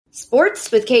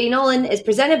Sports with Katie Nolan is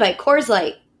presented by Coors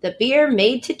Light, the beer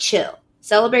made to chill.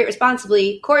 Celebrate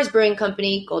responsibly. Coors Brewing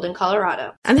Company, Golden,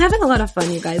 Colorado. I'm having a lot of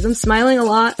fun, you guys. I'm smiling a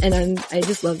lot, and I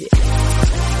just love you.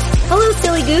 Hello,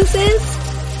 silly gooses.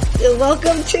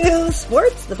 Welcome to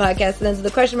Sports, the podcast that ends with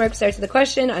the question mark, starts with the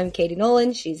question. I'm Katie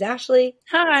Nolan. She's Ashley.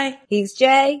 Hi. He's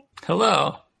Jay.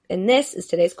 Hello. And this is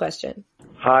today's question.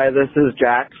 Hi, this is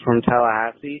Jack from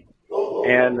Tallahassee,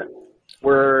 and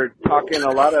we're talking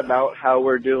a lot about how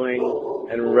we're doing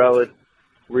and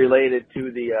related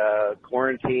to the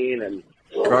quarantine and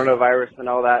coronavirus and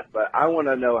all that, but I want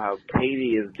to know how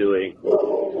Katie is doing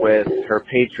with her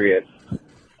Patriots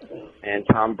and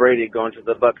Tom Brady going to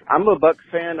the Bucs. I'm a Bucs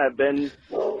fan. I've been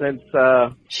since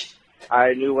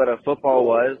I knew what a football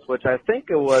was, which I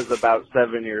think it was about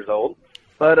 7 years old.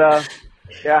 But,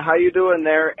 yeah, how you doing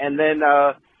there? And then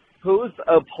who's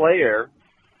a player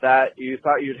that you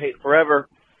thought you'd hate forever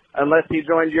unless he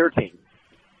joined your team?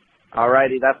 All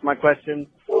righty, that's my question.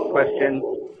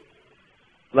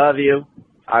 Love you.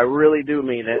 I really do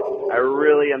mean it. I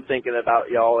really am thinking about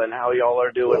y'all and how y'all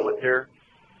are doing with your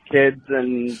kids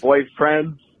and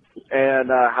boyfriends and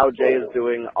how Jay is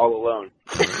doing all alone.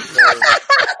 So,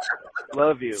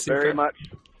 love you very much.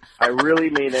 I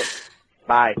really mean it.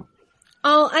 Bye.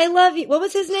 Oh, I love you. What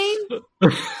was his name?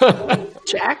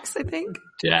 Jax, I think.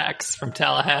 Jax from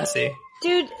Tallahassee.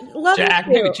 Dude, love Jack,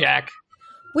 you. maybe Jack.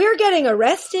 We're getting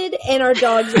arrested and our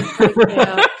dogs are freaking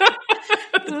out.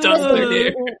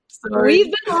 We've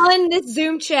been on this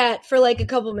Zoom chat for like a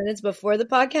couple minutes before the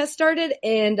podcast started,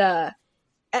 and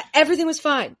everything was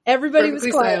fine. Everybody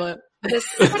Perfectly was quiet. silent. The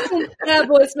second that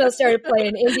voicemail started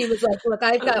playing, Indy was like, look,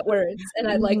 I've got words, and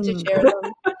I'd like to share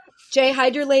them. Jay,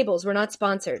 hide your labels. We're not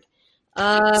sponsored.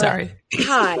 Sorry.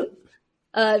 Hi.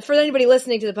 For anybody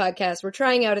listening to the podcast, we're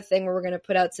trying out a thing where we're going to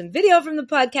put out some video from the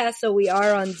podcast, so we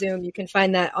are on Zoom. You can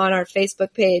find that on our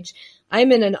Facebook page.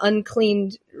 I'm in an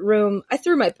uncleaned room. I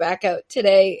threw my back out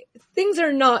today. Things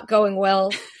are not going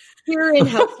well here in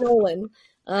House Nolan.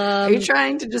 Are you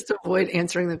trying to just avoid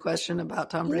answering the question about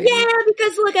Tom Brady? Yeah,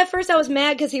 because look, at first I was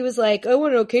mad because he was like, I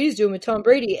want to know what Katie's doing with Tom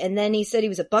Brady. And then he said he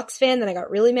was a Bucs fan. Then I got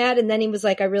really mad. And then he was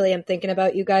like, I really am thinking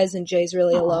about you guys, and Jay's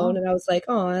really alone. And I was like,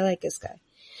 oh, I like this guy.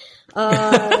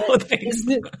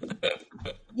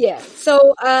 Yeah.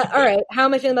 So, all right. How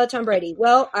am I feeling about Tom Brady?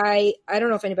 Well, I don't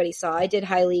know if anybody saw. I did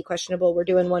Highly Questionable. We're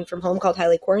doing one from home called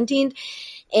Highly Quarantined.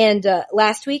 And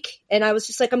last week, and I was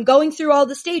just like, I'm going through all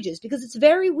the stages because it's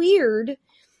very weird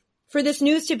for this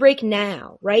news to break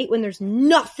now, right? When there's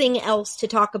nothing else to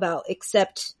talk about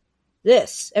except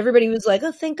this. Everybody was like,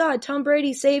 oh, thank God, Tom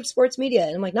Brady saved sports media.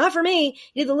 And I'm like, not for me.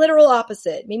 He did the literal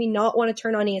opposite. Made me not want to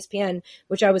turn on ESPN,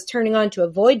 which I was turning on to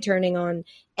avoid turning on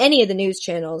any of the news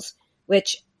channels,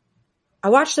 which I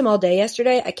watched them all day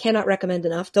yesterday. I cannot recommend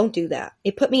enough. Don't do that.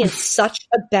 It put me in such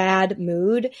a bad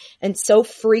mood and so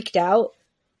freaked out.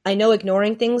 I know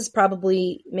ignoring things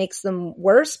probably makes them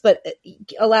worse, but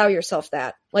allow yourself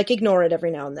that. Like, ignore it every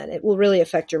now and then. It will really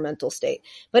affect your mental state.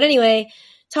 But anyway,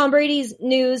 Tom Brady's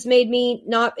news made me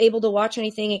not able to watch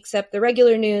anything except the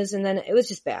regular news, and then it was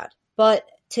just bad. But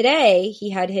today, he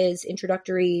had his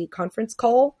introductory conference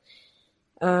call,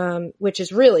 which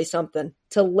is really something.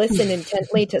 To listen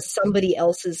intently to somebody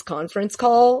else's conference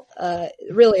call,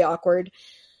 really awkward.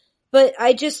 But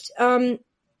I just...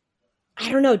 I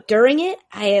don't know, during it,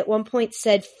 I at one point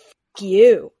said, F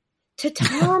you, to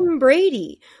Tom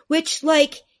Brady, which,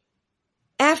 like,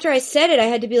 after I said it, I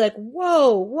had to be like,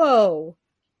 whoa,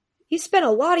 you spent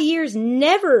a lot of years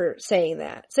never saying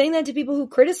that to people who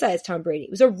criticize Tom Brady.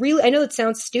 It was I know it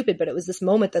sounds stupid, but it was this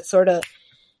moment that sort of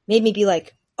made me be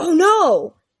like, oh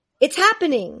no, it's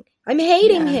happening. I'm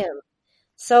hating him.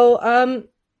 So,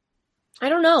 I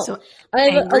don't know. So, I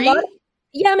have angry?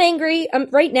 Yeah, I'm angry.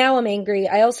 Right now I'm angry.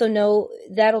 I also know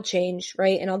that'll change,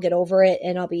 right? And I'll get over it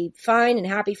and I'll be fine and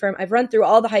happy for him. I've run through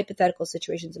all the hypothetical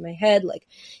situations in my head. Like,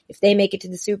 if they make it to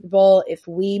the Super Bowl, if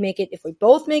we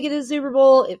both make it to the Super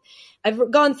Bowl, if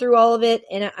I've gone through all of it,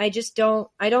 and I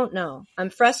don't know. I'm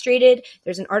frustrated.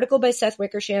 There's an article by Seth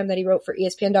Wickersham that he wrote for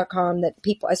ESPN.com that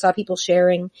I saw people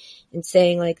sharing and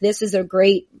saying, like, this is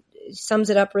sums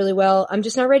it up really well. I'm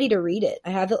just not ready to read it.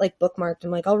 I have it like bookmarked.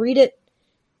 I'm like, I'll read it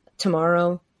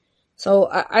tomorrow. So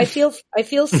I feel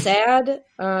sad.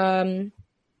 I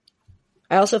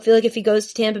also feel like if he goes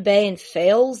to Tampa Bay and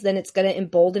fails, then it's going to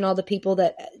embolden all the people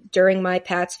that during my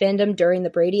Pats fandom, during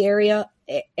the Brady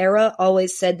era,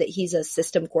 always said that he's a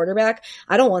system quarterback.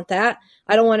 I don't want that.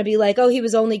 I don't want to be like, oh, he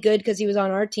was only good because he was on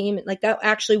our team. Like, that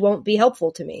actually won't be helpful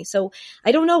to me. So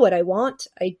I don't know what I want.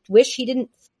 I wish he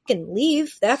didn't fucking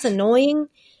leave. That's annoying.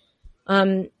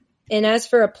 And as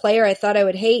for a player I thought I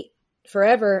would hate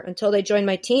forever until they joined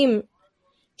my team,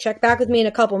 check back with me in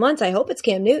a couple months. I hope it's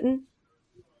Cam Newton.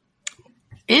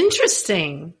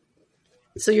 Interesting.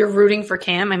 So you're rooting for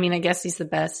Cam? I mean, I guess he's the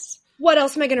best. What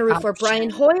else am I going to root for? Brian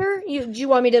Hoyer? Do you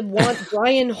want me to want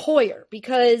Brian Hoyer?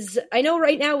 Because I know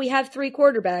right now we have 3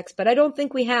 quarterbacks, but I don't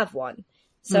think we have one.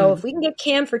 So if we can get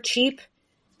Cam for cheap,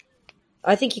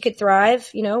 I think he could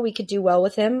thrive. We could do well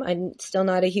with him. I'm still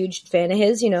not a huge fan of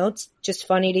his. It's just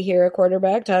funny to hear a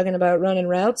quarterback talking about running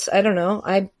routes. I don't know.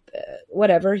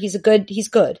 Whatever. He's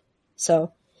good.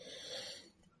 So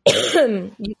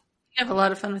you have a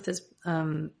lot of fun with his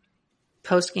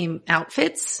post-game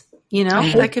outfits.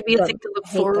 That could be a thing to look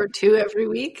forward to every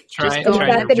week. Trying to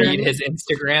read his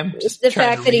Instagram. Just the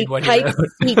fact that he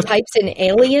types in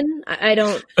alien. I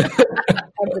don't have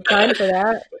the time for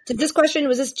that. Did this question,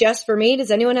 was this just for me?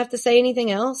 Does anyone have to say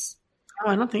anything else? Oh,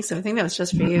 I don't think so. I think that was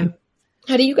just for you.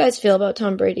 How do you guys feel about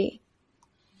Tom Brady?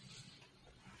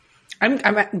 I'm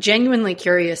genuinely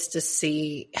curious to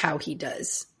see how he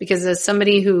does. Because as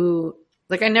somebody who,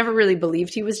 I never really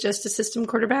believed he was just a system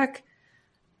quarterback.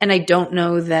 And I don't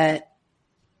know that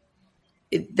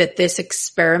this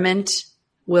experiment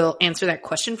will answer that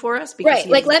question for us. Because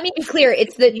right. Let me be clear.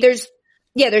 It's that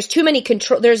there's too many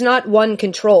control. There's not one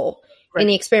control in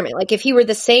the experiment. If he were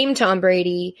the same Tom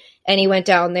Brady and he went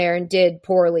down there and did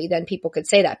poorly, then people could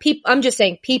say that. I'm just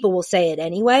saying people will say it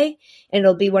anyway. And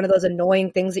it'll be one of those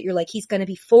annoying things that you're like, he's going to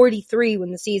be 43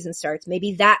 when the season starts.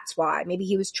 Maybe that's why. Maybe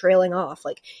he was trailing off.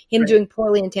 Him doing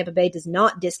poorly in Tampa Bay does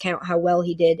not discount how well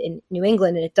he did in New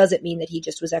England. And it doesn't mean that he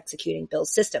just was executing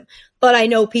Bill's system. But I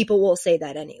know people will say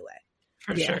that anyway.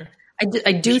 For sure.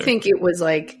 I do think it was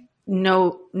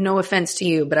no offense to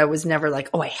you, but I was never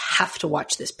I have to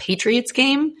watch this Patriots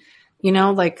game.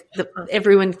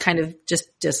 Everyone kind of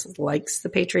just dislikes the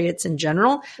Patriots in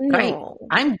general. No. But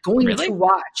I'm going to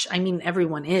watch. I mean,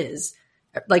 everyone is.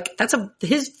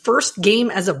 His first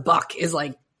game as a Buck is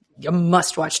a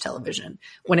must-watch television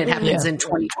when it happens in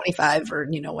 2025 or,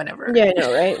 whenever. Yeah, I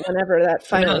know, right? Whenever that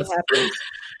finally happens.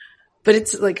 But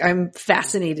it's I'm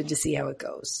fascinated to see how it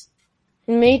goes.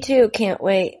 Me too. Can't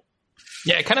wait.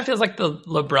 Yeah, it kind of feels like the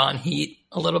LeBron Heat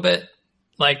a little bit,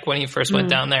 when he first went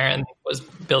down there and was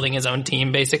building his own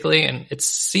team, basically. And it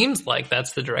seems like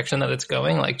that's the direction that it's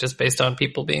going, just based on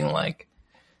people being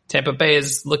Tampa Bay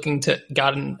is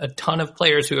gotten a ton of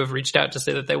players who have reached out to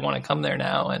say that they want to come there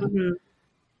now. And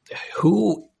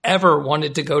whoever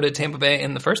wanted to go to Tampa Bay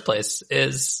in the first place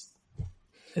is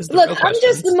the Look, real I'm question.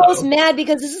 just the most mad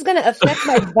because this is going to affect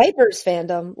my Vipers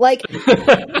fandom.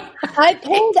 I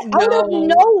pulled out of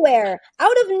nowhere.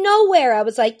 I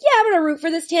was like, yeah, I'm going to root for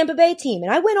this Tampa Bay team.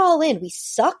 And I went all in. We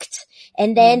sucked.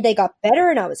 And then they got better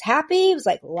and I was happy. I was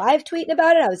live tweeting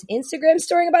about it. I was Instagram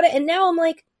storying about it. And now I'm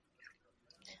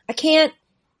I can't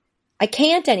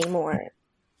anymore.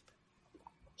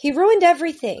 He ruined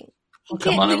everything.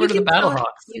 Come on over to the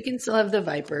Battlehawks. You can still have the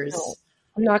Vipers. No.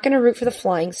 I'm not going to root for the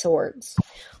Flying Swords.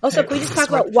 Also, can we just talk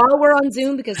about, while we're on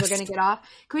Zoom, because we're going to get off,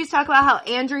 can we just talk about how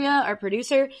Andrea, our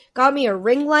producer, got me a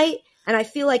ring light, and I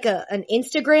feel like an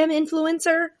Instagram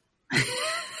influencer?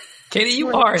 Katie,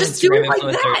 you are an Instagram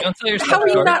influencer. Don't tell yourself. How are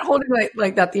you not holding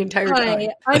like that the entire time? Hi,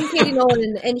 I'm Katie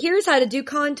Nolan, and here's how to do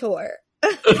contour.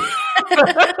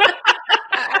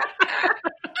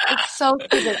 It's so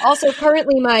stupid. Also,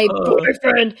 currently my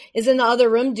boyfriend is in the other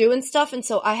room doing stuff, and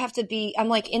so I have to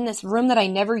I'm in this room that I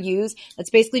never use. That's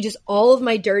basically just all of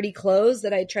my dirty clothes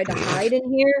that I tried to hide in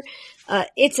here.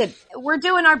 We're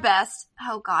doing our best.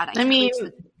 Oh God. I'm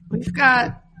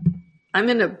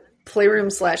in a playroom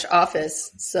 /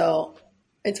 office, so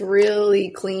it's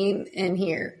really clean in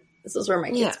here. This is where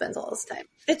my kid spends all his time.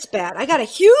 It's bad. I got a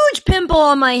huge pimple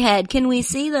on my head. Can we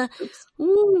see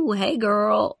ooh, hey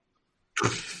girl.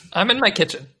 I'm in my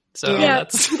kitchen, so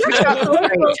that's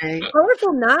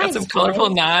colorful knives. Got some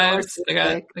colorful knives.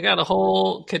 I got a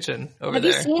whole kitchen over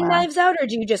there. Have you seen Knives Out, or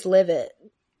do you just live it?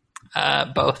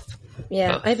 Both.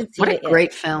 Yeah, Both. I haven't seen it yet. What a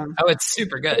great film! Oh, it's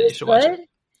super good. You should watch it.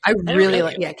 I really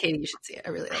like. Yeah, Katie, you should see it. I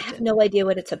really liked it. I have no idea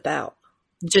what it's about.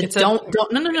 Just no.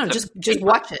 Just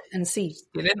watch it and see.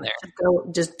 Get in there.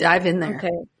 Just dive in there. Okay.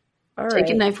 All right.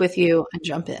 Take a knife with you and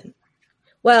jump in.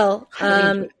 Well,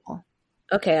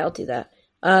 okay, I'll do that.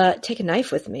 Take a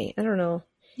knife with me. I don't know.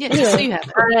 Yeah, anyway, so you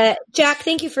have Jack,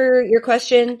 thank you for your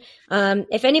question.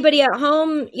 If anybody at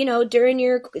home, during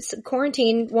your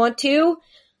quarantine want to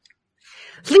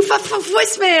leave us a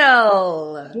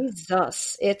voicemail.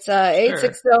 Jesus. It's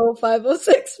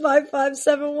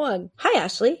 860-506-5571. Hi,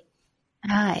 Ashley.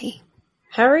 Hi.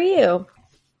 How are you?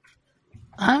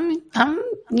 I'm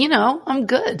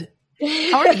good.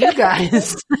 How are you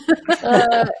guys?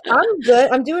 I'm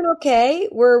good. I'm doing okay.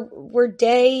 We're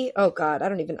day. Oh God,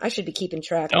 I should be keeping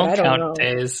track. Don't I don't count know.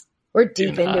 days. We're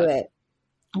deep into it.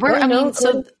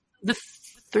 So the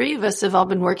three of us have all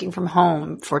been working from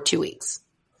home for 2 weeks.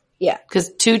 Yeah.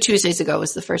 Because 2 Tuesdays ago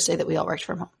was the first day that we all worked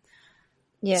from home.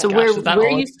 Yeah. So where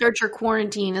you start your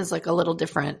quarantine is like a little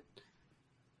different.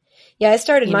 Yeah, I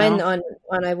started mine on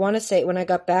I want to say when I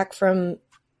got back from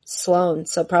Sloan,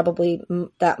 so probably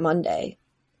that Monday.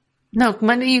 No,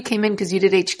 Monday you came in because you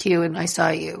did HQ and I saw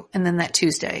you. And then that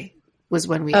Tuesday was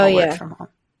when we all worked from home.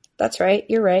 That's right.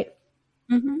 You're right.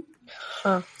 Mm-hmm.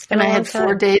 Huh. And I had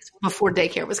 4 days before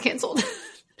daycare was canceled.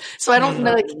 So I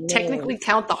don't technically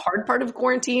count the hard part of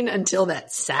quarantine until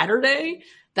that Saturday.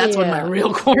 That's when my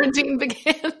real quarantine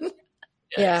began.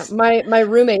 Yeah, my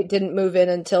roommate didn't move in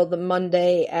until the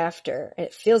Monday after.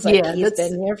 It feels like he's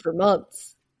been here for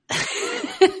months.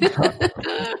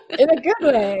 In a good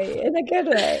way. In a good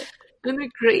way. In a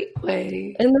great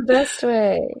way. In the best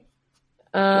way.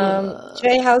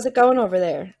 Jay, how's it going over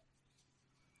there?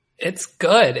 It's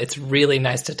good. It's really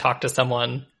nice to talk to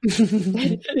someone.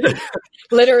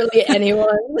 Literally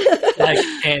anyone. Like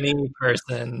any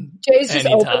person. Jay's just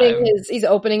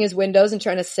opening his windows and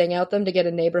trying to sing out them to get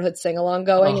a neighborhood sing-along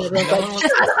going. Oh, and no one wants to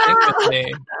sing with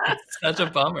me. It's such a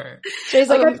bummer. Jay's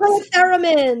like, I play a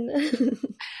theremin.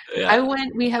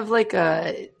 We have like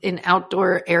an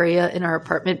outdoor area in our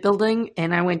apartment building,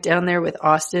 and I went down there with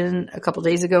Austin a couple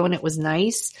days ago and it was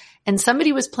nice. And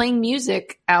somebody was playing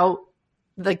music out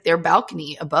like their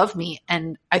balcony above me,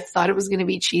 and I thought it was going to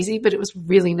be cheesy, but it was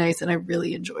really nice and I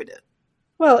really enjoyed it.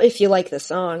 Well, if you like the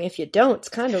song, if you don't, it's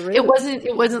kind of rude. It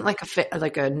wasn't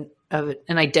like an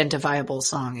identifiable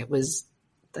song. It was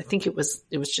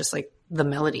just like the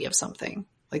melody of something.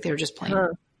 Like they were just playing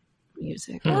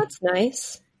music. Well, that's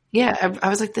nice. Yeah, I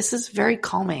was like, this is very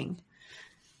calming.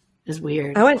 It's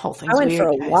weird. I went for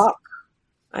a walk.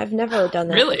 I've never done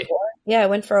that really before. Yeah, I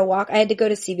went for a walk. I had to go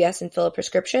to CVS and fill a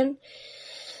prescription.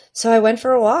 So I went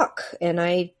for a walk and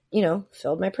I,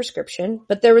 filled my prescription.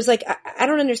 But there was like, I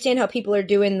don't understand how people are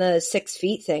doing the 6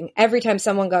 feet thing. Every time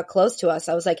someone got close to us,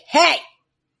 I was like, hey,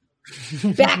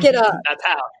 back it up.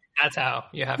 That's how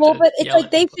you have to. Well, but it's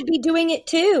like they should be doing it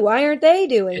too. Why aren't they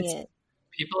doing it?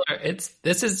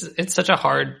 It's such a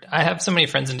hard, I have so many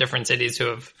friends in different cities who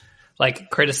have like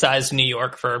criticized New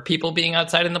York for people being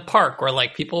outside in the park or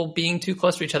like people being too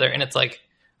close to each other. And it's like,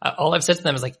 all I've said to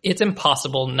them is like, it's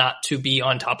impossible not to be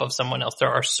on top of someone else. There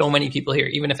are so many people here.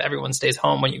 Even if everyone stays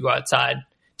home when you go outside,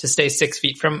 to stay 6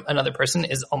 feet from another person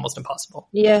is almost impossible.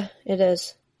 Yeah, it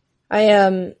is.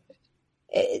 If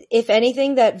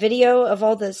anything, that video of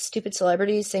all the stupid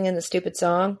celebrities singing the stupid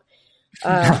song,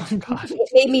 it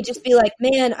made me just be like,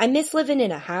 man, I miss living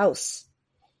in a house.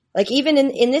 Like even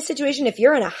in this situation, if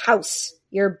you're in a house,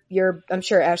 you're, I'm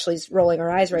sure Ashley's rolling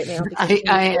her eyes right now.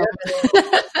 I am.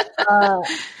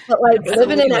 But like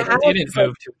living in a house, you didn't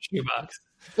move to a shoebox.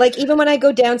 Like even when I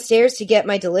go downstairs to get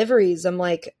my deliveries, I'm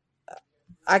like,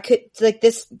 I could like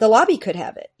this. The lobby could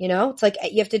have it. It's like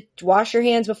you have to wash your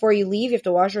hands before you leave. You have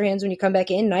to wash your hands when you come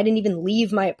back in. And I didn't even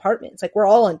leave my apartment. It's like we're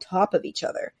all on top of each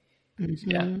other.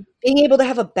 Mm-hmm. Yeah. Being able to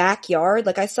have a backyard,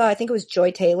 like I think it was Joy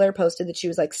Taylor posted that she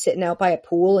was like sitting out by a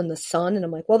pool in the sun, and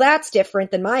I'm like, well, that's different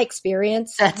than my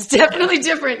experience. That's definitely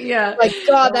different, yeah. Like,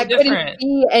 God, that couldn't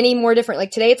be any more different.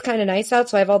 Like today, it's kind of nice out,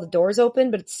 so I have all the doors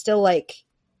open, but it's still like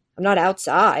I'm not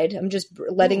outside. I'm just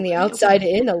letting the outside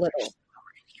in a little.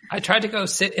 I tried to go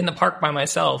sit in the park by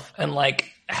myself and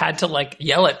like had to like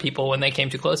yell at people when they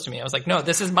came too close to me. I was like, no,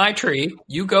 this is my tree.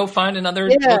 You go find another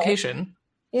location.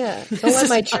 Yeah, don't let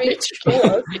my tree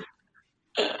kill.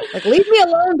 Like, leave me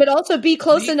alone, but also be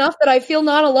close enough that I feel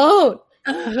not alone.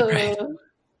 Right.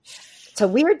 It's a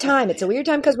weird time. It's a weird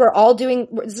time because we're all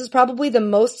this is probably the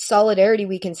most solidarity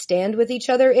we can stand with each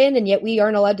other in, and yet we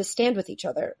aren't allowed to stand with each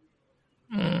other.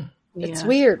 It's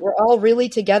weird. We're all really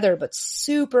together, but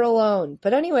super alone.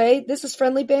 But anyway, this is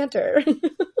friendly banter.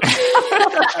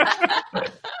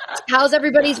 How's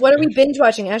everybody's? What are we binge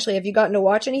watching? Ashley, have you gotten to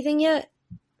watch anything yet?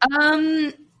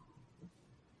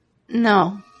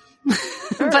 No.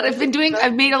 But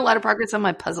I've made a lot of progress on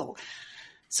my puzzle.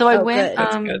 So I went,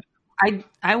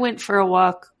 I went for a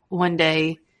walk one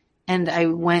day and I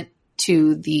went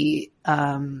to the,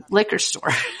 liquor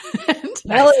store.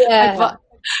 Hell yeah.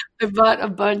 I bought a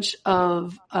bunch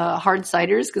of, hard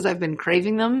ciders because I've been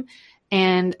craving them.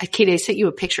 And Katie, I sent you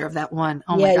a picture of that one.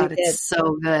 Oh my God, it's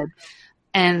so good.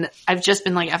 And I've just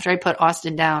been like, after I put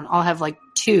Austin down, I'll have like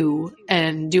 2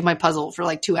 and do my puzzle for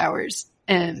like 2 hours.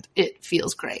 And it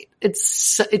feels great.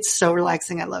 It's so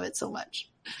relaxing. I love it so much.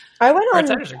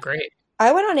 Ciders are great.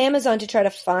 I went on Amazon to try to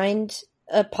find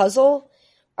a puzzle.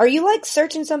 Are you like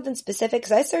searching something specific?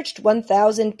 Because I searched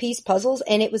 1,000 piece puzzles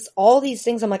and it was all these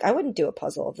things. I'm like, I wouldn't do a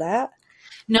puzzle of that.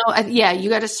 No, yeah, you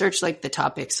got to search like the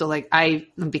topic. So like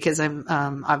because I'm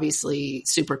obviously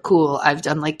super cool, I've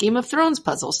done like Game of Thrones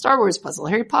puzzle, Star Wars puzzle,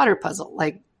 Harry Potter puzzle,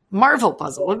 like Marvel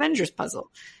puzzle, Avengers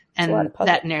puzzle, and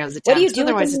that narrows it down. What do you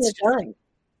do with them when you're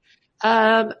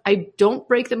done? I don't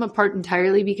break them apart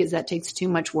entirely because that takes too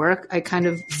much work. I kind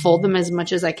of fold them as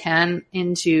much as I can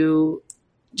into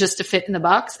just to fit in the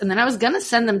box. And then I was going to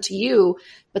send them to you,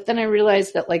 but then I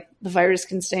realized that like the virus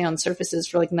can stay on surfaces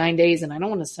for like 9 days and I don't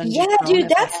want to send you. Yeah, dude,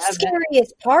 that's the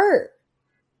scariest part.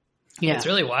 Yeah. It's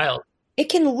really wild. It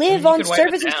can live on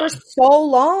surfaces for so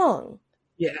long.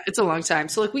 Yeah, it's a long time.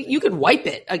 So like you could wipe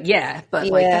it. But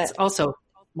like that's also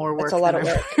more work. That's a lot of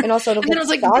work. And also, and then I was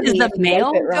like, is the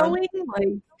mail going?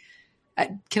 Like,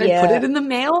 can I put it in the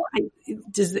mail?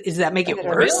 Does that make it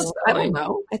worse? I don't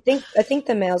know. I think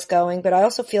the mail's going, but I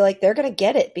also feel like they're going to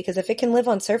get it because if it can live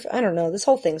on surface, I don't know. This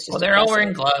whole thing's just. Well, they're all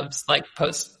wearing gloves, like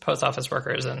post office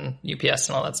workers and UPS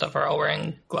and all that stuff are all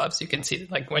wearing gloves. You can see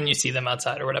like when you see them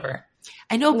outside or whatever.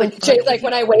 I know, but like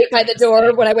when I wait by the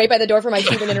door for my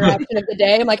human interaction of the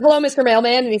day, I'm like, "Hello, Mr.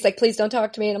 Mailman," and he's like, "Please don't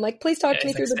talk to me," and I'm like, "Please talk to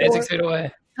me through the door." 6 feet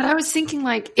away. But I was thinking,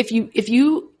 like, if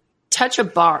you touch a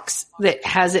box that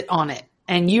has it on it,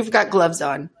 and you've got gloves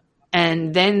on,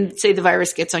 and then say the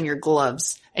virus gets on your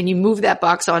gloves, and you move that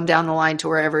box on down the line to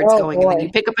wherever it's going, and then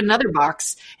you pick up another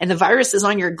box, and the virus is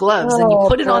on your gloves, and you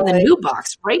put it on the new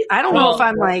box, right? I don't know if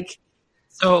I'm like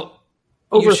you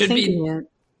should be overthinking it.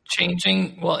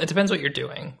 changing. Well, it depends what you're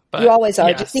doing. But you always are.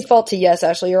 Yes. Just default to yes,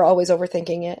 Ashley. You're always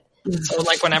overthinking it. So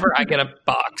like whenever I get a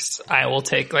box, I will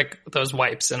take like those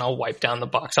wipes and I'll wipe down the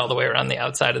box all the way around the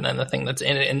outside and then the thing that's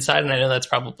in it inside. And I know that's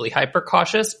probably hyper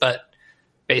cautious, but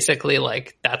basically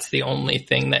like that's the only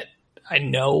thing that I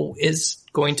know is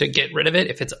going to get rid of it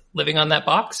if it's living on that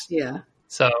box. Yeah.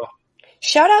 So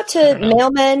shout out to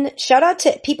mailmen. Shout out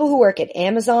to people who work at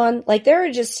Amazon. Like there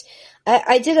are just,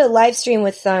 I did a live stream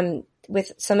with some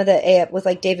of the, with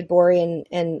like David Bory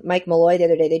and Mike Malloy the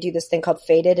other day. They do this thing called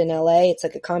Faded in LA. It's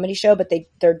like a comedy show, but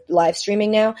they're live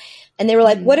streaming now. And they were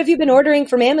like, what have you been ordering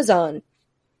from Amazon?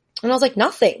 And I was like,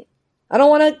 nothing. I don't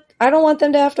want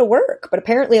them to have to work. But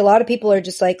apparently a lot of people are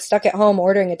just like stuck at home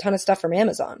ordering a ton of stuff from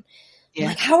Amazon. Yeah.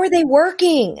 Like, how are they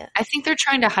working? I think they're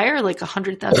trying to hire like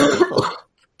 100,000 people.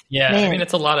 Yeah. Man. I mean,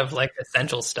 it's a lot of like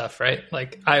essential stuff, right?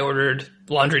 Like I ordered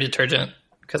laundry detergent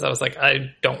because I was like,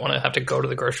 I don't want to have to go to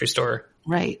the grocery store.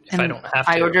 Right. If I don't have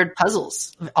to. I ordered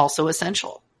puzzles, also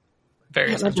essential.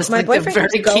 Very essential. Just my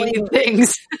boyfriend keeps going.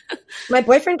 Things. My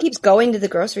boyfriend keeps going to the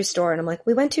grocery store, and I'm like,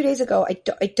 we went 2 days ago.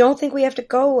 I don't think we have to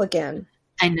go again.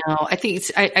 I know. I think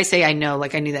I say I know,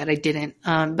 like I knew that. I didn't.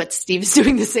 But Steve's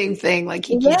doing the same thing. Like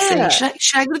he keeps saying,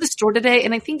 should I go to the store today?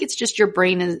 And I think it's just your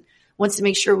brain wants to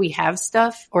make sure we have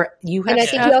stuff or you have stuff. And I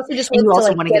think he also just wants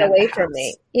to get away from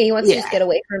me. Yeah, he wants to just get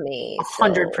away from me.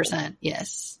 100%.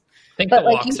 Yes. I think the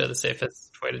walks are the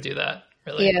safest way to do that,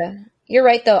 really. Yeah. You're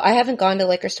right, though. I haven't gone to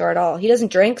liquor store at all. He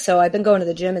doesn't drink, so I've been going to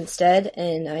the gym instead,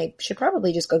 and I should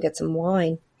probably just go get some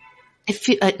wine.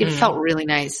 It felt really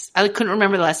nice. I couldn't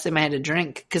remember the last time I had a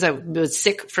drink because I was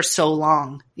sick for so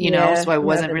long, you know, so I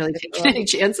wasn't really taking any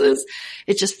chances.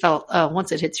 It just felt,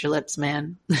 once it hits your lips,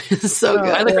 man, so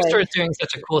good. My liquor store is doing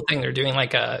such a cool thing. They're doing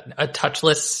like a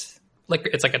touchless liquor.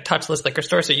 It's like a touchless liquor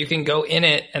store. So you can go in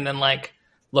it and then like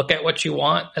look at what you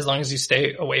want as long as you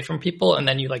stay away from people. And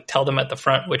then you like tell them at the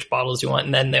front which bottles you want.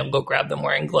 And then they'll go grab them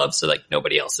wearing gloves. So like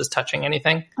nobody else is touching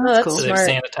anything. Oh, that's cool. So smart.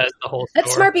 they've sanitized the whole store.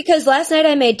 That's smart because last night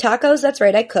I made tacos. That's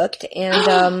right. I cooked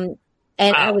and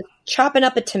I was chopping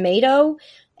up a tomato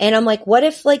and I'm like, what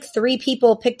if like 3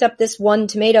 people picked up this one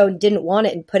tomato and didn't want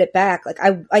it and put it back? Like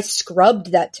I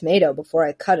scrubbed that tomato before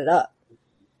I cut it up.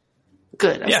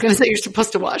 Good. I was going to say you're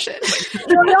supposed to wash it.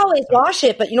 You always wash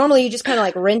it, but normally you just kind of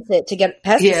like rinse it to get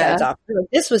pesticides off.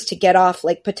 This was to get off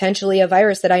like potentially a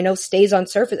virus that I know stays on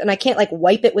surface, and I can't like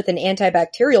wipe it with an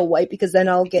antibacterial wipe because then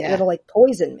it'll like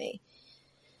poison me.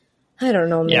 I don't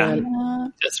know, man. Yeah,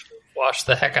 just wash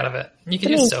the heck out of it. You can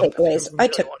use soap.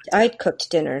 I cooked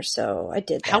dinner, so I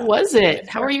did that. How was it?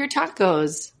 How are your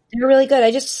tacos? They were really good.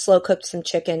 I just slow cooked some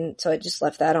chicken, so I just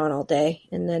left that on all day,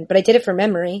 but I did it for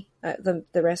memory, the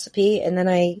recipe, and then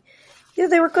they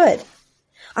were good.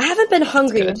 I haven't been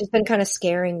hungry, which has been kind of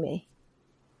scaring me.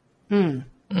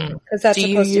 Because that's Do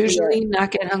you usually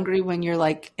not get hungry when you're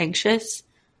like anxious?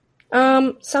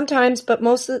 Sometimes, but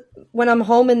when I'm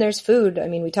home and there's food, I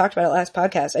mean, we talked about it last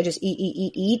podcast. I just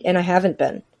eat, and I haven't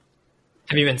been.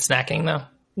 Have you been snacking though?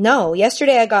 No.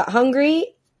 Yesterday I got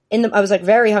hungry. I was like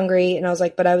very hungry and I was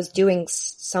like, but I was doing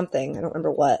something. I don't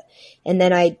remember what. And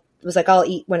then I was like, I'll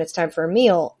eat when it's time for a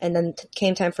meal. And then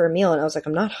came time for a meal and I was like,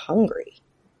 I'm not hungry.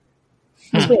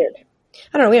 It's weird.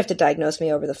 I don't know. We have to diagnose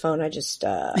me over the phone. I just,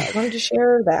 I wanted to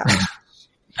share that.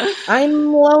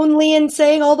 I'm lonely and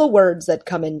saying all the words that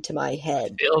come into my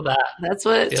head. Feel that.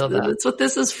 That's what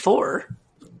this is for.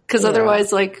 Because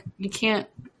otherwise, like, you can't,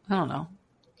 I don't know.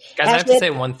 Guys, I have to say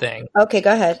one thing. Okay,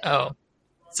 go ahead. Oh,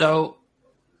 so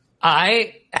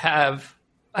I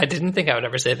didn't think I would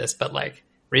ever say this, but like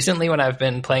recently when I've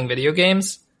been playing video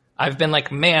games, I've been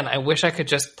like, man, I wish I could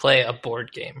just play a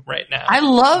board game right now. I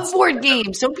love board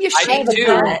games. Don't be ashamed of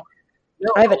that.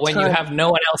 When you have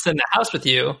no one else in the house with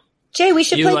you. Jay, we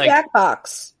should play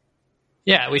Jackbox.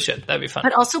 Yeah, we should. That'd be fun.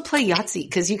 But also play Yahtzee,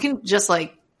 because you can just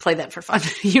like play that for fun.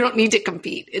 You don't need to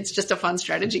compete. It's just a fun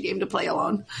strategy game to play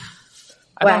alone.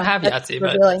 I don't have Yahtzee,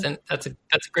 but that's a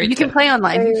great You can play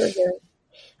online.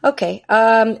 Okay.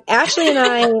 Ashley and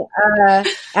I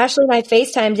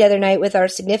FaceTimed the other night with our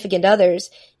significant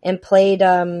others and played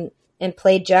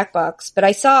Jackbox. But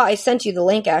I sent you the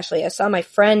link, Ashley. I saw my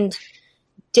friend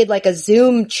did like a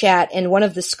Zoom chat and one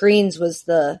of the screens was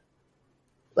the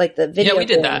video. Yeah, we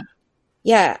did that.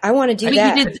 Yeah, I want to do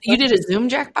that. You did a Zoom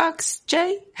Jackbox,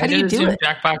 Jay? How do you do it?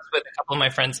 Jackbox with a couple of my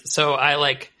friends. So I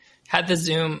like had the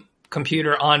Zoom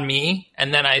computer on me,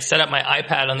 and then I set up my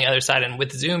iPad on the other side. And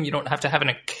with Zoom, you don't have to have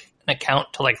an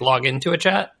account to like log into a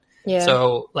chat. Yeah.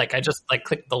 So like I just like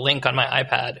clicked the link on my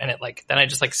iPad, and then I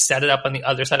just like set it up on the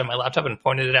other side of my laptop and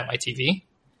pointed it at my TV.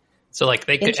 So like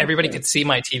everybody could see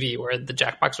my TV where the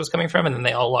Jackbox was coming from, and then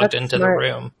they all logged into the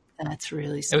room. That's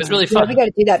really smart. It was really fun. Yeah, we got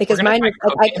to do that because mine.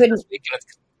 I couldn't.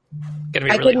 It's gonna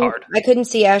be really hard. I couldn't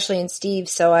see Ashley and Steve,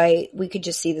 so we could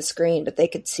just see the screen, but they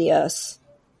could see us.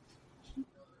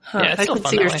 Huh. Yeah, I could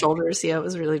see your shoulders. Yeah, it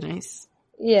was really nice.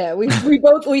 Yeah, we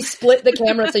split the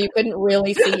camera so you couldn't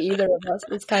really see either of us.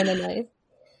 It's kind of nice.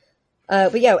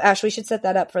 But yeah, Ash, we should set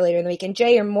that up for later in the week. And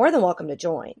Jay, you're more than welcome to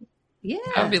join. Yeah,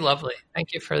 that would be lovely.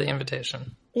 Thank you for the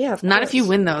invitation. Yeah, not if you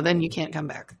win though. Then you can't come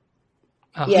back.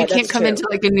 Oh. Yeah, you can't come into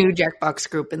like a new Jackbox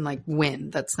group and like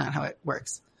win. That's not how it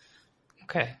works.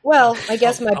 Okay. Well, I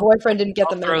guess my boyfriend didn't get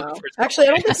the memo. Actually, I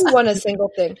don't think he won a single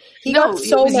thing. He got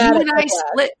so mad. You and I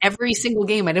split every single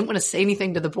game. I didn't want to say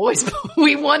anything to the boys, but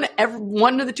we won.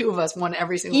 One of the two of us won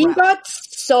every single round. He got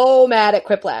so mad at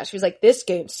Quiplash. He was like, "This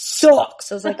game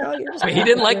sucks." I was like, "Oh, you're just." Wait, he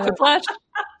didn't like Quiplash?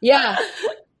 Yeah,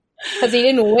 because he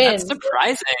didn't win. That's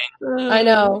surprising. I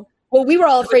know. Well, we were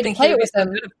all afraid to play it with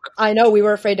him. I know we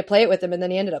were afraid to play it with him, and then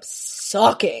he ended up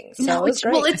sucking. So it was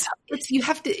great. Well,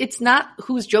 it's not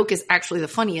whose joke is actually the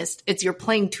funniest. It's you're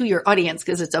playing to your audience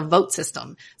because it's a vote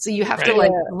system. So you have to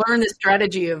like learn the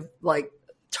strategy of like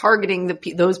targeting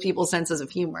those people's senses of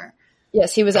humor.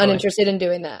 Yes, he was uninterested in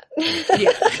doing that.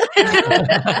 Yeah.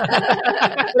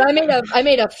 But I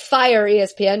made a fire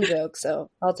ESPN joke, so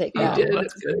I'll take that. You did.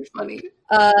 That's very funny.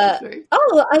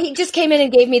 He just came in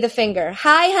and gave me the finger.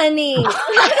 Hi, honey.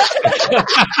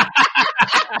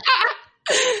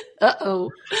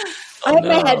 Uh-oh. I have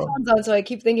my headphones on, so I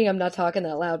keep thinking I'm not talking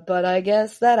that loud, but I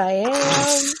guess that I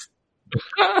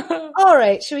am. All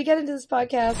right, should we get into this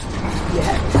podcast?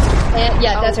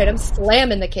 Yeah, that's right. I'm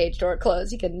slamming the cage door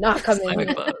closed. You cannot come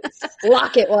in.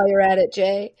 Lock it while you're at it,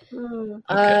 Jay.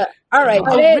 Okay. All right.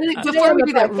 Before we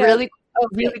do that, really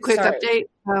quick update.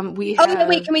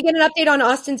 Wait, can we get an update on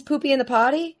Austin's poopy in the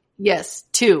potty? Yes,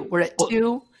 2. We're at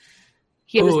 2.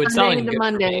 He had a Sunday and a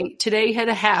Monday. Today had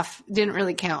a half. Didn't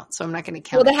really count, so I'm not going to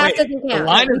count. Well, the half doesn't count. The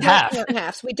line is half.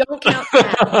 Halves. We don't count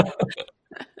half.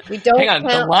 We don't. Hang on.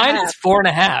 The line is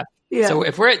 4.5. Yeah. So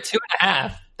if we're at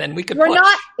 2.5, then we could. We're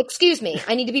not. Excuse me.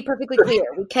 I need to be perfectly clear.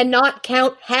 We cannot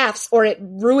count halves, or it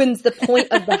ruins the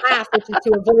point of the half, which is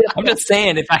to avoid. I'm just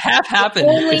saying, if a half happens,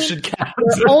 it should count.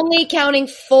 We're only counting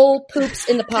full poops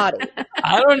in the potty.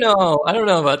 I don't know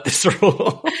about this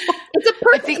rule. It's a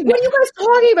perfect. What are you guys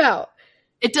talking about?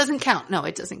 It doesn't count. No,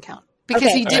 it doesn't count.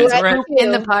 Because he did poop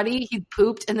in the potty. He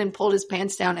pooped and then pulled his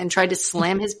pants down and tried to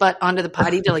slam his butt onto the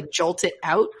potty to like jolt it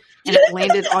out, and it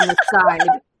landed on the side.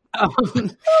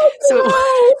 It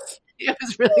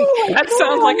was really. That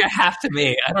sounds like a half to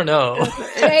me. I don't know.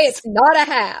 Hey, it's not a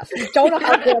half. You don't know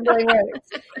how gambling works.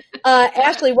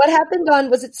 Ashley, what happened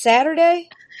was it Saturday?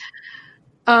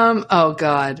 Oh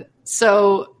God.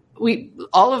 So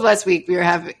all of last week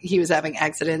he was having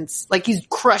accidents. Like he's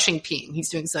crushing peeing. He's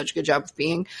doing such a good job of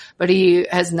peeing, but he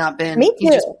has not been. Me too.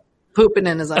 He's just pooping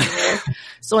in his underwear.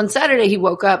 So on Saturday he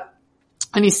woke up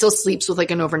and he still sleeps with like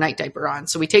an overnight diaper on.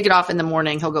 So we take it off in the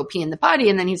morning. He'll go pee in the potty.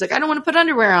 And then he's like, I don't want to put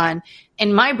underwear on.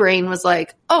 And my brain was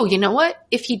like, oh, you know what?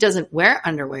 If he doesn't wear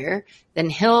underwear, then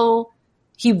he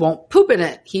won't poop in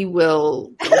it. He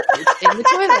will go poop in the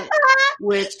toilet,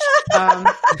 which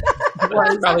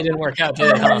probably didn't work out,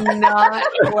 did it? Huh? Not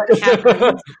what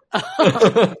happened.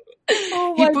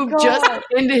 He my pooped God. just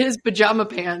into his pajama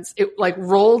pants. It like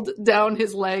rolled down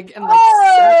his leg and like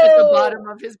sat at the bottom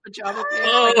of his pajama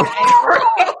pants. Like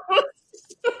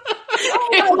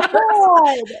Oh my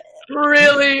God.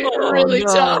 really, really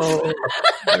tough.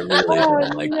 I really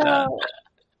don't like that.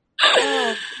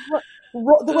 Oh,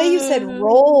 the way you said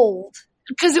rolled.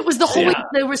 Because it was the whole way, Yeah.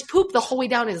 there was poop the whole way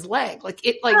down his leg. Like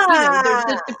it, like, you know,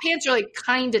 the pants are like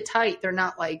kind of tight. They're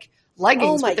not like leggings,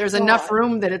 Oh my but there's God. enough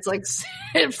room that it's like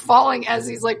falling as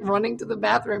he's like running to the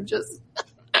bathroom. Just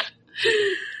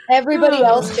Everybody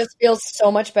else just feels so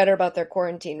much better about their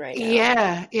quarantine right now.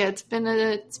 yeah. It's been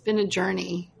a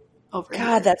journey over here.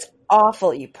 God, that's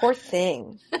awful. You poor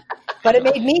thing. But it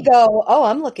made me go, oh,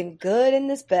 I'm looking good in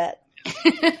this bed.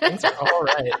 Things are all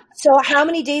right. So how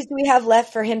many days do we have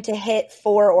left for him to hit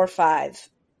 4 or 5?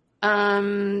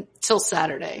 Till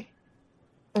Saturday.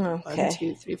 Okay. 1,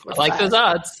 2, 3, 4, I like 5. those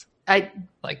odds. I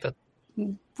Like that.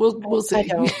 we'll see. I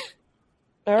don't.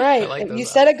 All right. I like those You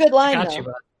said a good line, Got though. you,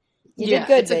 bud. You did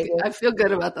good, it's baby. I feel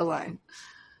good about the line.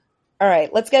 All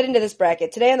right, let's get into this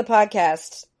bracket. Today on the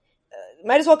podcast,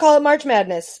 might as well call it March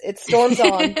Madness. It storms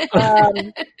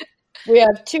on. We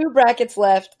have 2 brackets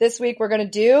left. This week we're going to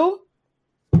do...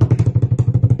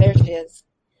 There she is.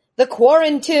 The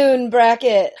QuaranTune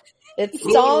Bracket. It's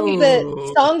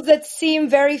songs that seem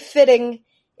very fitting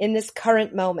in this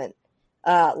current moment.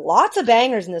 Lots of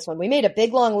bangers in this one. We made a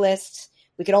big long list.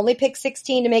 We could only pick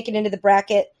 16 to make it into the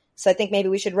bracket. So I think maybe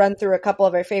we should run through a couple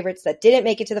of our favorites that didn't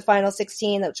make it to the final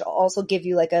 16, which will also give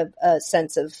you like a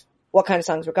sense of what kind of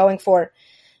songs we're going for.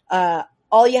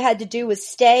 All You Had to Do Was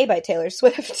Stay by Taylor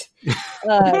Swift.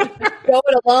 Go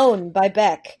It Alone by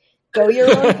Beck. Go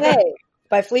Your Own Way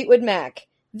by Fleetwood Mac.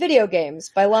 Video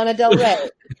Games by Lana Del Rey.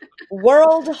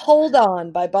 World Hold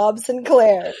On by Bob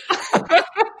Sinclair.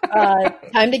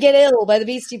 Time to Get Ill by the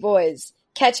Beastie Boys.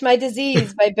 Catch My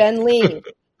Disease by Ben Lee.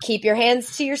 Keep Your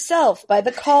Hands to Yourself by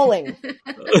The Calling.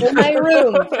 In My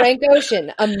Room, Frank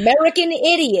Ocean. American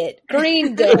Idiot,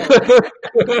 Green Day.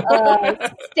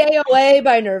 Stay Away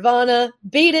by Nirvana.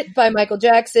 Beat It by Michael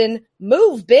Jackson.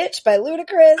 Move Bitch by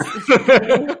Ludacris.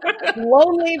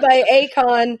 Lonely by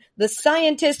Akon. The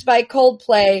Scientist by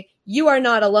Coldplay. You Are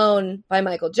Not Alone by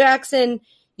Michael Jackson.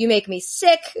 You Make Me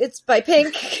Sick, it's by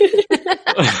Pink.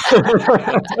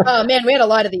 Oh man, we had a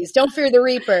lot of these. Don't Fear the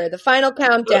Reaper, The Final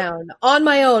Countdown, On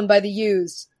My Own by The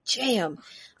Used, Jam,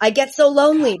 I Get So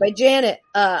Lonely by Janet,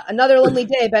 Another Lonely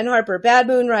Day, Ben Harper, Bad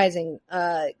Moon Rising,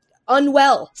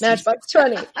 Unwell, Matchbox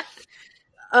 20,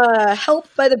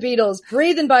 Help by the Beatles,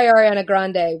 Breathin' by Ariana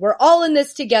Grande, We're All in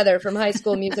This Together from High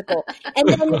School Musical. And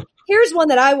then here's one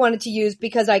that I wanted to use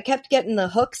because I kept getting the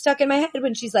hook stuck in my head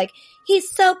when she's like,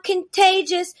 he's so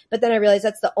contagious. But then I realized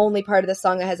that's the only part of the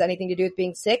song that has anything to do with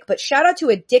being sick. But shout out to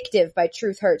Addictive by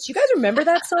Truth Hurts. You guys remember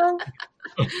that song?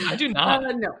 I do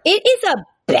not. No. It is a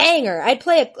banger. I'd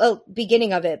play a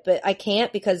beginning of it, but I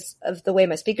can't because of the way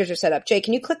my speakers are set up. Jay,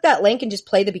 can you click that link and just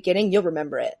play the beginning? You'll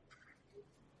remember it.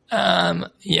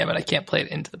 Yeah, but I can't play it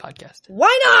into the podcast.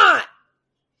 Why not?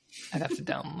 I'd have to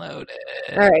download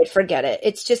it. All right, forget it.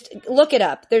 It's just, look it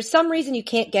up. There's some reason you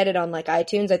can't get it on like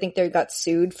iTunes. I think they got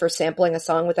sued for sampling a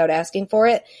song without asking for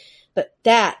it. But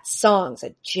that song's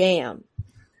a jam.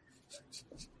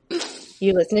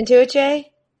 You listening to it,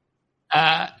 Jay?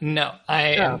 No,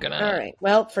 I am gonna. All right.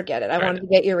 Well, forget it. I wanted to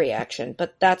get your reaction,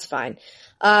 but that's fine.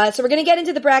 So we're going to get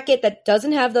into the bracket that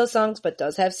doesn't have those songs, but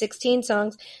does have 16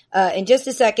 songs, in just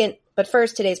a second. But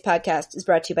first, today's podcast is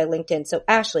brought to you by LinkedIn. So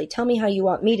Ashley, tell me how you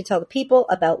want me to tell the people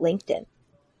about LinkedIn.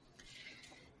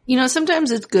 You know,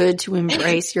 sometimes it's good to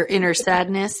embrace your inner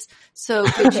sadness. So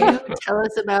could you tell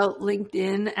us about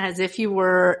LinkedIn as if you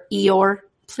were Eeyore,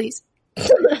 please?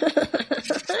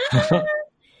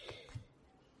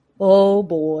 Oh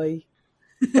boy.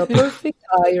 The perfect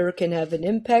hire can have an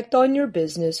impact on your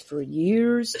business for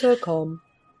years to come.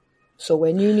 So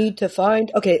when you need to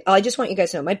find... Okay, I just want you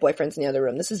guys to know, my boyfriend's in the other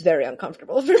room. This is very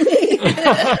uncomfortable for me.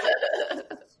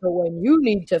 So when you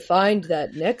need to find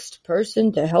that next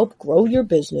person to help grow your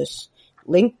business,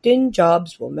 LinkedIn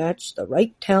Jobs will match the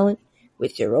right talent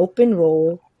with your open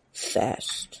role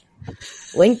fast.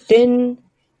 LinkedIn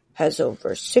has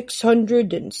over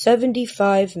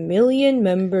 675 million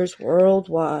members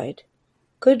worldwide.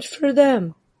 Good for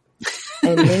them.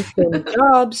 And LinkedIn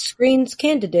Jobs screens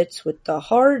candidates with the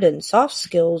hard and soft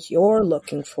skills you're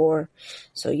looking for,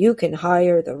 so you can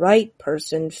hire the right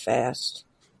person fast.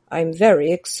 I'm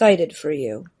very excited for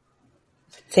you.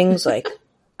 Things like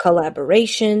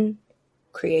collaboration,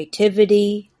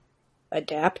 creativity,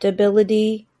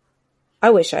 adaptability.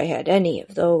 I wish I had any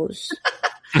of those.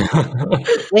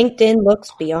 LinkedIn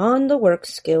looks beyond the work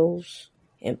skills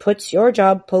and puts your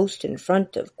job post in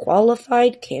front of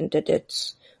qualified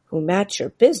candidates who match your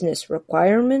business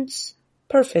requirements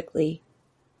perfectly.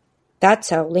 That's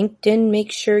how LinkedIn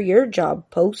makes sure your job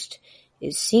post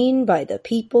is seen by the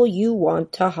people you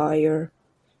want to hire.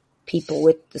 People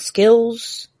with the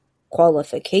skills,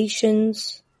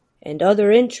 qualifications, and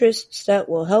other interests that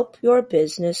will help your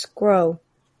business grow.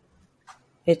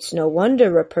 It's no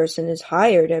wonder a person is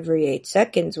hired every 8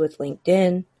 seconds with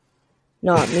LinkedIn.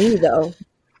 Not me, though.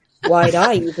 Why'd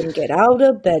I even get out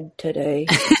of bed today?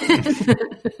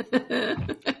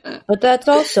 But that's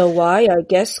also why I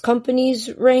guess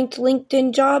companies ranked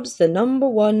LinkedIn Jobs the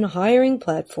 #1 hiring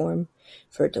platform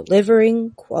for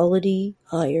delivering quality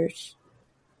hires.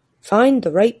 Find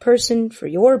the right person for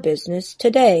your business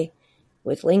today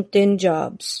with LinkedIn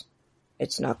Jobs.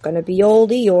 It's not going to be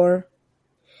old Eeyore.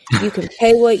 You can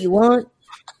pay what you want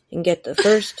and get the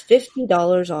first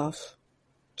 $50 off.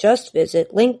 Just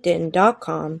visit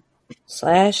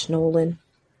linkedin.com/Nolan.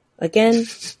 Again,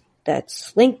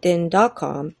 that's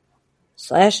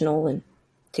linkedin.com/Nolan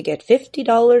to get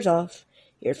 $50 off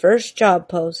your first job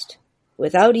post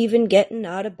without even getting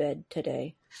out of bed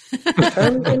today.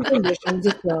 Terms and conditions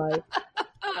apply.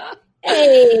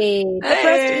 Hey,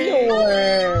 depressed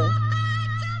Eeyore.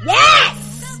 Yes!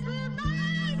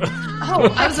 Oh,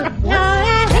 I was like, what?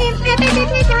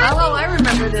 Oh, I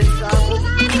remember this song.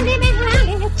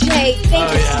 Jay,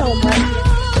 thank you so much.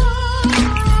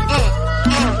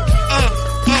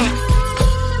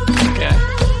 Okay.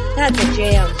 That's a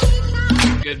jam.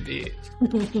 Good beat.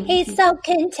 He's so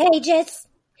contagious.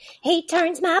 He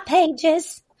turns my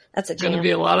pages. That's a Going to jam.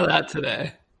 be a lot of that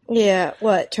today. Yeah,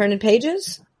 what? Turning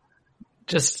pages?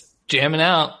 Just jamming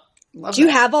out. Love Do you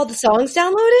that. have all the songs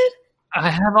downloaded? I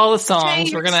have all the songs.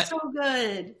 Jay, We're you're gonna. so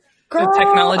good. Girl, The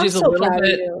technology's I'm a so little proud of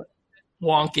bit you.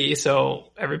 wonky,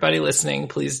 so everybody listening,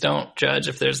 please don't judge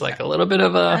if there's like a little bit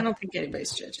of I a. don't think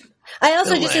anybody's judging. I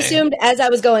also just delay. assumed as I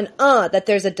was going, that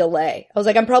there's a delay. I was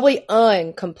like, I'm probably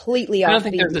completely I off don't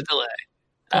think beat. there's a delay.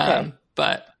 Okay.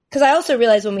 But Because I also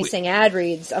realized when we sing ad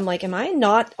reads, I'm like, am I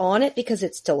not on it because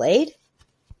it's delayed?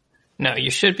 no,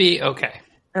 you should be okay.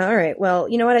 All right. Well,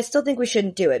 you know what? I still think we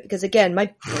shouldn't do it because, again,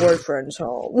 my boyfriend's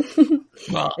home.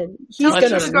 Well, and he's let's going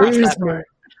just to scratch lose that me. part.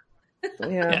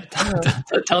 Yeah.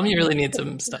 Tell him you really need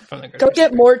some stuff from the Go grocery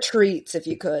get more treats if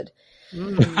you could.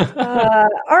 All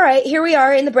right. Here we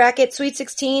are in the bracket, Sweet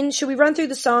 16. Should we run through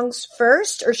the songs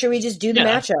first or should we just do the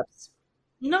Yeah. matchups?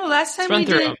 No, last time run we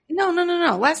through did. them.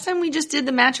 No. Last time we just did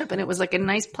the matchup, and it was like a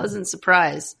nice, pleasant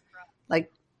surprise. Like,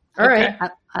 All right.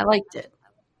 I liked it.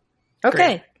 Okay.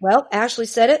 Great. Well, Ashley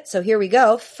said it, so here we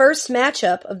go. First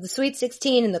matchup of the Sweet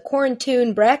 16 in the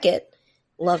QuaranTune Bracket.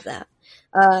 Love that.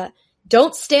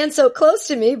 Don't Stand So Close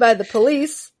to Me by The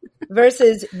Police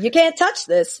versus You Can't Touch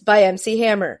This by MC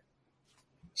Hammer.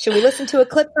 Should we listen to a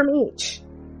clip from each?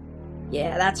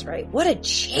 Yeah, that's right. What a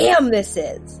jam this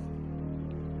is.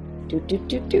 Doot, doot,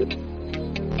 doot, doot.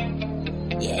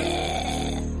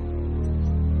 Yeah.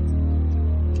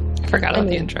 Forgot about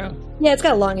the intro. Yeah, it's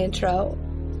got a long intro.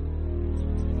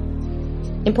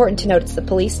 Important to note, it's The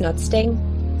Police, not Sting.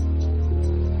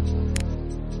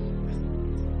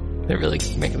 They're really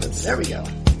making this. There we go.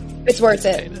 It's worth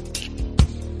it.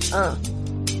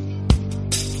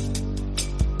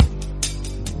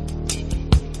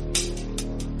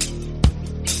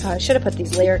 I should have put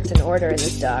these lyrics in order in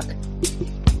this doc.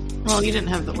 Well, you didn't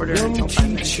have the order until 5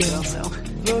 minutes ago, so.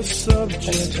 The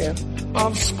subject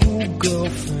of schoolgirl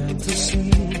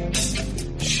fantasy.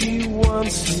 She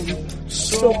wants him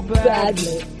so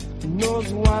badly.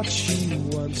 Knows what she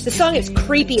wants. The song is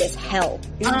creepy as hell.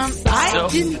 I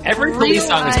didn't every police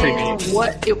song is realize creepy.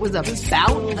 what it was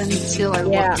about until I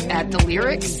looked at the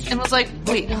lyrics and was like,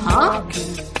 wait, huh?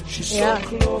 Yeah.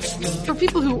 For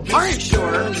people who aren't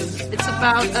sure, it's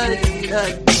about a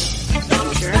teacher.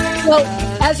 Well,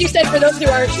 as you said, for those who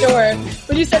aren't sure,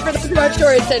 when you said for those who aren't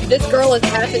sure, it said this girl is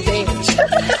half his age.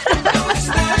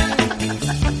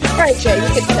 All right, Jay, you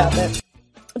can stop it.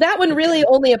 That one really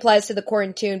only applies to the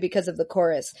QuaranTune because of the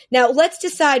chorus. Now, let's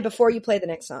decide before you play the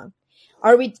next song.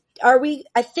 Are we,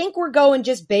 I think we're going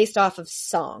just based off of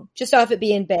song, just off it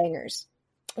being bangers.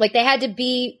 Like they had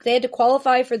to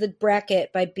qualify for the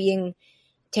bracket by being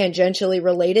tangentially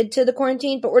related to the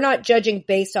quarantine, but we're not judging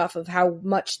based off of how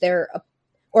much they're,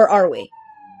 or are we?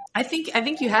 I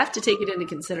think you have to take it into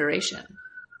consideration.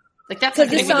 Like that's Because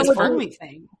like this this song would only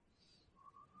thing.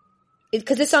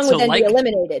 Because this song So, would then like- be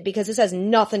eliminated because this has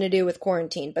nothing to do with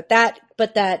quarantine. But that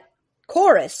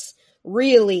chorus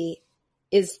really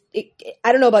is.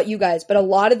 I don't know about you guys, but a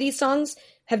lot of these songs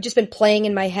have just been playing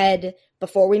in my head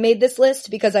before we made this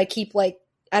list because I keep I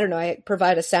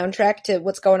provide a soundtrack to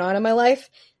what's going on in my life.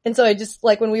 And so I just,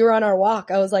 like, when we were on our walk,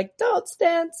 I was like, don't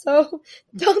stand so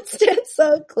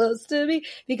close to me,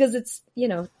 because it's,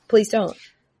 please don't.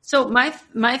 So my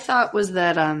thought was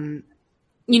that,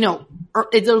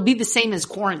 it'll be the same as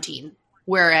Quarantine,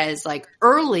 whereas like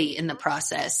early in the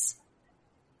process,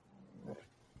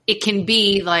 it can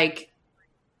be like,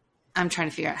 I'm trying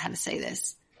to figure out how to say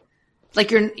this.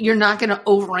 Like you're not going to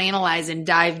overanalyze and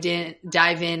dive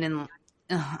in and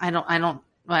I don't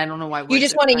know why. You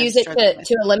just want to use it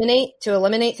to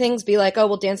eliminate things. Be like, oh,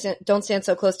 well, Don't Stand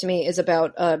So Close to Me is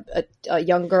about a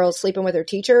young girl sleeping with her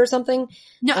teacher or something.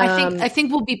 No, I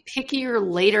think we'll be pickier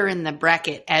later in the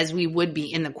bracket as we would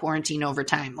be in the Quarantine over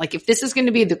time. Like if this is going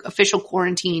to be the official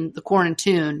Quarantine, the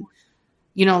QuaranTune,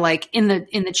 like in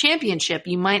the championship,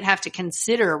 you might have to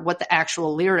consider what the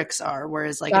actual lyrics are.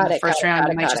 Whereas like in the first round,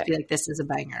 you might just be like, this is a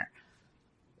banger.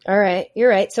 All right. You're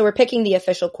right. So we're picking the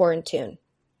official QuaranTune.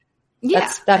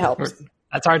 Yeah. That helps.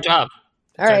 That's our job.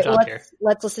 All right.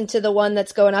 Let's listen to the one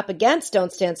that's going up against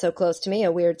Don't Stand So Close to Me,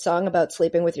 a weird song about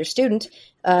sleeping with your student.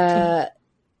 You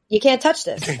Can't Touch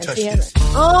This. You Can't Touch This.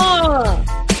 Oh!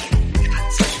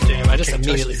 Such a jam. I just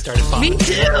immediately started following. Me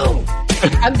too!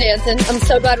 I'm dancing. I'm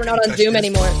so glad we're not on Zoom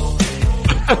anymore.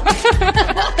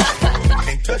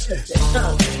 Can't touch this.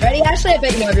 Ready, Ashley? I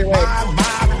bet you know every word.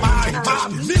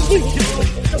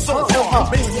 Oh,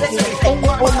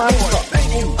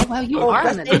 wow, you are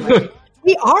on the delay.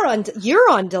 We are on. You're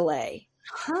on delay.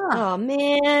 Huh. Oh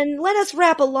man, let us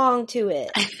rap along to it.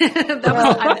 I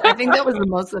think that was the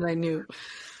most that I knew. I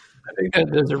think that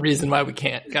there's a reason why we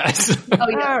can't, guys. Oh yeah, All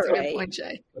that's a right. good point,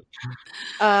 Jay.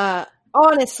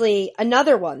 Honestly,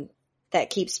 another one that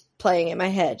keeps playing in my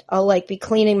head. I'll like be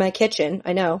cleaning my kitchen.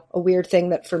 I know, a weird thing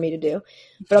that for me to do,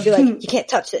 but I'll be like, you can't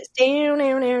touch this. And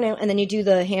then you do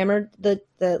the hammer, the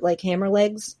like hammer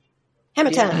legs.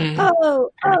 Hammer time. Yeah.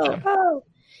 Oh.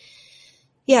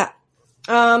 Yeah.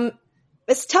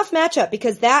 It's a tough matchup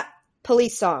because that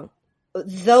Police song,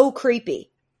 though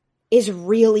creepy, is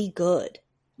really good.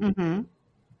 Mm-hmm.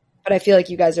 But I feel like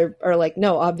you guys are like,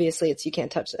 no, obviously it's You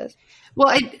Can't Touch This.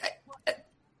 Well,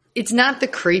 it's not the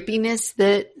creepiness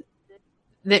that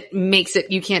makes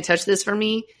it You Can't Touch This for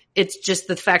me. It's just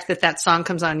the fact that song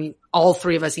comes on, all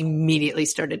three of us immediately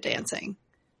started dancing.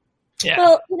 Yeah,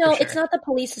 well, sure. It's not the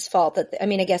Police's fault I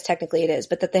guess technically it is,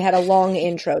 but that they had a long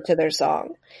intro to their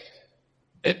song.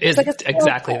 It is like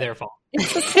exactly their fault.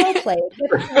 It's the slow play.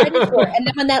 It's right before. And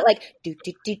then when that like do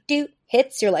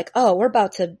hits, you're like, oh, we're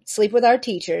about to sleep with our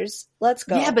teachers. Let's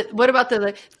go. Yeah, but what about the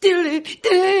like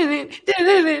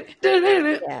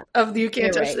of You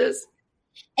Can't Touch This?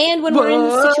 And when we're in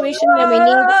the situation when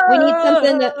we need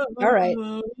something that, all right,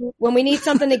 when we need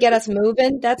something to get us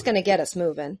moving, that's going to get us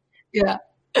moving. Yeah.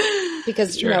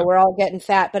 Because, we're all getting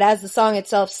fat. But as the song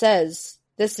itself says,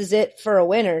 this is it for a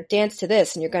winner. Dance to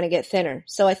this and you're going to get thinner.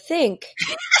 So I think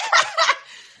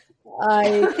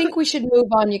we should move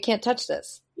on. You Can't Touch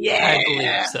This. Yeah. I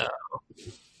believe so.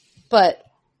 But,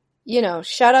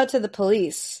 shout out to the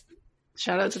Police.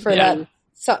 Shout out to for that.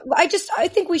 So I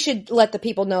think we should let the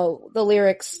people know the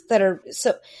lyrics that are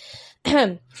so.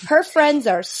 Her friends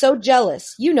are so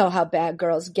jealous. You know how bad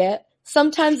girls get.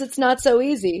 Sometimes it's not so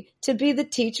easy to be the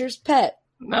teacher's pet.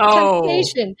 No.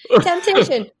 Temptation,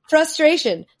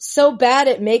 frustration. So bad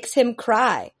it makes him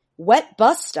cry. Wet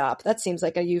bus stop. That seems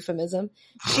like a euphemism.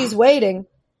 She's waiting.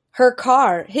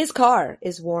 His car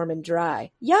is warm and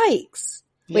dry. Yikes.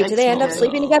 Wait, do they end up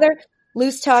sleeping together?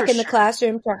 Loose talk in the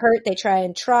classroom to hurt. They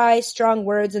try. Strong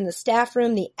words in the staff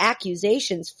room. The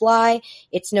accusations fly.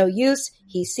 It's no use.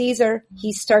 He sees her.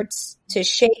 He starts to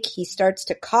shake. He starts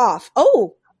to cough.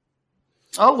 Oh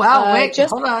wow. Wait,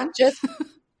 hold on. Just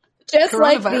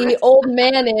like the old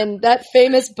man in that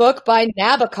famous book by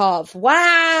Nabokov.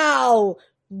 Wow.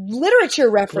 Literature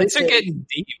references. Police are getting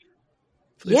deep.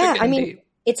 Deep.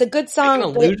 It's a good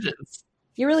song, but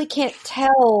you really can't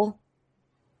tell.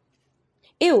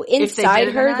 Ew, inside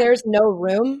her, there's no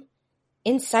room.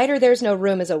 Inside her, there's no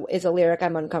room is a lyric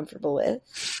I'm uncomfortable with.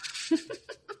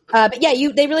 But yeah,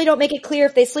 they really don't make it clear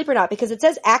if they sleep or not because it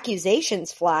says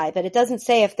accusations fly, but it doesn't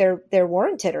say if they're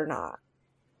warranted or not.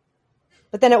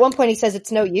 But then at one point he says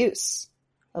it's no use.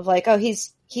 Of like, oh,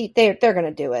 they're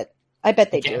gonna do it. I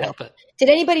bet they do it. Did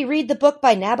anybody read the book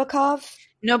by Nabokov?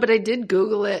 No, but I did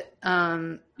Google it.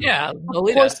 Yeah,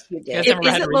 Lolita. Of course you did. You guys ever Is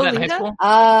had it to read that in Lolita? high school?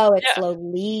 Oh, it's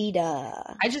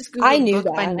Lolita. I just Googled I knew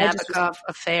book by that. Nabokov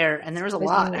Affair, and there was a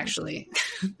lot, actually.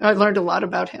 I learned a lot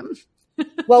about him.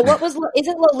 Well,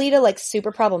 isn't Lolita like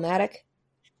super problematic?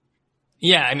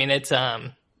 Yeah, I mean, it's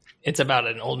about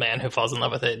an old man who falls in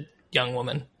love with a young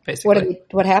woman, basically.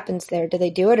 What happens there? Do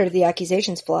they do it or do the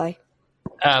accusations fly?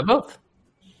 Both.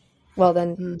 Well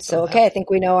then, okay, I think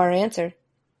we know our answer.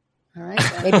 All right.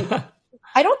 Maybe.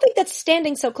 I don't think that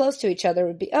standing so close to each other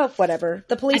would be. Oh, whatever.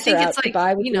 The I police think are out. it's like,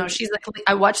 Goodbye. she's like,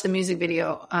 I watched the music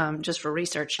video just for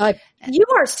research. You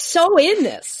are so in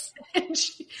this. And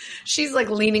she's like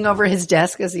leaning over his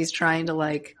desk as he's trying to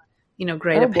like,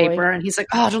 grade a paper. And he's like,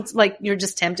 oh, don't, like, you're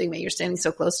just tempting me. You're standing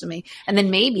so close to me. And then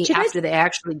maybe after they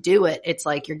actually do it, it's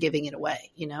like you're giving it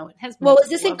away. It has. Well, is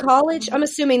this in college? I'm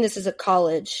assuming this is a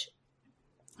college.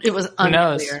 It was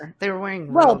unclear. They were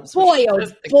wearing robes. Boy,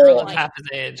 the girl is half his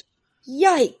age.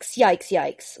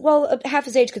 Yikes. Well, half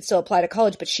his age could still apply to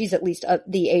college, but she's at least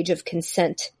the age of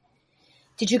consent.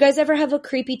 Did you guys ever have a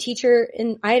creepy teacher?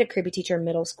 I had a creepy teacher in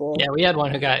middle school. Yeah, we had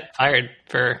one who got fired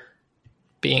for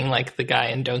being like the guy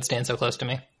in Don't Stand So Close to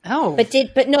Me. Oh. But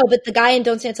the guy in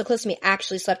Don't Stand So Close to Me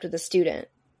actually slept with a student.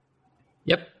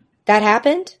 Yep. That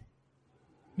happened?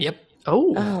 Yep.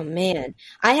 Oh man.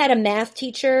 I had a math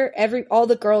teacher. All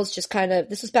the girls just kind of,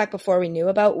 this was back before we knew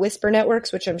about whisper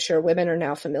networks, which I'm sure women are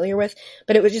now familiar with,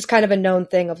 but it was just kind of a known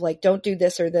thing of like, don't do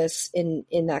this or this in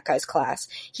that guy's class.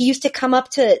 He used to come up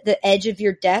to the edge of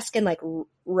your desk and like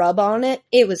rub on it.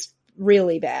 It was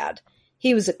really bad.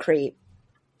 He was a creep.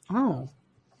 Oh.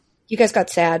 You guys got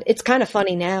sad. It's kind of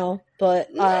funny now, but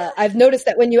I've noticed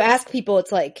that when you ask people,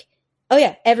 it's like, oh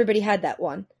yeah, everybody had that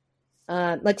one.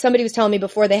 Like somebody was telling me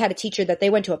before, they had a teacher that they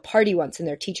went to a party once and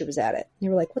their teacher was at it. And they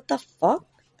were like, what the fuck?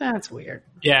 That's weird.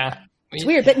 Yeah. It's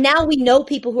weird. But now we know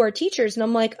people who are teachers and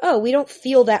I'm like, oh, we don't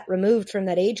feel that removed from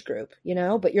that age group,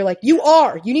 But you're like, you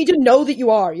are. You need to know that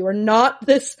you are. You are not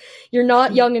this. You're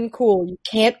not young and cool. You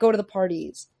can't go to the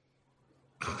parties.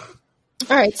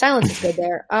 All right. Silence is good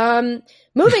there.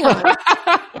 Moving on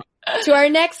to our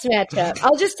next matchup.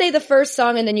 I'll just say the first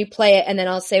song and then you play it and then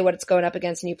I'll say what it's going up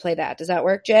against and you play that. Does that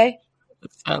work, Jay?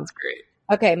 That sounds great.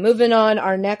 Okay, moving on.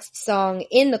 Our next song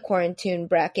in the QuaranTune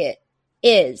bracket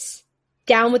is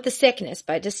Down with the Sickness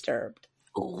by Disturbed.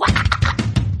 Oh,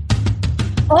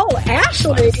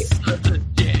 Ashley! Such a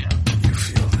jam. You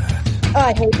feel that? Oh,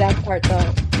 I hate that part,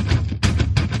 though.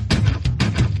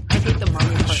 I hate the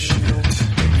mummy part in the middle.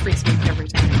 It freaks me every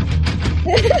time.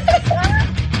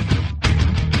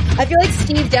 I feel like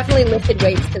Steve definitely lifted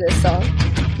weights to this song.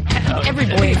 Every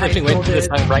boy lifting weights to this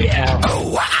song right now.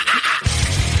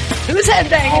 Who's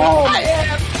headbanging? Oh,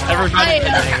 man. Everybody's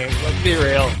headbanging. Let's be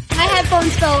real. My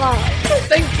headphones fell off.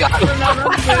 Thank God we're not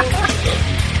on Zoom.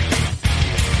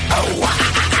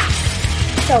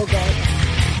 So good.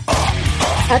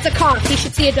 That's a cough. He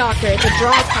should see a doctor. It's a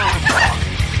dry cough.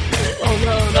 Oh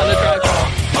no, not a dry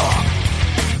cough.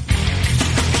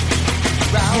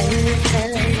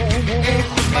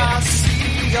 My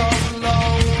sea of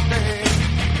lonely,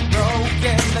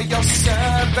 broken, your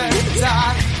servant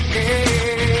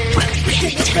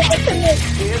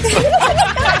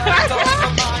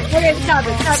Okay, stop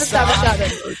it. That was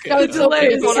so delay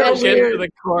is crazy. so weird. The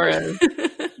chorus.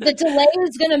 The delay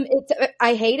is gonna,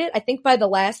 I hate it. I think by the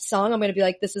last song, I'm gonna be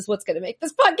like, this is what's gonna make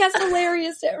this podcast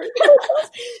hilarious to everybody else.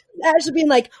 Actually being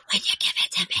like, when you give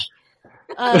it to me.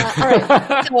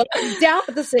 Alright, so Down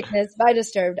with the Sickness by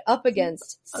Disturbed up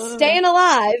against Staying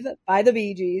Alive by the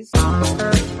Bee Gees.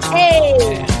 Hey!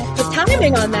 The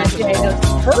timing on that, Jay, that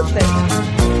was perfect.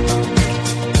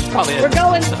 Probably We're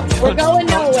going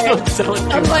nowhere.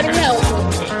 Somebody help me.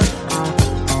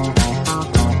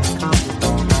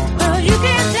 Well, you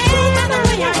can't tell by the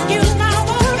way I use my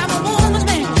word. I'm a woman's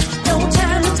man. No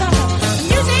time to talk.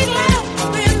 Music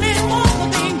loud, women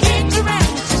want being kicked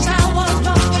around since I was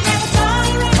born. Never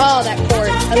tolerate. Oh, that chord.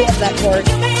 I love that chord.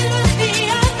 You may look the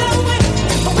other way,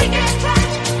 but we can try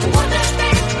to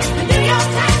understand. The New York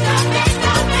Times don't make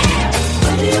no man.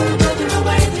 Whether you're a brother or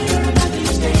whether you're a mother,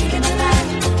 you're staying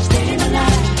alive. Staying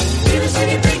alive. Feel the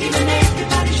city breaking and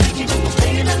everybody shaking. You're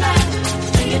staying alive.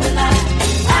 Staying alive.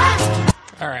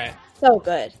 All right. So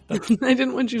good. I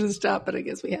didn't want you to stop, but I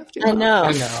guess we have to. I know.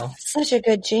 I know. Such a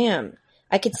good jam.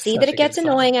 I could see Such that a it gets good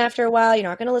song. annoying after a while. You're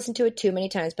not going to listen to it too many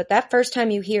times, but that first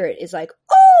time you hear it is like,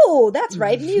 oh, that's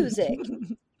right, music.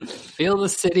 Feel the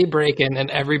city breaking and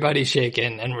everybody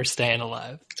shaking, and we're staying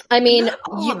alive. I mean,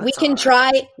 No, we can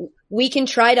try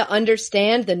to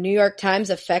understand the New York Times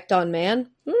effect on man.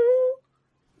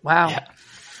 Wow. Yeah.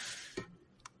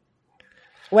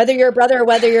 Whether you're a brother or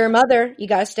whether you're a mother, you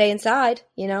got to stay inside.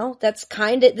 This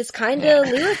kind of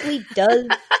lyrically does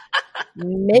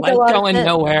make a Life lot of going sense.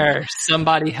 nowhere.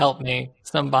 Somebody help me.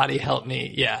 Somebody help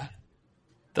me. Yeah.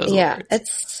 Those Yeah,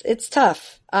 words. it's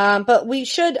tough. But we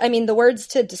should, the words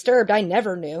to Disturbed, I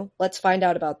never knew. Let's find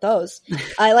out about those.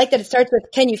 I like that it starts with,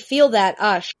 can you feel that?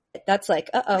 Ah, shit. That's like,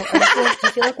 uh-oh. Do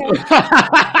you feel okay?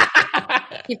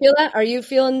 You feel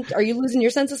that? Are you losing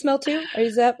your sense of smell too?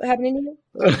 Is that happening to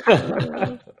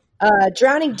you?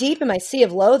 Drowning deep in my sea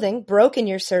of loathing, broken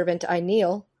your servant, I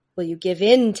kneel. Will you give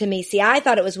in to me? See, I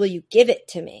thought it was, will you give it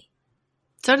to me?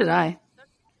 So did I.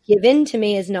 Give in to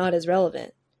me is not as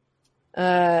relevant.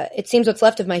 It seems what's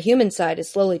left of my human side is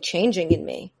slowly changing in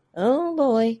me. Oh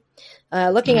boy.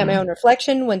 Looking at my own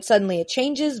reflection, when suddenly it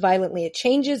changes, violently it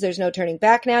changes, there's no turning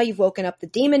back now. You've woken up the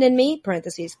demon in me,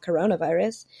 parentheses,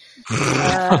 coronavirus.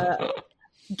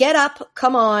 Get up,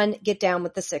 come on, get down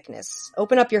with the sickness.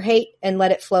 Open up your hate and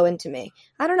let it flow into me.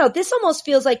 I don't know. This almost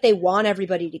feels like they want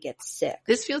everybody to get sick.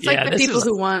 This feels like the people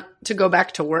who want to go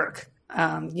back to work,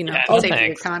 save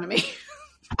the economy.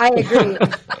 I agree.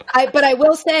 But I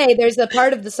will say there's a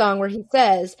part of the song where he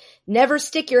says, never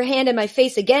stick your hand in my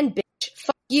face again, bitch.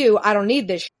 Fuck you. I don't need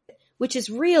this shit. Which is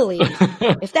really,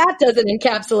 if that doesn't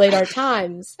encapsulate our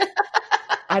times,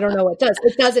 I don't know what does.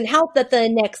 It doesn't help that the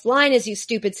next line is, you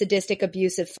stupid, sadistic,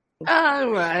 abusive. All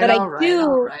right. But I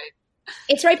do.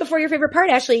 It's right before your favorite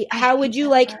part, Ashley. How would you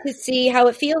like to see how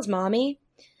it feels, mommy?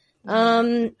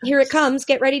 Here it comes.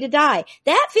 Get ready to die.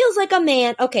 That feels like a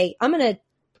man. Okay, I'm going to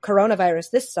coronavirus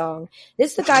this song.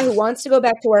 This is the guy who wants to go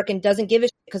back to work and doesn't give a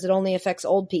shit because it only affects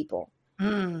old people.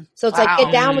 So it's like,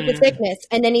 get down with the sickness.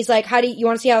 And then he's like, you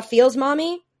want to see how it feels,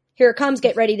 mommy? Here it comes.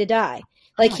 Get ready to die.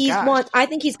 Like I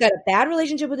think he's got a bad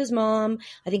relationship with his mom.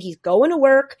 I think he's going to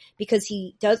work because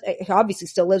he obviously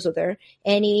still lives with her,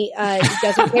 and he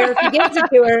doesn't care if he gives it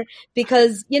to her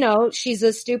because, she's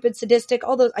a stupid, sadistic,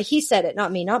 all those, he said it,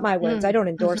 not me, not my words. I don't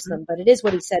endorse them, but it is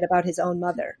what he said about his own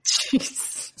mother.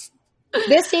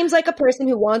 This seems like a person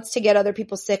who wants to get other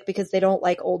people sick because they don't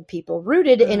like old people,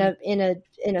 rooted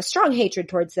in a strong hatred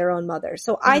towards their own mother.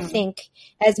 So I think,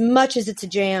 as much as it's a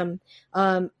jam,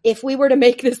 if we were to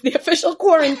make this the official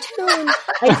QuaranTune,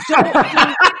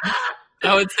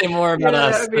 I would say more about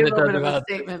us than it does about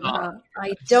statement.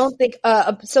 I don't think.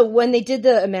 So when they did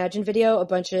the Imagine video, a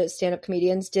bunch of stand-up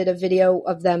comedians did a video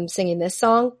of them singing this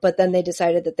song, but then they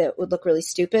decided that would look really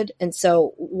stupid, and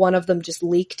so one of them just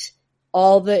leaked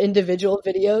all the individual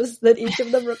videos that each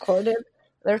of them recorded.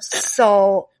 They're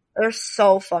so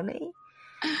funny.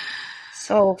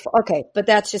 Okay, but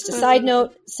that's just a side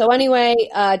note. So anyway,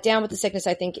 down with the sickness,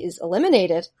 I think, is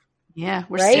eliminated. Yeah,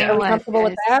 we're right. staying Are we alive, comfortable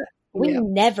guys. with that?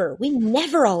 We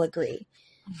never all agree.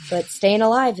 But staying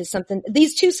alive is something.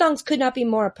 These two songs could not be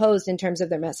more opposed in terms of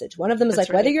their message. One of them is That's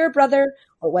like, whether you're a brother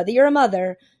or whether you're a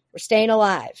mother, we're staying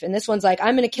alive. And this one's like,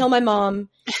 I'm going to kill my mom.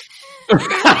 She put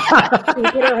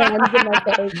her hands in my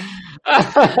face.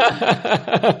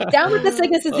 Down with the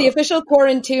sickness is the official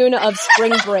QuaranTune of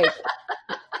spring break.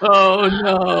 Oh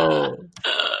no.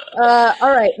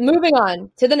 All right, moving on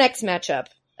to the next matchup.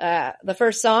 The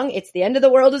first song, It's the End of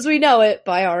the World as We Know It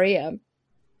by REM.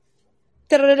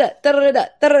 Yeah!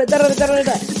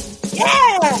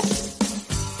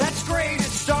 That's great. It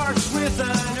starts with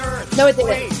an earth. No, it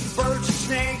didn't. Birds and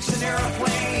snakes and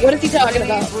airplanes. What is he talking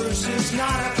about? Bruce is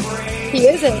not afraid. He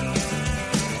isn't. I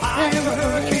am a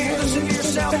hurricane. Listen to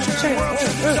yourself. Turn world to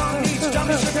the song. Needs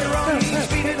dummies of their own needs.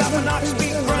 Speed it up and not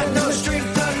speed. Run no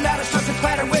strength. The ladder starts to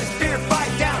clatter with fear.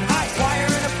 Fight down. High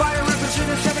wire and a fire.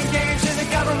 Representing 7 games in the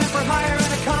government for hire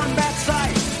and a combat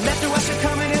site. Left to us are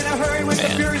coming in a hurry with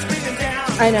the fury speeding down.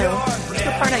 I know. That's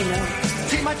the part I know.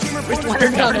 See my team Where's reporters.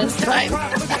 Leonard Cohen's time?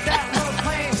 Look at that little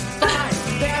plane. Fine.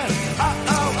 Then,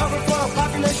 overflow.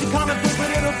 Population common food,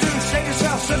 but it'll do. Save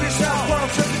yourself, serve yourself.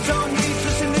 World serves its own needs.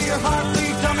 Listen to your heartbeat.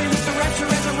 Dummy with the rapture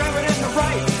and the reverend and the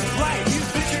right. Right. You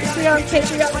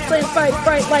Patriot, flame, fight,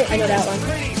 bright light. I know that one.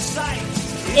 pretty sight.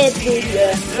 It's the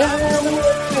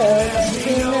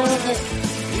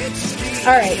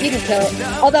All right, you can kill it.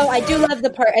 Although I do love the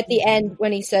part at the end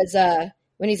when he says,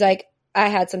 when he's like, I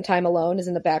had some time alone is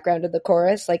in the background of the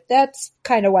chorus. Like, that's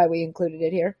kind of why we included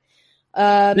it here.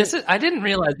 I didn't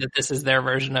realize that this is their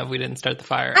version of We Didn't Start the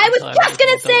Fire. I was just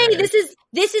going to say, hilarious.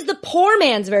 this is the poor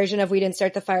man's version of We Didn't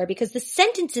Start the Fire because the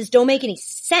sentences don't make any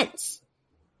sense.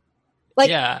 Like,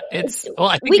 yeah,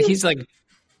 I think he's like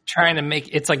trying to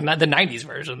make it's like not the 90s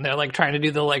version. They're like trying to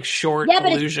do the like short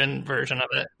illusion version of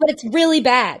it. But it's really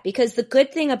bad because the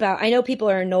good thing about, I know people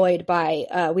are annoyed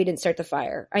by We Didn't Start the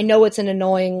Fire. I know it's an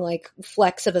annoying like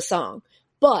flex of a song,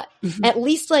 but at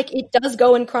least like it does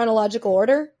go in chronological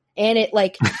order. And it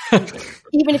like,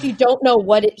 even if you don't know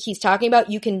what he's talking about,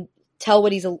 you can tell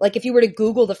what he's like. If you were to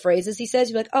Google the phrases he says,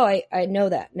 you're like, oh, I know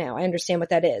that now. I understand what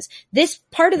that is. This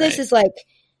part of this is like,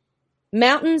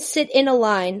 mountains sit in a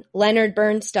line, Leonard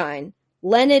Bernstein,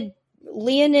 Leonid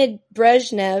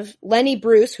Brezhnev, Lenny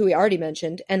Bruce, who we already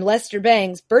mentioned, and Lester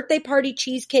Bangs, birthday party,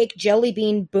 cheesecake, jelly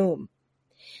bean, boom.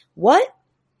 What?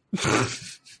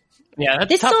 Yeah, that's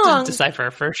this tough song, to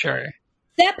decipher for sure.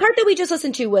 That part that we just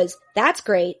listened to was, that's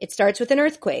great. It starts with an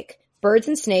earthquake. birds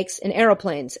and snakes and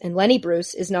aeroplanes, and Lenny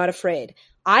Bruce is not afraid.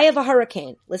 Eye of a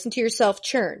hurricane. Listen to yourself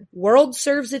churn. World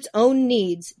serves its own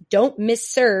needs. Don't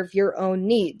misserve your own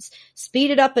needs. Speed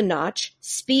it up a notch.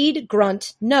 Speed,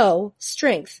 grunt, no,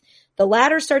 strength. The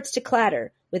ladder starts to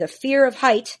clatter with a fear of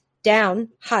height, down,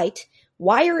 height.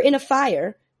 Wire in a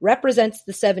fire represents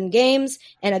the 7 games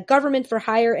and a government for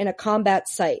hire and a combat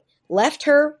site. Left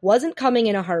her, wasn't coming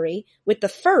in a hurry, with the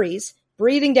furries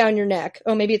breathing down your neck.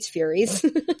 Oh, maybe it's Furies.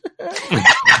 This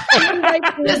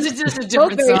is just a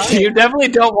different song. You definitely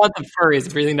don't want the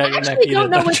furries breathing down your neck. I don't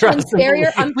know which one's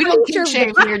scarier. We don't kink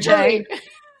shame here, Jay.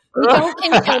 We don't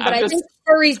kink shame, but I think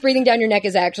furries breathing down your neck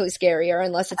is actually scarier,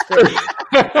 unless it's furries.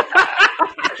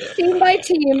 Team by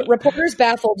team, reporters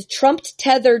baffled, trumped,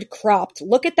 tethered, cropped.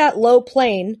 Look at that low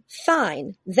plane.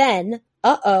 Fine. Then,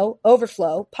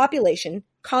 overflow, population,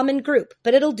 common group.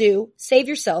 But it'll do. Save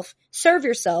yourself. Serve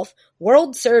yourself.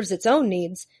 World serves its own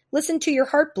needs. Listen to your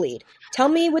heart bleed. Tell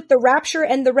me with the rapture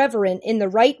and the reverent in the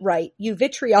right, you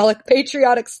vitriolic,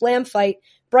 patriotic slam fight,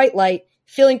 bright light,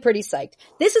 feeling pretty psyched.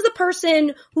 This is a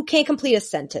person who can't complete a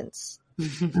sentence.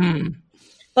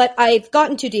 But I've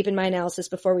gotten too deep in my analysis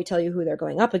before we tell you who they're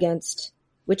going up against,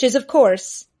 which is, of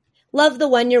course, Love the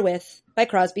One You're With by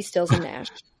Crosby, Stills, and Nash.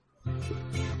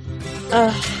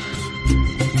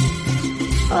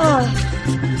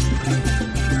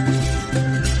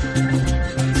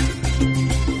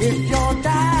 If you're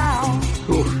down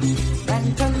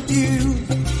and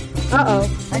confused,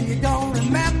 and you don't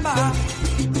remember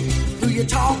who you're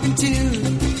talking to,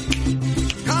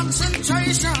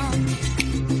 concentration.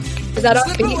 Is that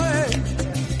offbeat?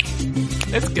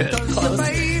 It's good. Close.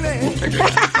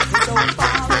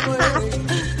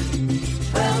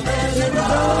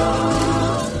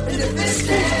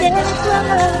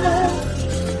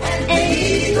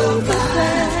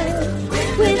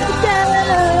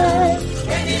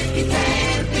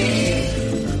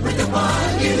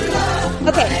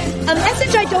 Okay, a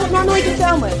message I don't normally get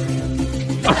down with.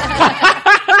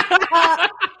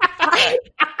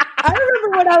 I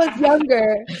remember when I was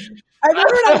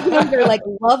younger, like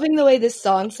loving the way this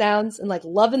song sounds and like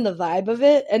loving the vibe of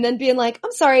it, and then being like,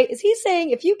 I'm sorry, is he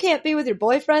saying if you can't be with your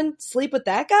boyfriend, sleep with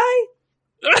that guy?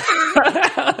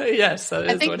 Yes, that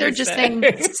is I think what they're he's just saying.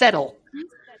 saying settle.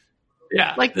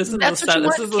 Yeah, Like, this is that's the what you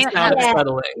this want, is the can't sound of have it.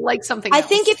 settling. Like something I else.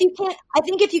 think if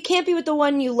you can't be with the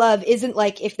one you love isn't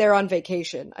like if they're on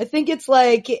vacation. I think it's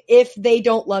like if they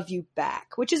don't love you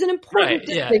back, which is an important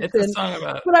Right, yeah, distinction. it's a song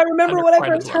about. But I remember when I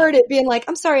unrequited first love. heard it being like,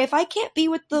 I'm sorry, if I can't be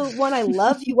with the one I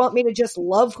love, you want me to just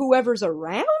love whoever's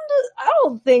around? I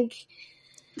don't think.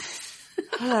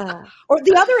 Or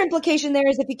the other implication there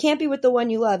is if you can't be with the one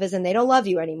you love, as in they don't love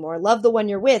you anymore, love the one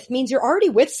you're with, means you're already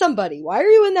with somebody. Why are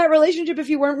you in that relationship if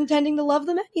you weren't intending to love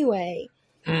them anyway?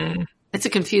 it's a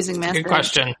confusing message. Good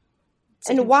question.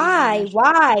 And why is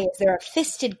there a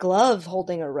fisted glove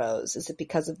holding a rose? Is it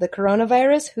because of the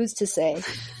coronavirus? Who's to say?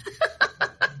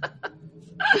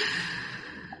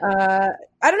 I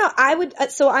don't know.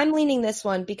 So I'm leaning this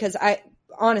one because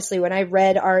honestly, when I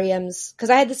read REM's, because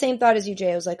I had the same thought as you,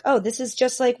 Jay. I was like, oh, this is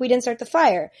just like We Didn't Start the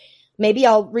Fire. Maybe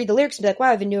I'll read the lyrics and be like, wow,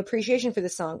 I have a new appreciation for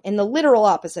this song. And the literal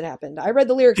opposite happened. I read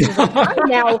the lyrics and was like, I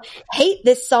now hate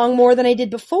this song more than I did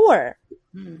before.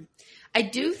 I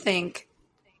do think,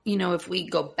 if we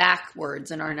go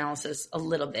backwards in our analysis a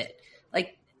little bit,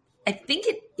 like, I think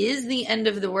it is the end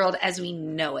of the world as we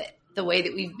know it, the way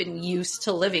that we've been used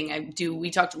to living.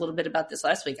 We talked a little bit about this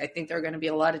last week. I think there are going to be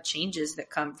a lot of changes that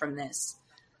come from this.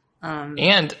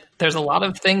 And there's a lot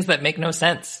of things that make no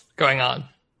sense going on.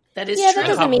 That is Yeah, true. that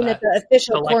doesn't mean that the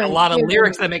official So, like, a lot of quarantine-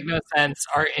 lyrics that make no sense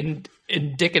are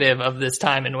indicative of this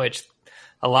time in which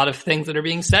a lot of things that are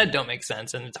being said don't make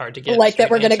sense, and it's hard to get like that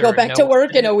we're going to go back to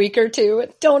work in a week. week or two.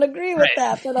 Don't agree with Right.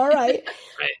 that, but all right.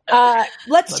 Right.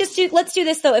 Let's do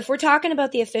this though. If we're talking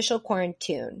about the official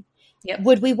QuaranTune, Yep.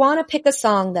 would we want to pick a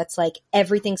song that's like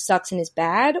everything sucks and is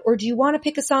bad, or do you want to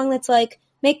pick a song that's like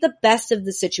make the best of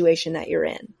the situation that you're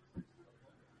in?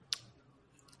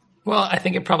 Well, I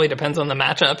think it probably depends on the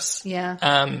matchups. Yeah.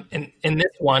 In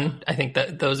this one, I think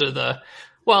that those are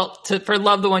for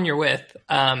Love the One You're With.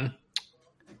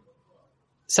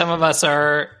 Some of us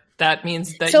are. That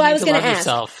means that So you I need was to gonna love ask.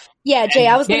 yourself. Yeah, Jay,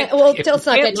 I was going to, If let's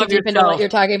not you get can't too love deep into what yourself, you're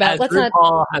talking about. as Let's not,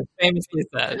 RuPaul has famously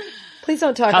said, please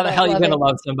don't talk how about the hell are you going to loving.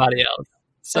 love somebody else?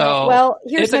 So, well,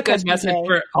 here's it's my a good question, message Jay.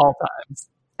 for all times.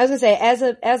 I was going to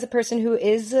say, as a person who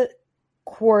is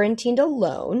quarantined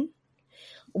alone,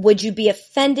 would you be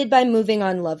offended by moving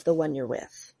on Love the One You're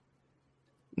With?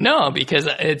 No, because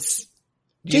it's.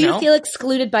 Do you feel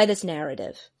excluded by this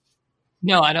narrative?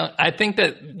 No, I don't. I think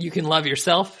that you can love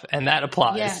yourself, and that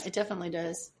applies. Yeah, it definitely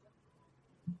does.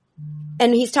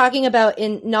 And he's talking about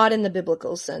not in the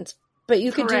biblical sense, but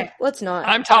you could Correct. let's not.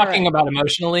 I'm talking about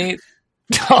emotionally,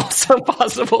 also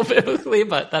possible biblically,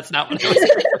 but that's not what I was saying.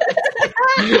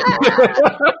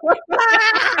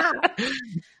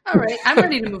 All right, I'm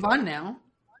ready to move on now.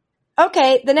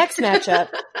 Okay, the next matchup.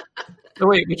 Oh,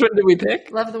 wait, which one did we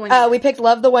pick? Love the one. We picked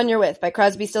Love the One You're With by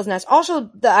Crosby, Stills, Nash. Also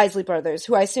the Isley Brothers,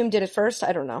 who I assume did it first.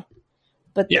 I don't know.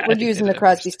 But Yeah, I we're think using they the did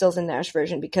Crosby, first. Stills, and Nash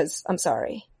version because I'm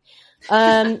sorry.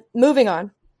 Moving on.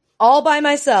 All by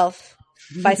Myself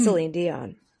by Celine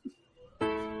Dion.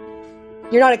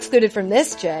 You're not excluded from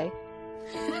this, Jay.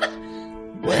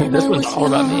 This was all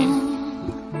about me.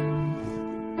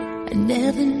 I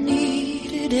never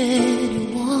needed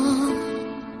anyone.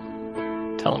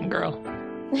 Tell him, girl.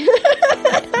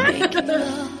 Making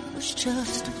love was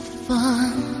just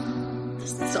fun.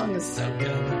 This song is so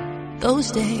good.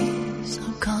 Those days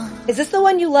are gone. Is this the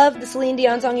one you love? The Celine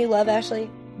Dion song you love, Ashley?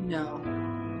 No.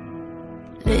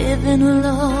 Living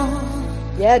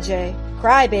alone. Yeah, Jay.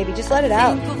 Cry, baby. Just let it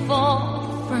out. Think of all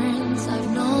the friends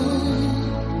I've known.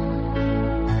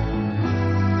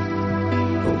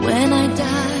 But when I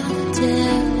dial the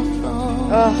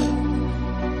telephone,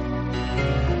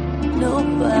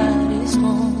 nobody's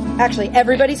home. Actually,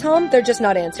 everybody's home. They're just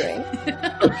not answering.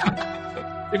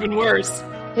 Even worse.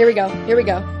 Here we go. Here we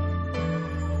go.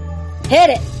 Hit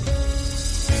it.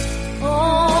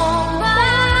 All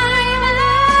by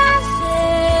myself.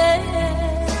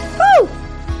 Woo!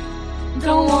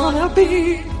 Don't wanna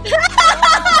be.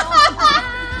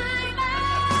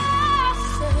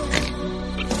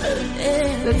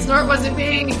 That snort wasn't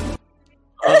me.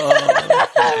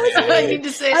 That I need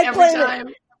to say it I every claim it. time.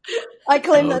 I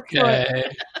claim that story.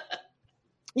 Okay.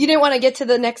 You didn't want to get to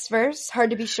the next verse?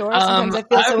 Hard to be sure. Sometimes I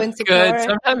feel so I'm insecure.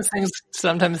 good.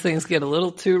 Sometimes things get a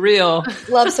little too real.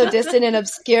 Love so distant and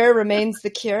obscure remains the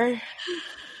cure.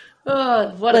 Oh,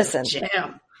 what Listen. a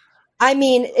jam. I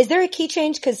mean, is there a key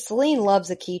change? Because Celine loves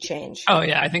a key change. Oh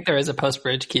yeah, I think there is a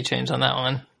post-bridge key change on that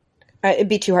one. It'd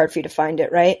be too hard for you to find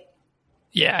it, right?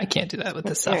 Yeah, I can't do that with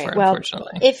this All software, right, well,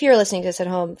 unfortunately. if you're listening to this at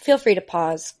home, feel free to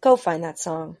pause. Go find that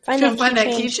song. Find that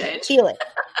key change. Feel it.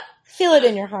 Feel it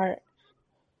in your heart.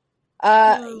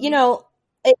 You know,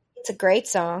 it's a great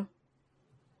song.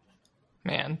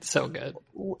 Man, so good.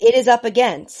 It is up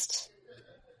against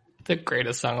The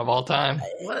greatest song of all time.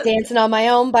 Dancing on My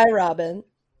Own by Robin.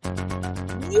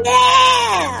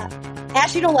 Yeah!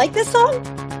 Ash, you don't like this song?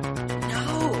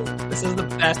 This is the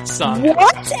best song.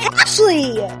 What?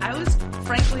 Ashley! I was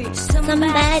frankly.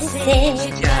 Somebody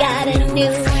said you got a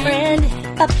new friend.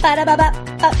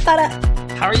 Ba-ba-da-ba-ba-ba-ba-da.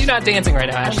 How are you not dancing right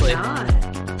now, Ashley?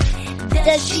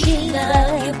 Does she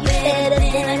love you better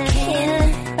than I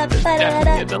can?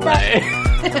 Definitely a delay.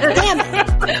 Damn it.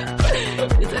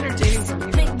 It's entertaining for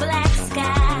me. Big black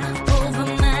sky over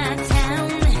my town.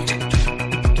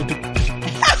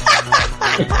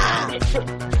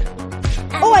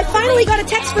 Oh, I finally got a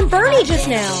text from Bernie just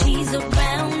now. She's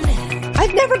around.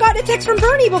 I've never gotten a text from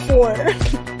Bernie before.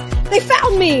 They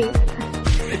found me.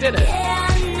 They did it. Yeah,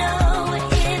 I know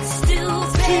it's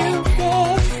stupid,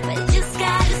 but you just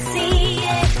gotta see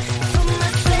it for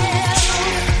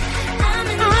myself. I'm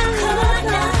in the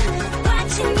corner,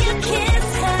 watching you kiss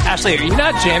her. Ashley, are you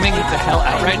not jamming the hell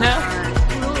out right now?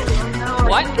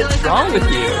 What is wrong with you?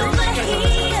 Over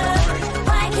here,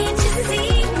 why can't you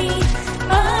see me?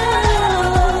 Oh,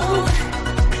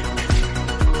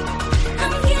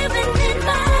 I'm giving it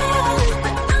my all,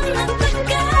 but I'm not the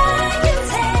guy you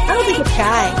take. I don't think it's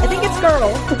guy. I think it's girl.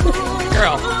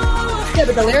 Girl. Yeah,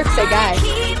 but the lyrics say guy.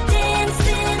 Keep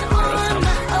dancing on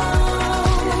my own.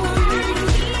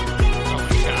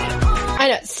 I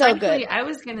know, it's so Frankly, good. I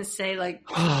was gonna say like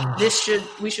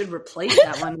we should replace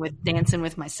that one with Dancing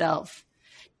with Myself.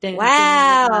 Dancing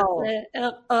Wow. with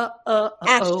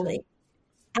Ashley.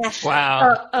 Ashley.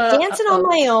 Wow. Dancing on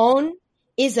My Own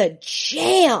is a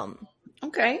jam.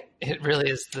 Okay. It really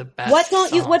is the best. What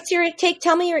don't you? song. What's your take?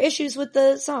 Tell me your issues with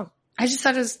the song. I just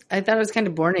thought it was kind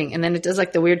of boring, and then it does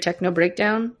like the weird techno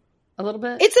breakdown a little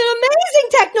bit. It's an amazing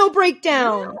techno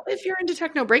breakdown. If you're into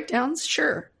techno breakdowns,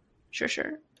 sure.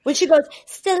 When she goes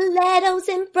stilettos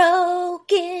and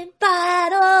broken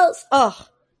bottles. Oh,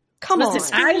 come on!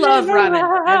 Listen, I love Robin.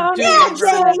 I do Yeah, love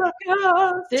Robin.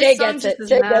 Jay. This Jay song gets just it. does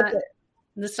Jay not- gets it.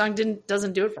 This song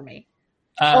doesn't do it for me.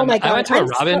 Oh my God, I went to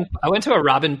I'm I went to a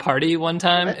Robin party one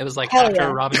time. It was like Hell after yeah.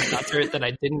 a Robin concert that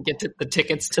I didn't get the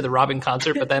tickets to the Robin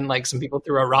concert, but then like some people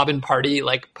threw a Robin party,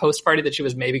 like post party that she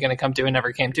was maybe going to come to and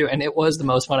never came to, and it was the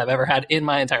most fun I've ever had in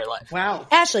my entire life. Wow.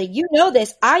 Ashley, you know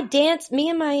this. I dance. Me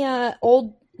and my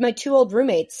my two old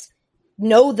roommates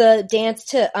know the dance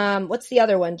to what's the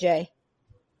other one, Jay?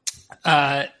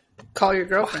 Call Your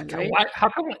Girlfriend, right? How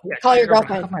come? Yeah, Call Your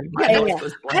Girlfriend. How come Yeah, my mind yeah.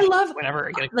 goes I blank love whenever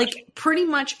I get like pretty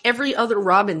much every other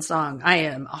Robin song. I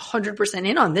am 100%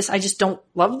 in on this. I just don't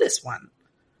love this one.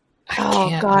 Oh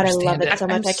can't God, I love understand it it. so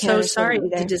much. I'm I can't so understand sorry it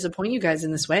to either. disappoint you guys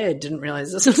in this way. I didn't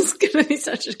realize this was going to be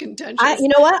such a contentious. You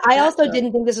know what? I also matchup.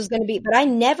 didn't think this was going to be, but I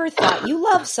never thought you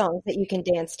love songs that you can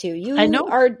dance to. I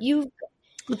know. You.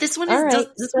 But this one All is right,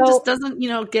 this one so- just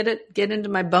doesn't, get into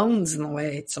my bones in the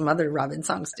way some other Robin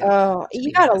songs do. Oh,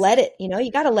 you gotta let it.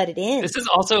 You gotta let it in. This is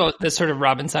also the sort of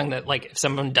Robin song that, like, if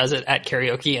someone does it at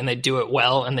karaoke and they do it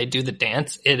well and they do the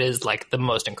dance, it is like the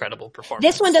most incredible performance.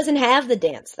 This one doesn't have the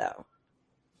dance though.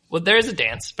 Well, there is a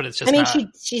dance, but it's just. I mean,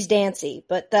 not. she's dancey,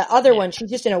 but the other one, she's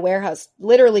just in a warehouse,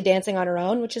 literally dancing on her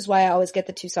own, which is why I always get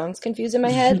the two songs confused in my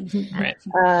head. Right.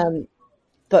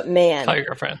 But man, Call Your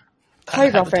Girlfriend. Call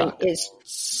Your Girlfriend is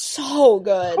so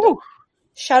good. Whew.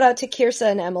 Shout out to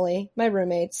Kirsa and Emily, my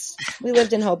roommates. We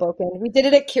lived in Hoboken. We did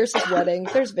it at Kirsa's wedding.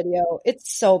 There's video.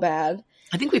 It's so bad.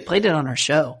 I think we played it on our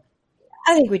show.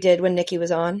 I think we did when Nikki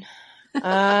was on.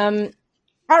 All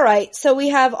right. So we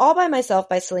have All By Myself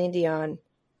by Celine Dion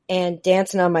and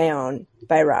Dancing on My Own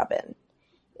by Robin.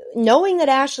 Knowing that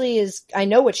Ashley I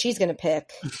know what she's going to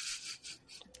pick.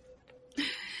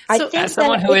 So, as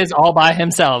someone who is all by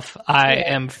himself, I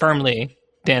am firmly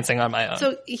dancing on my own.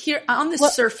 So here on the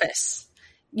surface,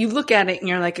 you look at it and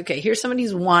you're like, okay, here's somebody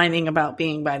who's whining about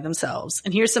being by themselves.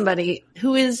 And here's somebody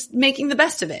who is making the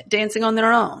best of it, dancing on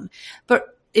their own.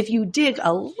 But if you dig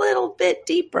a little bit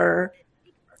deeper,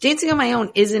 Dancing on My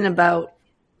Own isn't about,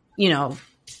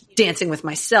 dancing with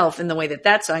myself in the way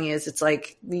that song is. It's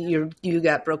like you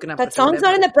got broken up. That song's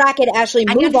not in the bracket, Ashley.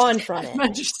 Move on from it. I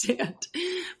understand.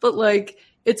 But like,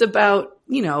 it's about,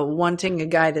 wanting a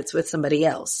guy that's with somebody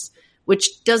else,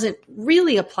 which doesn't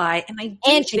really apply.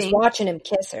 And she's watching him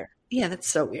kiss her. Yeah, that's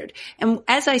so weird. And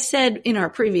as I said in our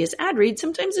previous ad read,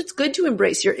 sometimes it's good to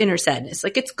embrace your inner sadness.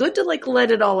 Like, it's good to like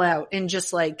let it all out and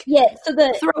just like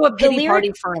throw a pity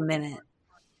party for a minute.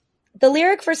 The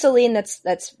lyric for Celine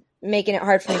that's making it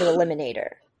hard for me to eliminate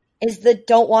her is the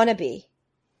don't want to be.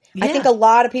 Yeah. I think a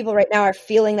lot of people right now are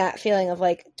feeling that feeling of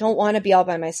like, don't want to be all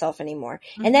by myself anymore.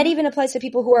 Mm-hmm. And that even applies to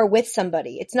people who are with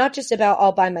somebody. It's not just about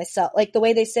all by myself. Like the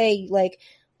way they say, like,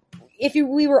 if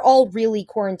we were all really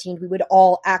quarantined, we would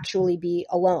all actually be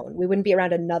alone. We wouldn't be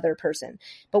around another person.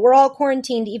 But we're all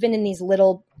quarantined even in these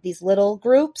little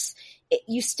groups.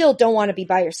 You still don't want to be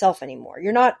by yourself anymore.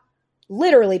 You're not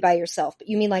literally by yourself, but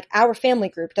you mean like our family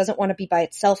group doesn't want to be by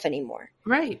itself anymore.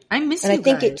 Right. I miss and you I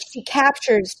think guys. she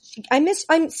captures, I'm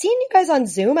seeing you guys on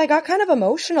Zoom. I got kind of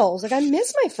emotional. I was like, I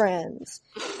miss my friends.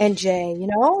 And Jay,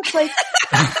 it's like.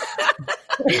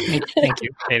 Thank you,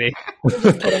 Katie.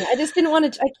 I just didn't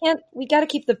want to, we got to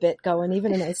keep the bit going,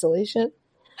 even in isolation.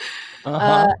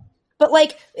 But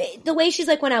like the way she's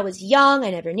like, when I was young,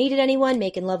 I never needed anyone.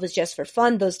 Making love was just for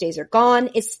fun. Those days are gone.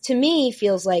 It's to me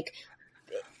feels like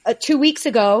 2 weeks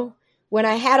ago when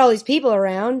I had all these people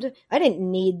around, I didn't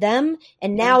need them.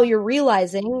 And now you're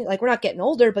realizing like, we're not getting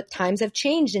older, but times have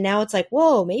changed. And now it's like,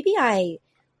 whoa, maybe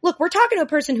look, we're talking to a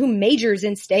person who majors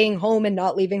in staying home and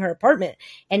not leaving her apartment.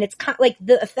 And it's kind of like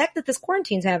the effect that this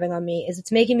quarantine's having on me is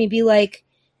it's making me be like,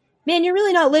 man, you're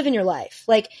really not living your life.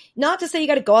 Like, not to say you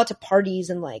got to go out to parties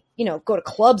and like, go to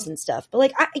clubs and stuff, but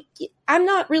like, I'm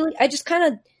not really, I just kind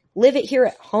of live it here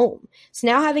at home. So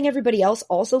now having everybody else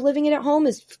also living it at home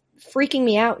is freaking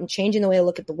me out and changing the way I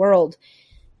look at the world.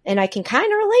 And I can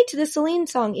kind of relate to the Celine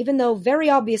song, even though very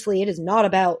obviously it is not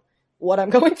about what I'm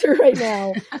going through right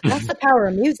now. That's the power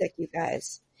of music, you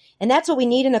guys. And that's what we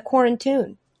need in a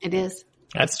QuaranTune. It is.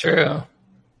 That's true.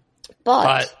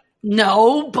 But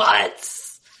no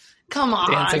buts. Come on.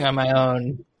 Dancing on My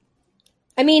Own.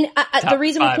 I mean, the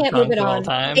reason we can't move it on,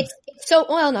 it's so,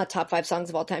 well, not top 5 songs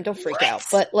of all time. Don't freak out.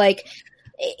 But like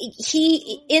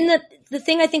the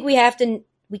thing I think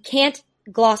we can't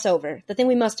gloss over, the thing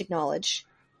we must acknowledge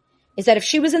is that if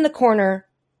she was in the corner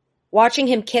watching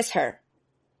him kiss her,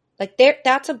 like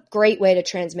that's a great way to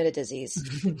transmit a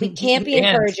disease. We can't be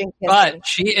encouraging kissing. But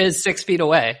she is 6 feet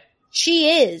away.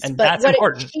 She is, and but that's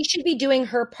important. She should be doing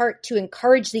her part to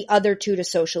encourage the other two to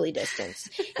socially distance.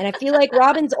 And I feel like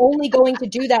Robin's only going to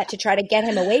do that to try to get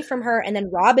him away from her, and then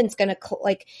Robin's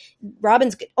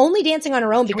only dancing on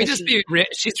her own because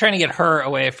she's trying to get her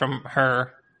away from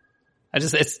her.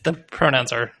 It's the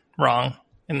pronouns are wrong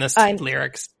in this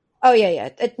lyrics. Oh yeah.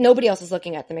 Nobody else is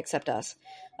looking at them except us.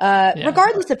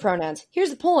 Regardless of pronouns, here's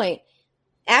the point.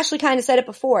 Ashley kind of said it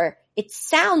before. It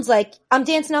sounds like I'm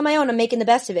dancing on my own. I'm making the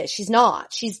best of it. She's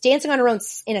not. She's dancing on her own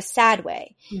in a sad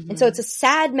way. Mm-hmm. And so it's a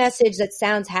sad message that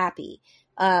sounds happy.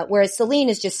 Whereas Celine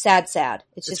is just sad.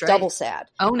 It's just double sad.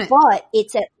 Own it. But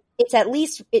it's at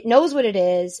least, it knows what it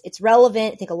is. It's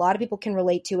relevant. I think a lot of people can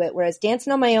relate to it. Whereas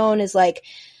Dancing on My Own is like,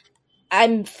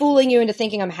 I'm fooling you into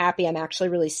thinking I'm happy. I'm actually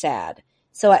really sad.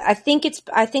 So I think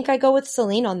I go with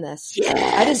Celine on this. Yes.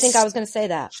 I didn't think I was going to say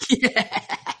that.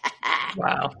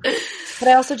 Wow. But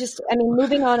I also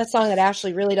moving on a song that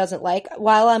Ashley really doesn't like,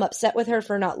 while I'm upset with her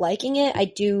for not liking it, I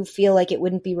do feel like it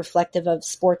wouldn't be reflective of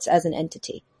sports as an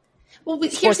entity. Well,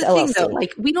 here's Sports the thing, LLC. though.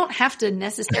 Like, we don't have to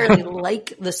necessarily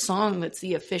like the song that's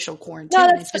the official quarantine. No,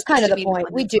 that's It's just kind of to the be point.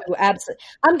 one We that's do, like- absolutely.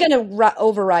 I'm going to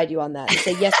override you on that and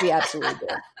say, yes, we absolutely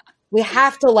do. We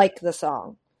have to like the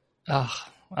song. Oh,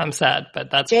 I'm sad,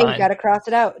 but that's Jay, fine. you got to cross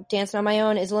it out. Dancing on My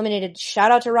Own is eliminated.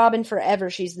 Shout out to Robin Forever.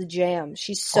 She's the jam.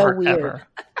 She's so weird. Forever.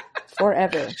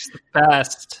 Forever.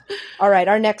 Best. All right,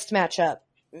 our next matchup.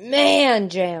 Man,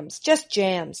 jams. Just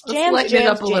jams. Let's Jams, lighten it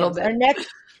jams, up a little jams. bit.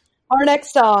 Our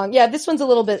next song. Yeah, this one's a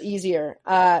little bit easier.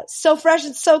 So Fresh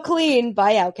and So Clean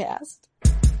by Outkast.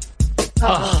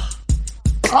 Oh,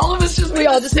 all of us just We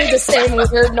all just made the same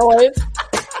weird noise.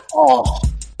 Oh.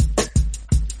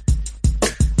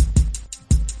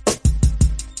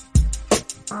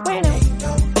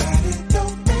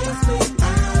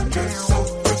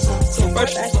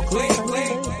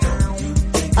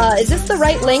 Is this the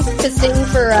right length to sing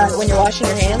for when you're washing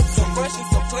your hands?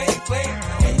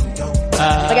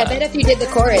 Like, I bet if you did the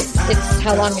chorus, it's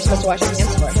how long you're supposed to wash your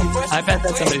hands for. I bet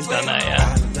that somebody's done that,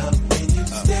 yeah.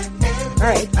 All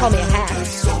right, call me a hack.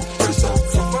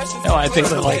 No, I think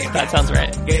that sounds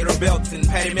right. Gator Belton,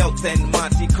 Patty Milton,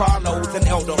 Monte Carlos, and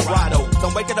El Dorado. So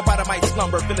I'm waking up out of my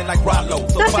slumber feeling like Rollo.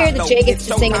 It's not fair that Jay gets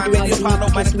to sing and do it on beat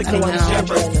because he's the one who's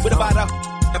central in the With song.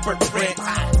 about a print,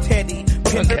 Teddy,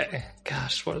 Okay.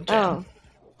 Gosh, what a jam. Oh.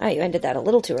 Oh, you ended that a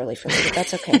little too early for me, but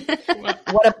that's okay.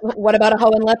 What about a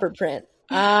hoe and leopard print?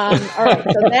 All right,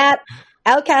 so that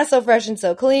Outkast, So Fresh and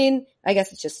So Clean. I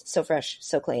guess it's just So Fresh,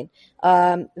 So Clean.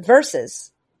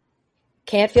 Versus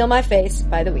Can't Feel My Face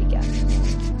by The Weeknd.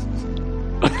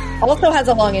 Also has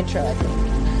a long intro, I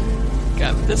think.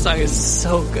 God, but this song is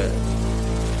so good.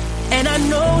 And I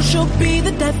know she'll be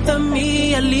the death of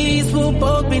me, at least we'll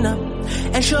both be numb.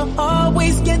 And she'll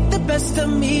always get the best of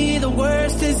me, the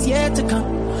worst is yet to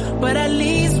come. But at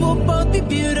least we'll both be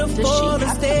beautiful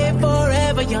and stay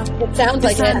forever young. It sounds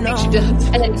like it. I think she does.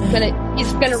 And then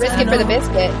he's gonna risk it for the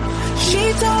biscuit.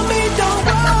 She told me don't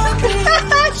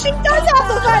worry. She does have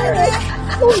the virus.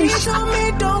 She told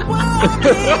me don't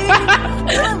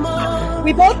worry. Come on.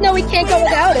 We both know we can't go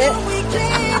without it. We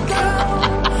can't go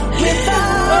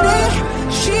without it.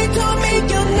 She told me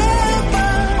you'll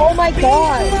never. Oh my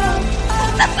god.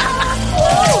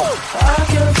 I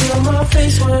can feel my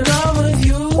face when I'm with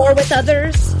you. Or with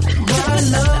others. I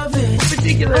love it.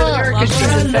 particular lyric because she's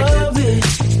I infected. love it.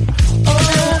 Oh,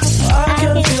 I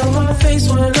can feel my face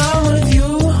when I'm with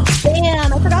you.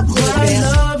 Damn, I forgot to do I it.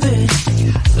 love it.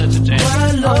 Such a jam.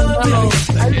 I love it.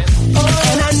 Okay.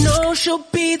 And I know she'll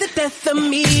be the death of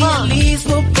me. At least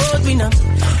we'll both be numb.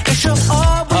 And she'll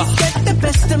always get the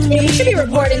best of me. Yeah, we should be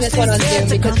recording this one on Zoom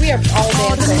because we are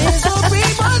all dancing.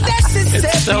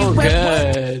 It's so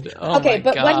good. Oh Okay, my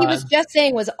but God. what he was just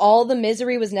saying was all the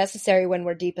misery was necessary when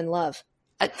we're deep in love.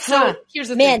 So here's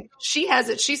the Man. thing. She has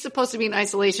it. She's supposed to be in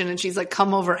isolation and she's like,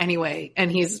 come over anyway.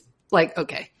 And he's like,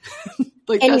 okay.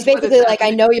 Like, And that's he's what is basically like, I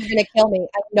happening. know you're going to kill me.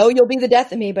 I know you'll be the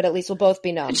death of me, but at least we'll both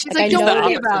be numb. And she's I like, don't know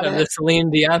worry you're- about of it. the Celine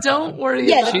Dion song. Don't worry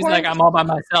Yeah, about She's it. like, I'm all by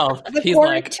myself. The He's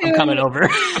like, I'm QuaranTune- coming over.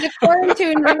 The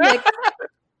QuaranTune remix.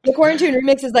 The QuaranTune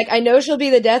remix is like, I know she'll be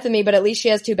the death of me, but at least she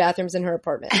has 2 bathrooms in her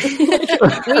apartment. we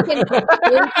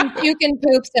can puke and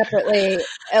poop separately.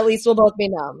 At least we'll both be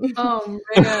numb. Oh,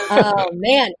 man. Oh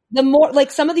man, the more like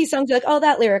some of these songs, you're like, oh,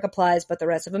 that lyric applies, but the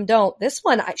rest of them don't. This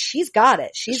one, she's got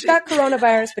it. She's got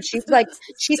coronavirus, but she's like,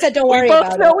 she said, don't worry we both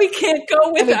about know it. we can't go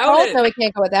And we without both it. know we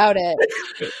can't go without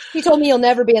it. He told me you'll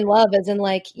never be in love, as in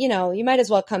like, you know, you might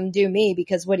as well come do me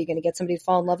because what are you going to get somebody to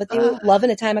fall in love with you? Love in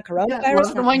a time of coronavirus? Yeah,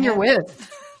 love the one you're with.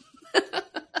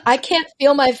 I can't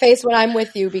feel my face when I'm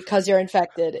with you because you're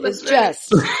infected. It's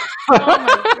just, Oh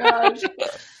my gosh.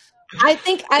 I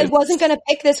think I wasn't going to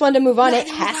pick this one to move on. It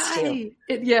has to.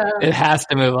 Yeah. It has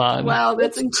to move on. Wow,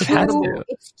 that's has incredible. to.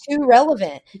 It's too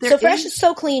relevant. There So Fresh is- is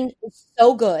So Clean is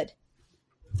so good.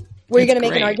 Were you It's going to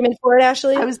make an great. argument for it,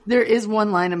 Ashley? There is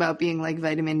one line about being like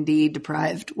vitamin D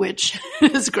deprived, which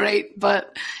is great,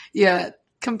 but yeah,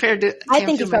 compared to I Can't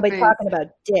think Feel he's My probably Face- talking about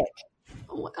dick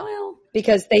Well,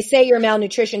 because they say you're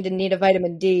malnutritioned and need a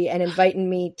vitamin D and inviting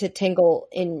me to tingle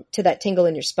in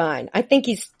your spine. I think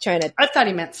he's trying to. I thought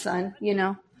he meant sun, you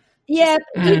know. Yeah,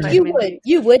 Mm.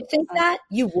 you would think that.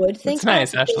 You would think It's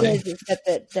nice, that. The thing Ashley. is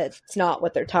that that's not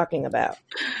what they're talking about.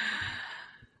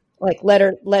 Like let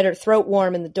her throat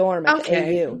warm in the dorm at the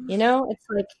AU. You know, it's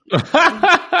like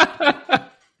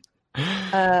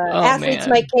athletes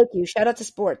might cake you. Shout out to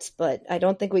sports, but I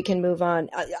don't think we can move on.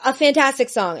 A fantastic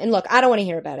song. And look, I don't want to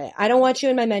hear about it. I don't want you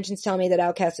in my mentions telling me that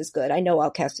Outkast is good. I know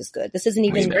Outkast is good. This isn't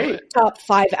even top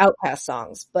 5 Outkast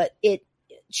songs, but it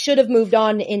should have moved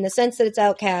on in the sense that it's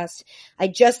Outkast. I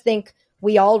just think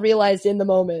we all realized in the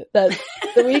moment that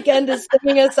The Weeknd is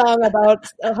singing a song about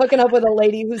hooking up with a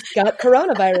lady who's got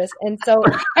coronavirus. And so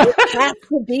it has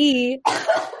to be,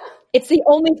 it's the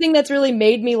only thing that's really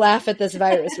made me laugh at this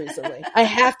virus recently. I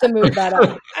have to move that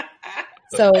up.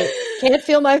 So Can't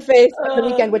Feel My Face on The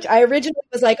Weeknd, which I originally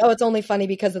was like, oh, it's only funny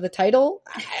because of the title.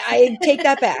 I take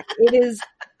that back.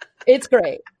 It's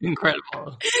great.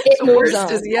 Incredible. It moves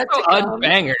on. Is yet to come. A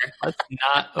banger. Let's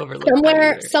not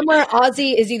overlook Somewhere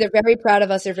Ozzy is either very proud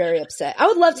of us or very upset. I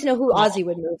would love to know who Ozzy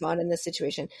would move on in this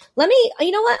situation.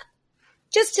 You know what?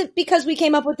 Because we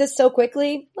came up with this so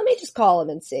quickly, let me just call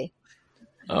him and see.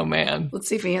 Oh man. Let's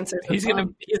see if he answers. He's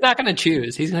not gonna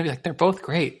choose. He's gonna be like, they're both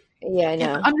great. Yeah, I know.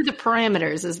 Yeah, under the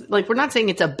parameters is like, we're not saying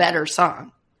it's a better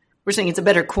song. We're saying it's a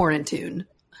better QuaranTune.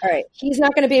 All right. He's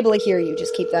not going to be able to hear you.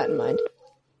 Just keep that in mind.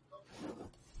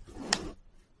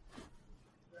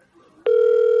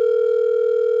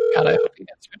 God, I hope he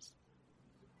answers.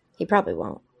 He probably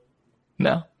won't.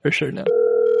 No, for sure no.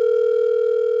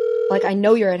 Like, I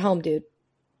know you're at home, dude.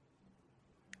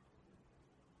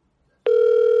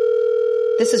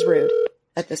 This is rude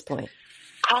at this point.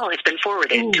 Call has been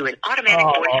forwarded to an automatic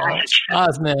voice message.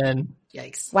 Osman.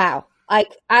 Yikes. Wow. He's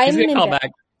gonna call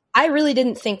back. I really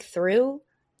didn't think through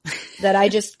that I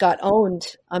just got owned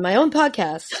on my own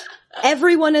podcast.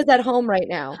 Everyone is at home right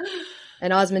now.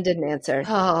 And Osman didn't answer.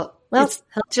 Oh, well, it's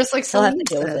just like he'll have to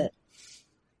Celine deal with said. it.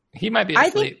 He might be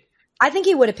asleep. I think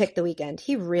he would have picked The Weeknd.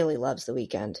 He really loves The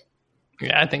Weeknd.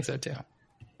 Yeah, I think so too.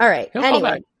 All right. He'll call Anyway,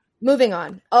 back. moving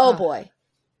on. Oh boy.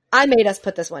 I made us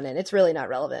put this one in. It's really not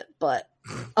relevant, but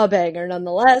a banger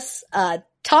nonetheless.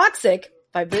 Toxic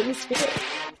by Britney Spears.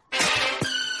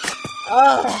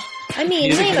 Oh, I mean,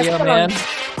 Music name video, a song. man.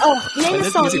 Oh, name a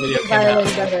this song music video that's came out.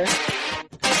 violin better.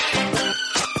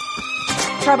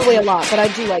 Probably a lot, but I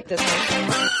do like this one.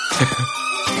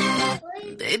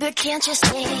 Baby, can't you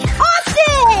see?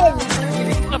 Austin!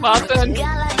 What's up, Austin? A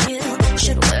guy like you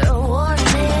should wear a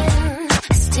warning.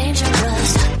 It's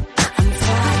dangerous. I'm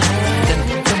falling.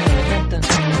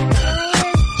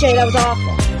 Jay, that was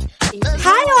awful.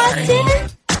 Hi, Austin!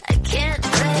 I can't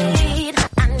wait.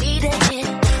 I need a hit.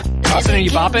 Austin, are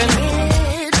you bopping?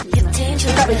 You're dangerous.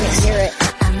 You probably can't hear it.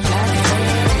 I'm loving it.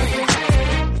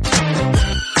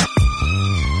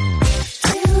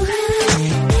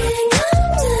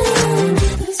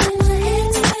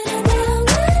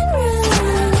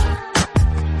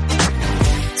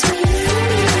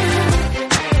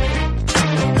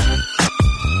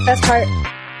 Best part.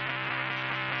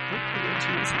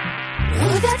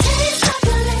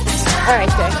 All right,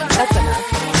 Jay. That's enough.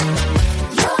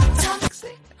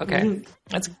 Okay.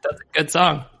 That's a good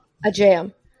song. A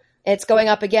jam. It's going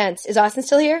up against. Is Austin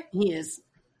still here? He is.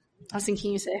 Austin,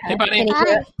 can you say hi? Hey, buddy. Can you hear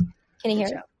it? Can you hear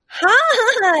it?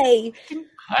 Hi!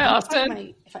 Hi,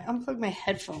 Austin. If I unplug my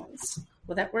headphones,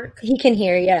 will that work? He can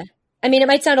hear, yeah. I mean, it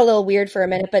might sound a little weird for a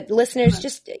minute, but listeners,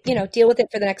 just, deal with it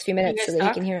for the next few minutes so that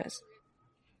he can hear us.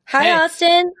 Hi, Hey.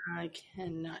 Austin. I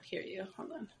cannot hear you.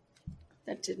 Hold on.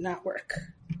 That did not work.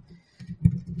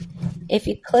 If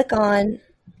you click on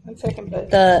 1 second, but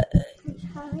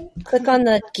click on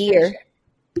the gear.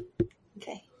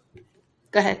 okay.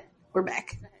 Go ahead. We're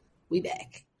back. We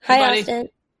back. Hi, buddy. Austin.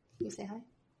 Can you say hi?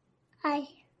 Hi.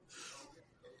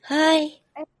 Hi.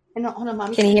 No, hold on,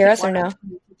 Mom. Can you hear us or no?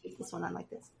 Take this one on like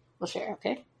this. We'll share,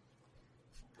 okay?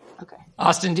 Okay.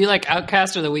 Austin, do you like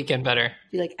Outkast or The Weeknd better?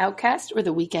 Do you like Outkast or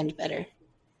The Weeknd better?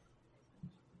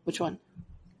 Which one?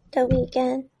 The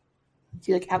Weeknd.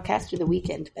 Do you like Outkast or The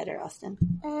Weeknd better, Austin?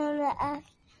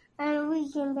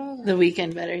 Weekend better. The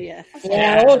Weeknd better, yeah.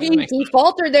 Yeah, well, he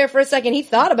faltered there for a second. He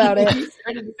thought about it.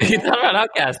 You thought about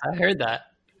Outkast. I heard that.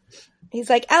 He's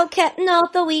like, Outcast, no,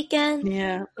 The Weeknd.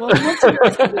 Yeah. Well, once you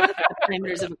guys know the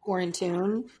parameters of a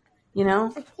QuaranTune, you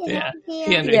know? Yeah.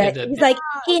 He Yeah, understood he's it. like,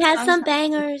 he has some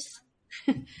bangers.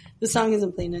 The song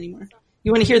isn't playing anymore.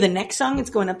 You want to hear the next song it's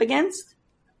going up against?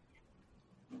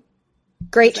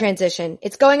 Great transition.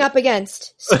 It's going up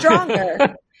against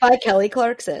Stronger by Kelly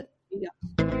Clarkson. Yeah.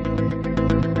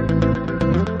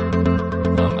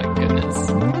 Oh my goodness.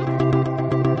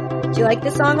 Do you like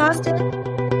this song, Austin?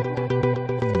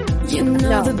 You know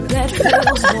No. the bed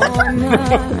feels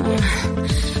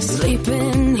warmer,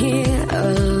 sleeping here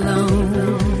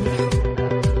alone.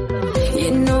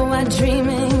 You know I dream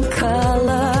in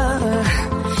color,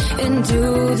 in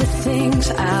do the things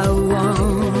I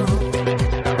want.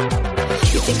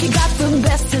 You think you got the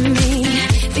best of me,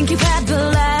 think you've had the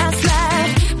last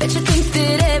laugh, bet you think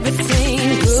that everything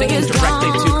good Singing is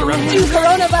directly to gone.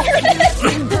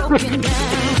 Coronavirus. Broken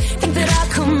down, think that I'll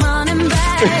come running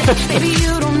back. Baby,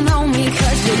 you don't know me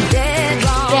 'cause you're dead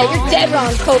wrong. Yeah, you're dead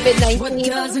wrong, What COVID-19.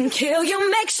 doesn't kill you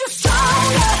makes you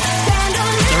stronger. Stand a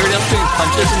little Everybody else doing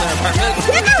punches in their apartment?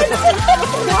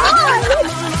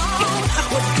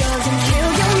 What doesn't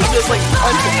kill you I'm just like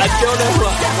punching. I don't know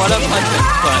what I'm punching,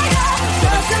 but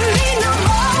doesn't mean I'm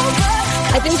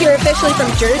over. I think you're officially from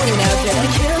Jersey now, Jim.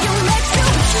 Kill you makes you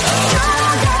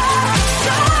stronger,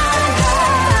 stronger.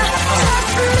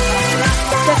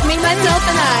 Just me, myself,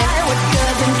 and I. What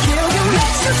doesn't kill you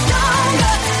makes you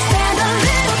stronger. Stand a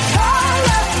little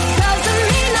taller. Doesn't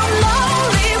mean I'm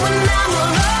lonely when I'm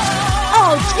alone.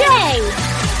 Oh, Jay!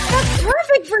 That's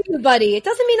perfect for you, buddy. It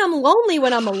doesn't mean I'm lonely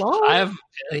when I'm alone.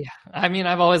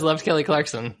 I've always loved Kelly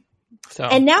Clarkson. So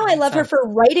And now I love her for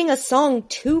writing a song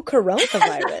to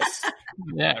coronavirus.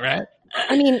 yeah, right.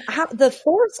 I mean, the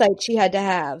foresight she had to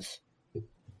have.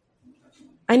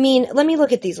 I mean, let me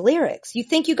look at these lyrics. You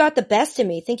think you got the best of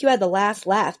me. Think you had the last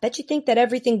laugh. Bet you think that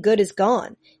everything good is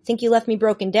gone. Think you left me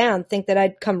broken down. Think that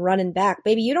I'd come running back.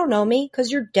 Baby, you don't know me because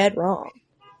you're dead wrong.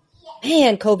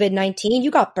 Man, COVID-19,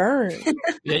 you got burned.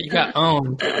 Yeah, you got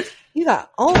owned. You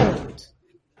got owned.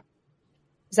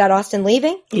 Is that Austin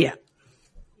leaving? Yeah.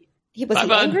 Was he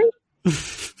Bye-bye. angry?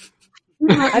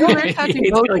 I don't know how to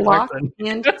Hates both Kelly lock Clarkson.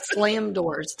 and slam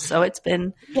doors. So it's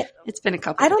been a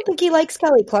couple. I don't think he likes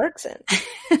Kelly Clarkson.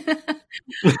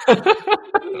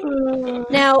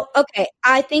 Now, okay,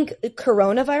 I think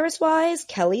coronavirus-wise,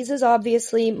 Kelly's is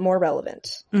obviously more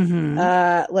relevant. Mm-hmm.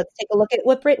 Let's take a look at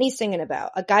what Britney's singing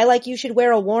about. A guy like you should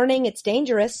wear a warning. It's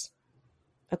dangerous.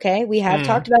 Okay, we have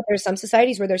talked about there's some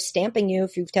societies where they're stamping you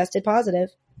if you've tested positive.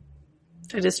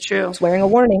 It is true. It's wearing a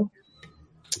warning.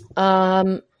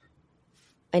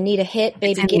 I need a hit,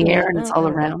 baby. It's in Give the me air a- and it's all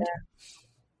around.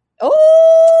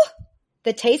 Oh,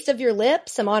 the taste of your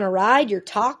lips. I'm on a ride. You're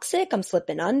toxic. I'm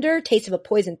slipping under. Taste of a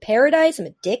poison paradise. I'm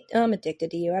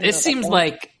addicted to you. I don't know This about seems that.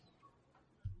 like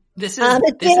this I'm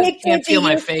is addicted can't to feel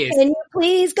my you. face. Can you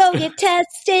please go get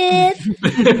tested?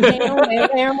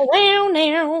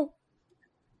 Now.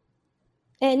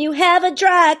 And you have a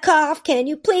dry cough. Can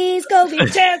you please go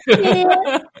get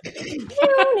tested?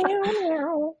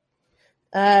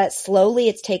 Slowly,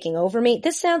 it's taking over me.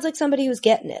 This sounds like somebody who's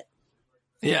getting it.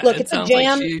 Yeah, Look, it it's a sounds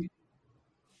jam. Like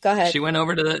Go ahead. she went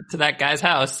over to that guy's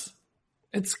house.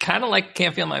 It's kind of like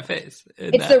 "Can't Feel My Face."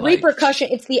 It's the repercussion.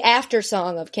 It's the after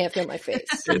song of "Can't Feel My Face."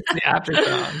 It's the after song.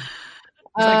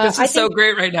 It's like, this is so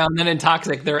great right now, and then in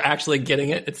Toxic, they're actually getting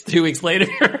it. It's 2 weeks later.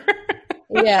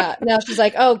 Yeah. Now she's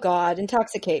like, "Oh God,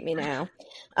 intoxicate me now."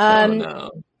 Oh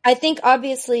no. I think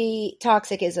obviously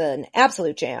Toxic is an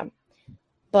absolute jam,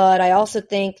 but I also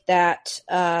think that,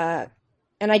 and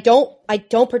I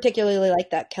don't particularly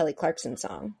like that Kelly Clarkson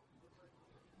song.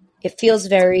 It feels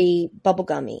very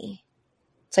bubblegummy.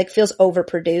 It's like feels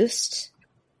overproduced.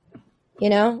 You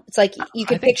know, it's like you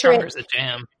could picture it. A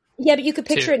jam. Yeah, but you could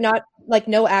picture too. it not like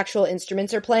no actual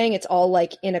instruments are playing. It's all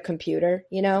like in a computer,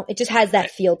 you know? It just has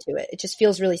that feel to it. It just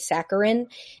feels really saccharine.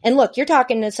 And look, you're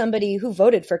talking to somebody who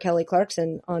voted for Kelly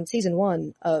Clarkson on season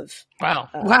 1 of Wow.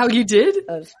 Wow, you did?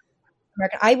 of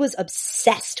American. I was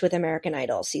obsessed with American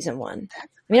Idol season 1. I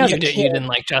mean, I was You a kid. didn't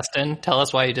like Justin? Tell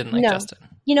us why you didn't like No. Justin.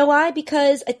 You know why?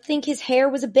 Because I think his hair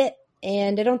was a bit,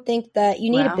 and I don't think that you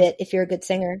need Wow. a bit if you're a good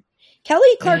singer.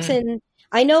 Kelly Clarkson,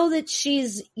 I know that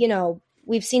she's, you know,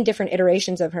 we've seen different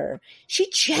iterations of her. She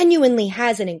genuinely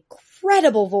has an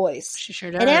incredible voice. She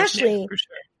sure does. And Ashley, Yeah, for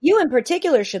sure. you in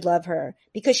particular should love her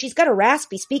because she's got a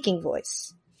raspy speaking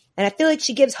voice. And I feel like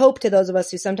she gives hope to those of us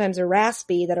who sometimes are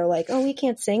raspy that are like, oh, we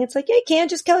can't sing. It's like, yeah, you can,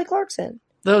 just Kelly Clarkson.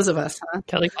 Those of us, huh?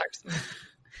 Kelly Clarkson.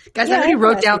 Guys, Yeah, I already I have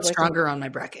wrote raspy down voice. Stronger on my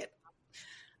bracket.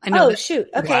 I know Oh, that. shoot.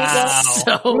 Okay. Wow.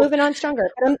 Well, So, moving on stronger.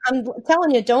 But I'm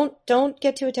telling you, don't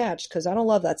get too attached because I don't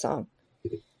love that song.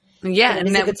 yeah, It and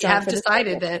is a that good we song have for this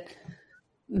decided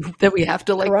that we have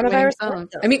to like the winning Coronavirus song.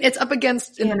 song. I mean, it's up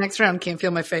against in Yeah. the next round. Can't Feel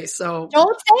My Face. So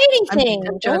Don't say anything.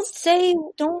 I'm just-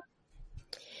 Don't.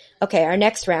 Okay, our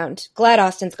next round. Glad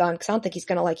Austin's gone because I don't think he's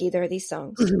going to like either of these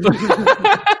songs.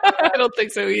 I don't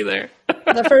think so either.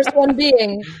 The first one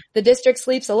being "The District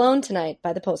Sleeps Alone Tonight"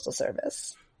 by the Postal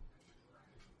Service.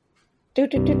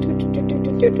 Talking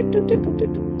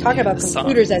about This song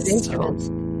computers as is instruments.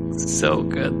 So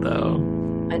good though.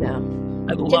 I know.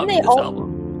 I love they this all-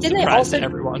 album. didn't they Surprise also- to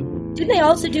everyone? Didn't they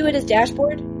also do it as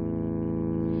Dashboard?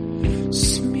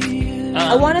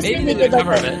 I want to say maybe they did did a like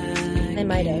cover of a, it. they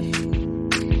might have.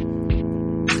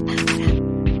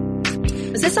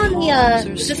 Was this on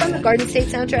the Garden State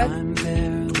soundtrack?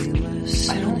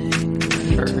 I don't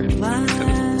remember if it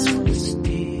was this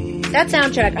one. That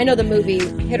soundtrack, I know the movie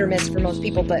hit or miss for most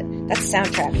people, but that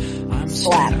soundtrack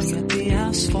slaps. That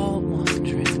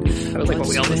was like what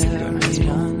we all listened to in high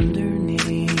school.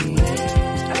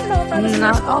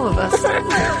 Not all of us.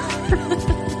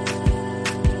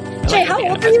 Jay, how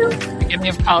old are you? Beginning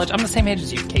of college. I'm the same age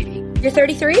as you, Katie. You're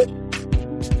 33?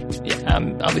 Yeah,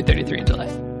 I'll be 33 in July.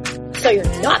 So you're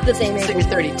not the same age. So you're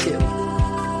 32.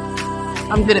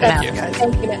 I'm good at math, guys.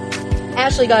 Thank you, man.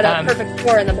 Ashley got a perfect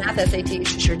 4 in the math SAT.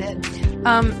 She sure did.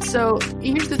 So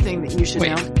here's the thing that you should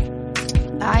know.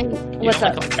 What's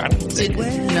up?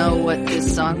 Didn't know what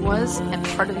this song was, and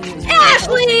part of it was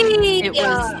Ashley! It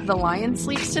was The Lion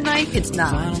Sleeps Tonight. It's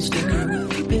not. I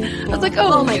was like,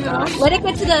 oh my gosh. Let it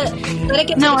get to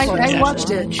the No, chorus. I watched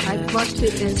it. I watched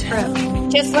it in prep.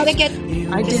 Just let it get.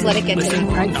 Just let it get to the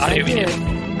chorus. I did.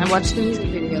 I watched the music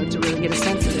video to really get a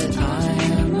sense of it.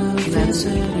 And then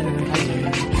I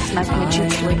smacked my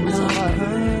cheeks like myself up.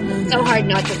 It's so hard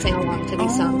not to sing along to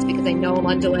these songs because I know I'm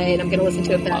on delay and I'm going to listen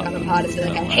to it back on the pod and feel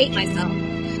like I hate myself.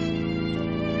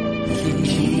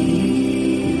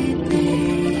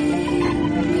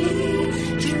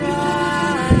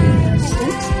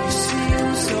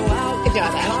 Good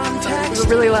job, Ash. It was a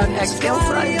really loud exhale,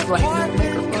 so I was like the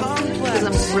microphone because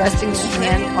I'm resting my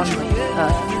hand on my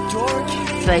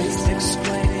face.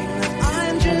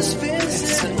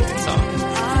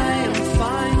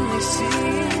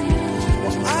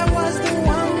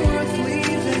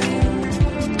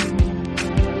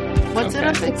 What's it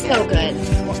up? It's so good.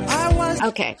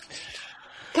 Okay.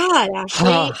 God,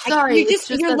 Ashley. Sorry,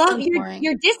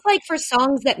 your dislike for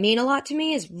songs that mean a lot to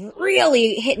me is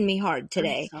really hitting me hard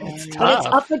today. But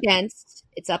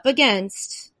it's up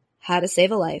against How to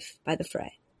Save a Life by The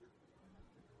Fray.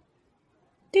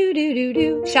 Do do do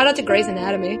do. Shout out to Grey's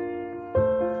Anatomy.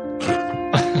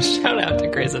 Shout out to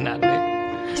Grey's Anatomy.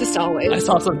 Just always. I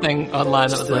saw something online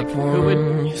that was like, who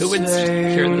would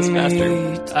cure this faster?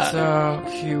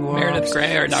 Meredith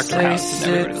Grey or Dr. House?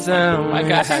 And everybody was like, my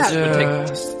guy House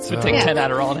would take 10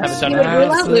 Adderall and have it done. He would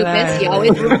rule out lupus. He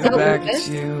always rules out lupus.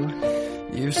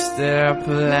 You stare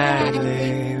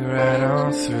politely right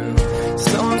on through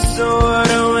some sort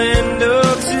of window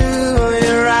to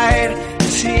your right.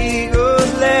 He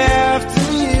goes left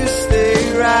and you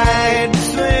stay right.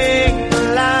 Swing the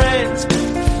lines,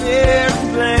 fear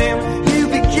and blame. You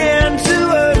begin to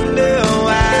wonder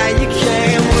why you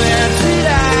came. Where did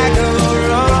I go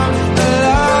wrong? I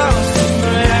lost a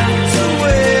friend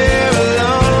somewhere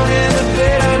alone in the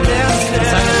bitterness.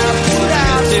 Put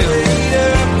out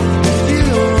freedom with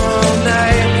you all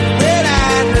night. When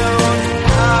I know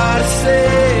how to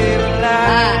save a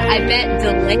life. I bet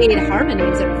delayed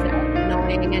harmonies are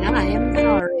annoying, and I am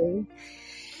sorry.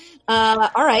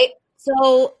 All right.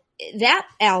 So that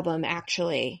album,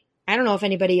 actually, I don't know if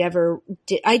anybody ever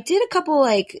did. I did a couple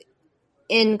like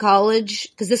in college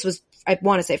because this was, I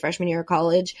want to say freshman year of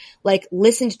college, like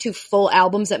listened to full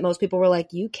albums that most people were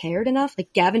like, you cared enough?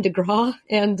 Like Gavin DeGraw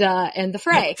and The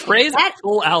Fray. Fray's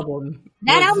full album.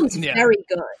 That album's very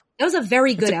good. That was a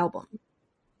very good album.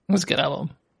 It was a good album.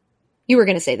 You were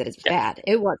going to say that it's bad.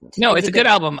 It wasn't. No, it's a good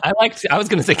album. I was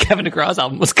going to say Kevin DeGraw's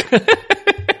album was good.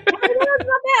 It's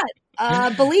not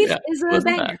bad. Belief is a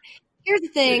banger. Bad. Here's the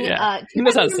thing. He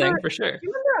knows how to sing for sure. Do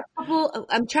you remember a couple?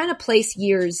 I'm trying to place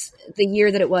years, the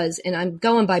year that it was, and I'm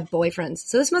going by boyfriends.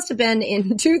 So this must have been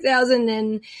in 2000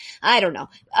 and I don't know.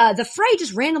 The Fray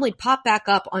just randomly popped back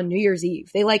up on New Year's Eve.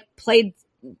 They like played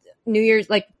New Year's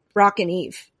like Rockin'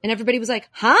 Eve, and everybody was like,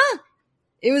 "Huh?"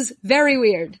 It was very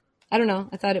weird. I don't know.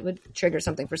 I thought it would trigger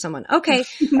something for someone. Okay.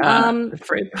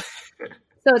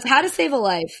 So it's How to Save a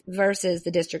Life versus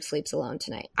The District Sleeps Alone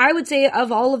Tonight. I would say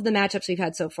of all of the matchups we've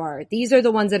had so far, these are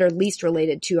the ones that are least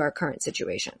related to our current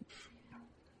situation.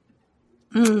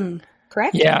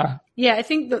 Correct? Yeah. Yeah, I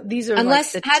think these are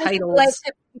Unless like the How to Save a titles. Life,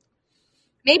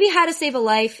 maybe How to Save a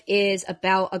Life is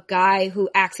about a guy who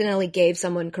accidentally gave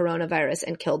someone coronavirus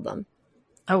and killed them.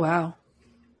 Oh, wow.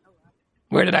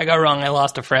 Where did I go wrong? I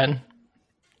lost a friend.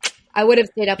 I would have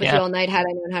stayed up with you all night had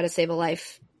I known how to save a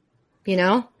life. You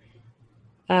know?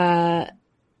 I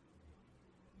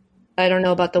don't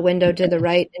know about the window to the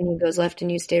right and he goes left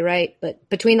and you stay right. But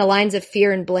between the lines of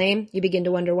fear and blame, you begin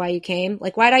to wonder why you came.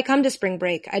 Like, why'd I come to spring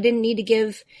break? I didn't need to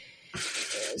give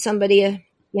somebody a,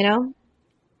 you know?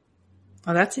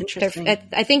 Oh, that's interesting.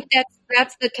 I think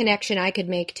that's the connection I could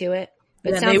make to it.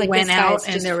 But Yeah, it sounds they like went this guy's out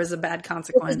and just, there was a bad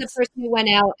consequence. this is the person who went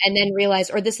out and then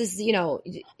realized, or this is, you know,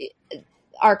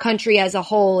 our country as a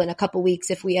whole in a couple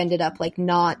weeks if we ended up like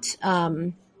not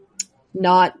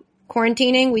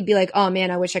quarantining, we'd be like, oh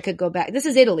man, I wish I could go back. This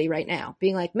is Italy right now,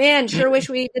 being like, man, sure wish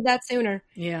we did that sooner.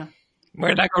 Yeah. Where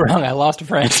did I go wrong? I lost a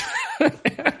friend.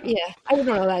 Yeah, I don't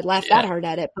know that I'd laugh that hard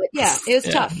at it, but yeah, it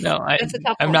was tough. No, That's a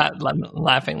tough I'm one. not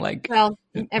laughing like. Well,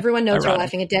 everyone knows we're ironic.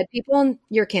 laughing at dead people, and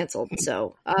you're canceled.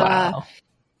 So, Wow.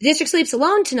 District Sleeps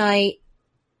Alone tonight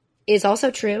is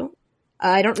also true.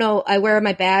 I don't know. I wear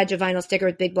my badge, a vinyl sticker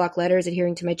with big block letters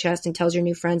adhering to my chest and tells your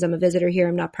new friends I'm a visitor here.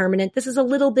 I'm not permanent. This is a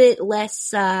little bit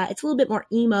less, it's a little bit more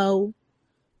emo.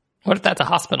 What if that's a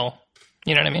hospital?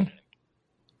 You know what I mean?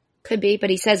 Could be, but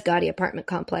he says Gotti apartment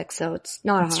complex, so it's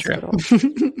not a That's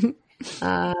hospital.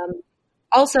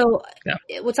 Also,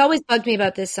 Yeah. what's always bugged me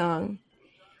about this song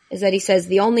is that he says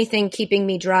the only thing keeping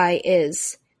me dry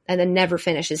is, and then never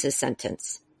finishes his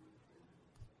sentence.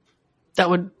 That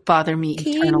would bother me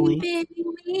eternally.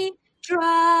 Keeping me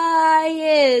dry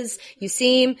is, you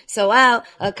seem so out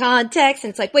of context. And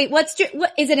it's like, wait, what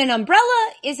is it, an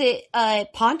umbrella? Is it a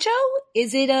poncho?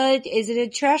 Is it a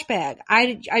trash bag?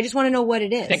 I just want to know what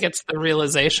it is. I think it's the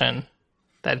realization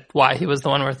that why he was the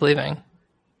one worth leaving.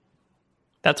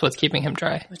 That's what's keeping him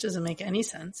dry. Which doesn't make any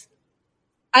sense.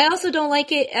 I also don't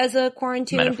like it as a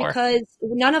quarantine Metaphor. because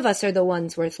none of us are the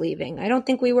ones worth leaving. I don't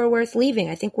think we were worth leaving.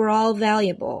 I think we're all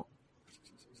valuable.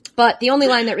 But the only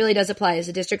line that really does apply is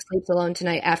the district sleeps alone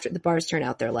tonight after the bars turn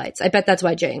out their lights. I bet that's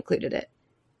why Jay included it.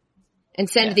 And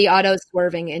send the auto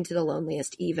swerving into the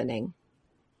loneliest evening.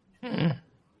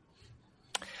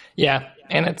 Yeah,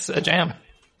 and it's a jam.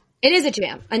 It is a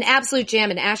jam, an absolute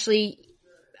jam. And Ashley,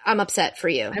 I'm upset for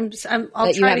you. I'll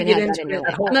that you try to haven't get had into that in your it.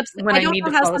 life. I'm upset. When I I don't need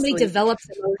know to how fall somebody asleep. develops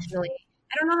emotionally.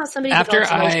 I don't know how somebody After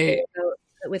develops emotionally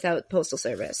I- without postal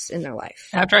service in their life.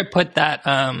 After I put that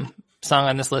song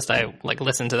on this list, I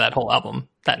listened to that whole album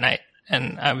that night,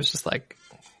 and I was just like,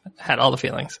 had all the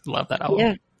feelings. Love that album.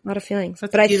 Yeah, a lot of feelings.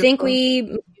 That's but I beautiful.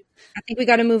 think we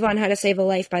got to move on. How to Save a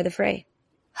Life by The Fray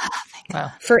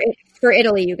Wow. for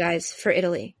Italy, you guys, for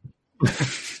Italy.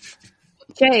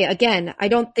 Jay, again, I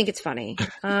don't think it's funny.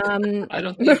 I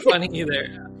don't think it's funny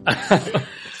either.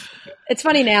 It's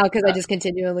funny now because I just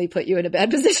continually put you in a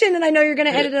bad position, and I know you're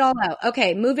going to edit it all out.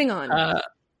 Okay, moving on.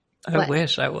 I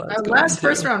wish I was. Our going last to.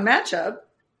 first round matchup.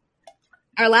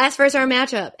 Our last first round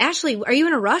matchup. Ashley, are you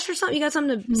in a rush or something? You got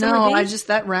something to? No, be? I just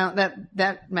that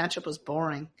matchup was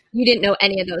boring. You didn't know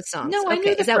any of those songs. No, I okay.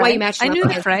 knew the Is that why Fray. you matched I them knew up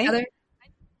the against Fray. each other?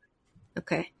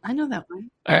 Okay. I know that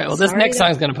one. All right. Well, this Sorry next that-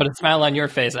 song is going to put a smile on your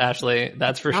face, Ashley.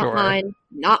 That's for Not sure. mine.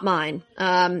 Not mine.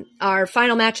 Our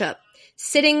final matchup.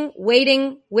 Sitting,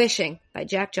 Waiting, Wishing by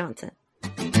Jack Johnson.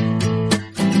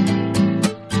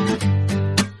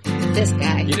 This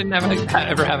guy. You didn't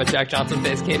ever have a Jack Johnson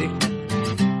face, Katie?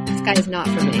 This guy is not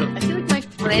for me. I feel like my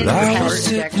friend I has was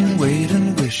Jack sitting, Johnson.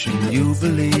 waiting, wishing you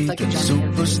believed Like a in Johnny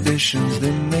Depp. superstitions.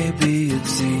 Then maybe you'd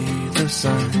see the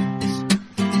signs.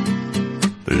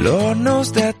 But Lord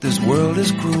knows that this world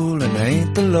is cruel, and I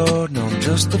ain't the Lord. No, I'm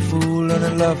just a fool, and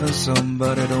I'm loving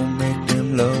somebody don't make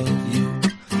them love you.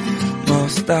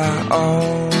 Must I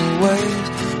always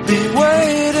be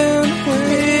waiting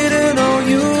on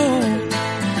you?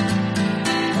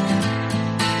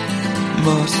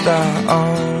 Must I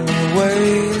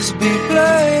always be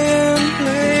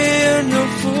playing your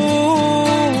fool?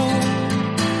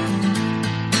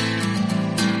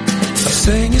 I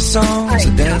sing your songs,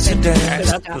 I dance your dance.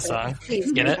 That's the song.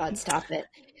 Please, Get my it? God, stop it.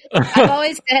 I've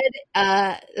always said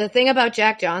the thing about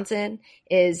Jack Johnson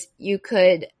is you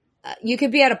could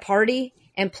be at a party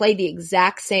and play the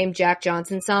exact same Jack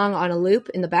Johnson song on a loop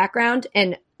in the background,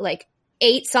 and like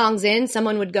 8 songs in,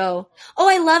 someone would go, "Oh,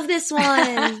 I love this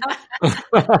one," because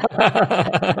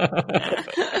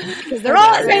they're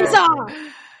all the same song.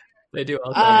 They do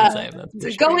all sound the same. That's for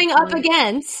sure. Going up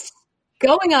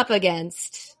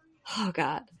against, oh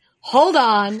God, Hold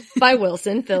On by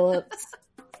Wilson Phillips.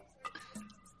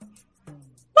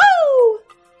 Woo!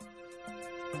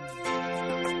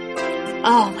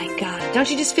 Oh my God. Don't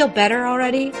you just feel better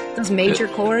already? Those major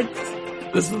chords.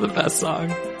 This is the best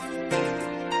song.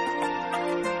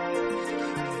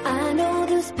 I know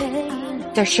this pain.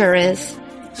 There sure is.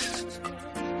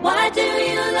 Why do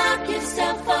you lock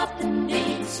yourself up in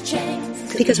these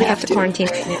chains? Because we have to quarantine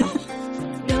right now.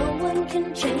 No one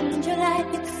can change your life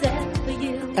except for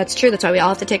you. That's true. That's why we all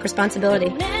have to take responsibility.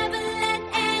 Never let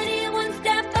anyone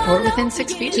step all Or within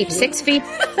 6 feet. Keep 6 feet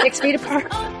apart,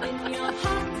 Open your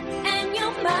heart and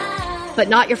your mind. but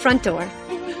not your front door.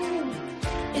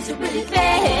 Is it really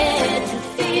fair to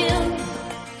feel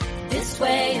this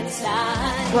way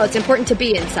inside? Well, it's important to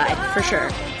be inside, for sure.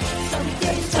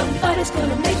 Someday somebody's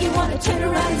gonna make you wanna turn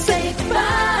around and say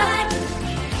goodbye.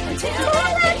 Until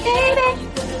that day, you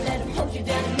gonna let him hold you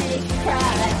down and make you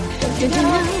cry.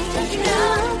 Don't you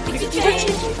know, things will change,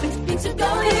 things will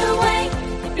go your way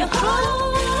if you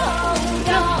hold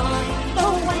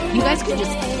on. You guys can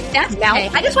just That's Jay.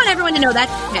 I just want everyone to know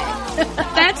that's Jay.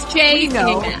 That's Jay. We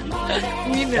know.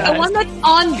 The one that's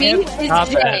on beat is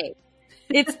Jay.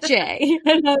 It's Jay.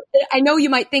 I know you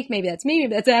might think maybe that's me,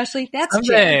 maybe that's Ashley. That's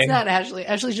Jay. It's not Ashley.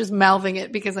 Ashley's just mouthing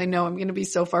it because I know I'm going to be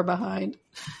so far behind.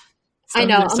 I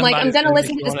know. I'm like, I'm going to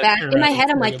listen to this wanna back. turn In my around head,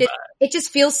 I'm and like, say it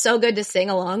just feels so good to sing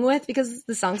along with because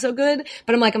the song's so good.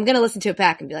 But I'm like, I'm going to listen to it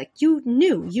back and be like, you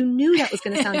knew that was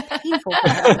going to sound painful for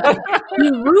everybody.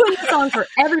 You ruined the song for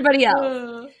everybody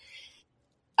else.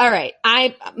 All right.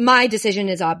 My decision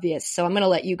is obvious, so I'm going to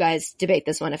let you guys debate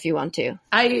this one if you want to.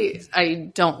 I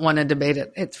don't want to debate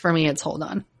it. It's for me, it's Hold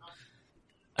On.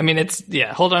 I mean,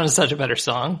 Hold On is such a better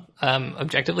song,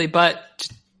 objectively, but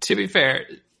to be fair,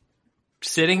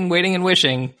 Sitting, Waiting, and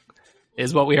Wishing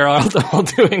is what we are all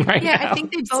doing right now. Yeah, I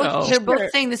think they're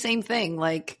both saying the same thing.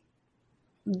 Like,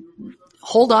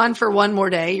 hold on for one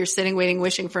more day. You're sitting, waiting,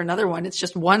 wishing for another one. It's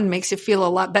just one makes you feel a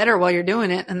lot better while you're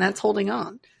doing it, and that's holding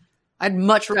on. I'd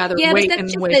much rather wait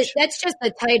and wish. That's just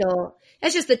the title.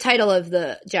 That's just the title of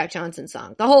the Jack Johnson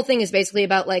song. The whole thing is basically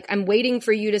about like, I'm waiting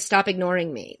for you to stop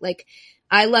ignoring me. Like,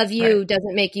 I love you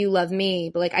doesn't make you love me,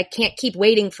 but like, I can't keep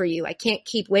waiting for you. I can't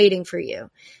keep waiting for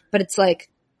you. But it's like,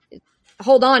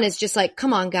 Hold On is just like,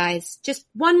 come on guys, just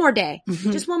one more day.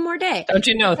 Mm-hmm. Just one more day. Don't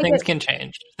you know things can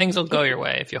change? Things will go your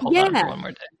way if you hold on for one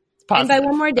more day. It's positive. And by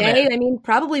one more day, I mean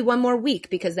probably one more week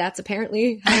because that's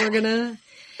apparently how we're gonna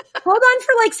hold on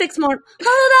for like 6 more.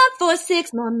 Hold on for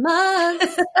 6 more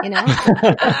months. You know,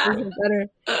 better.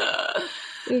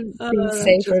 It's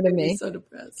safer to me. So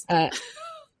depressed.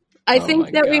 I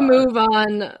think that we move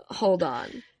on. Hold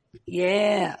on.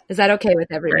 Yeah. Is that okay with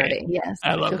everybody? Great. Yes.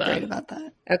 I love feel that. great about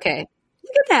that. Okay.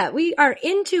 Look at that. We are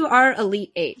into our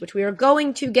Elite 8, which we are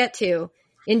going to get to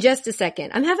in just a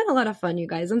second. I'm having a lot of fun, you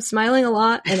guys. I'm smiling a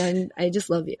lot, and I just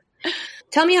love you.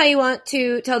 Tell me how you want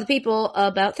to tell the people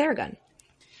about Theragun.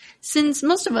 Since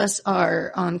most of us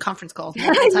are on conference calls,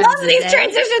 I love these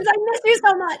transitions. I miss you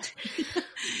so much.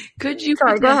 Could you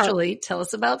potentially tell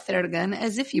us about Theragun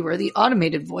as if you were the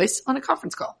automated voice on a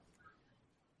conference call?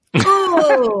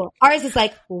 Oh, ours is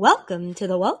like, welcome to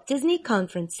the Walt Disney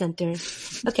Conference Center.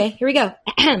 Okay, here we go.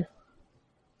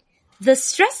 The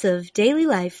stress of daily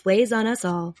life weighs on us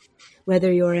all, whether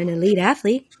you're an elite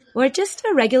athlete or just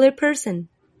a regular person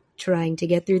trying to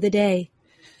get through the day.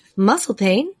 Muscle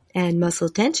pain and muscle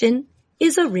tension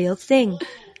is a real thing.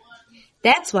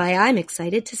 That's why I'm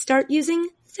excited to start using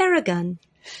Theragun,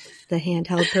 the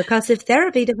handheld percussive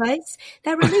therapy device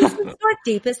that releases your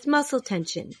deepest muscle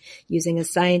tension using a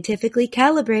scientifically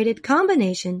calibrated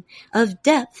combination of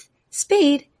depth,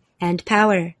 speed, and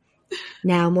power.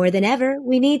 Now more than ever,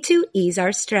 we need to ease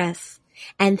our stress,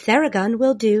 and Theragun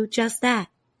will do just that.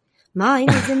 Mine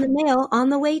is in the mail on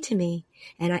the way to me,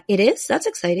 and that's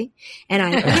exciting, and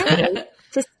I can't wait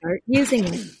to start using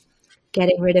it.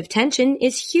 Getting rid of tension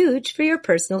is huge for your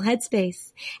personal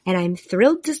headspace, and I'm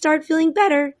thrilled to start feeling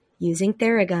better using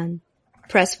Theragun.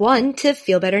 Press 1 to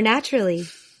feel better naturally.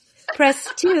 Press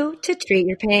 2 to treat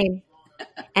your pain.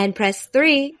 And press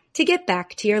 3 to get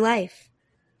back to your life.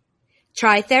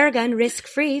 Try Theragun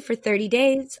risk-free for 30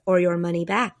 days or your money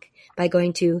back by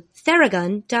going to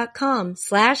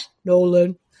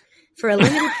Theragun.com/Nolan. For a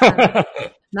limited time,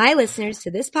 my listeners to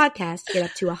this podcast get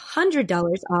up to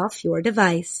 $100 off your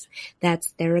device.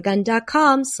 That's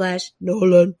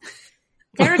Theragun.com/Nolan.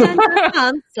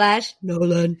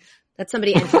 Theragun.com/Nolan. That's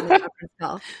somebody entering the conference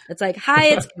call. It's like, hi,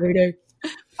 it's Carter.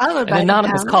 An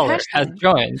anonymous caller has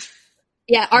joined.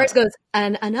 Yeah, ours goes,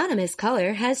 an anonymous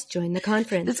caller has joined the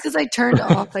conference. That's because I turned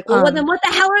off. Like, well, then what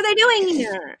the hell are they doing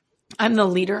here? I'm the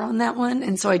leader on that one,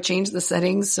 and so I changed the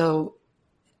settings so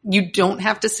you don't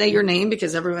have to say your name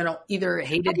because everyone either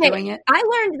hated doing it.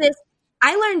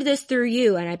 I learned this through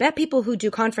you, and I bet people who do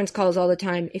conference calls all the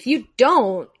time, if you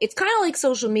don't, it's kind of like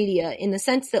social media in the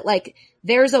sense that like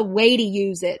there's a way to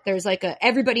use it. There's like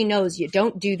everybody knows you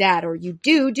don't do that or you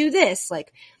do this.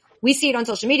 Like we see it on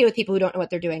social media with people who don't know what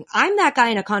they're doing. I'm that guy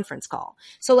in a conference call.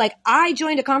 So like I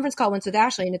joined a conference call once with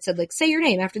Ashley and it said like, say your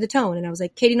name after the tone. And I was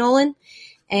like, Katie Nolan.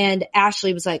 And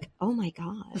Ashley was like, oh my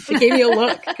God. She gave me a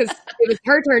look because it was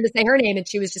her turn to say her name and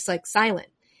she was just like silent.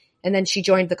 And then she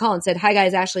joined the call and said, hi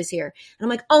guys, Ashley's here. And I'm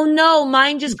like, oh no,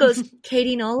 mine just goes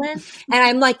Katie Nolan. And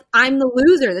I'm like, I'm the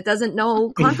loser that doesn't know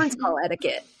conference call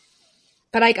etiquette.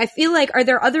 But I feel like, are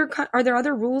there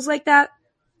other rules like that,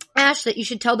 Ash, that you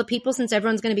should tell the people since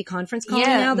everyone's going to be conference calling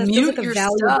now? That mute feels like a your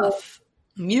valuable stuff.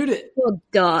 Mute it. Well,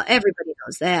 duh. Everybody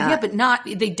knows that. Yeah,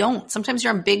 but they don't. Sometimes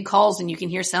you're on big calls and you can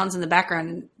hear sounds in the background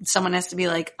and someone has to be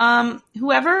like,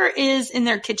 whoever is in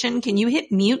their kitchen, can you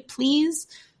hit mute, please?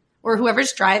 Or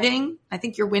whoever's driving, I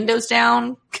think your window's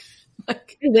down. I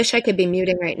wish I could be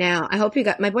muting right now. I hope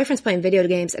my boyfriend's playing video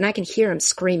games and I can hear him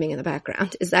screaming in the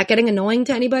background. Is that getting annoying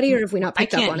to anybody, or have we not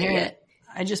picked up on it yet?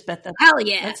 I just bet that. Hell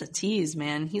yeah. That's a tease,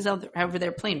 man. He's over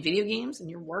there playing video games and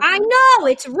you're working. I know.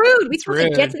 It's rude. We're supposed to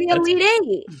get to the Elite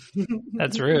Eight.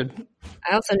 That's rude.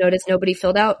 I also noticed nobody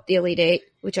filled out the Elite Eight,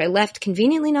 which I left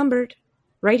conveniently numbered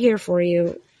right here for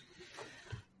you.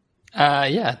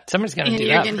 Yeah, somebody's going to do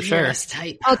that for sure.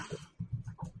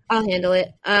 I'll handle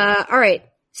it. All right.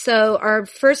 So our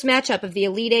first matchup of the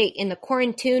Elite Eight in the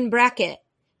QuaranTune Bracket,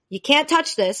 You Can't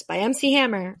Touch This by MC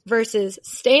Hammer versus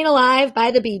Staying Alive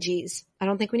by the Bee Gees. I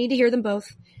don't think we need to hear them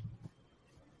both.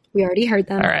 We already heard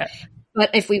them. All right.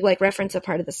 But if we reference a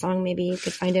part of the song, maybe you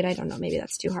could find it. I don't know. Maybe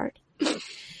that's too hard.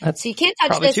 That's so You Can't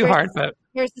Touch probably This. Too hard, but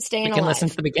here's the Staying we can Alive. listen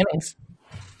to the beginnings.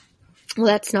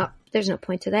 Well, there's no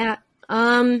point to that.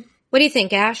 What do you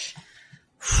think, Ash?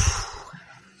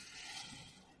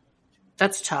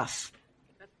 That's tough.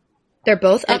 They're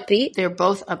both upbeat. They're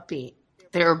both upbeat.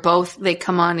 They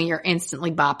come on and you're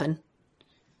instantly bopping.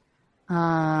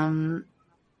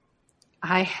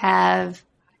 I have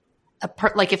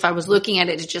if I was looking at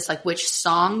it, it's just like, which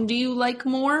song do you like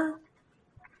more?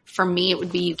 For me, it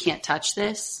would be You Can't Touch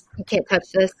This. You Can't Touch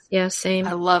This. Yeah, same.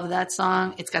 I love that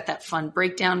song. It's got that fun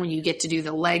breakdown when you get to do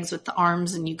the legs with the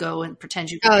arms and you go and pretend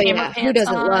you got hammer pants on. Who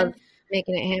doesn't love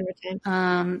making it hammer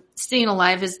time? Staying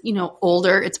Alive is,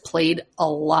 older. It's played a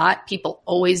lot. People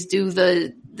always do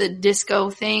the disco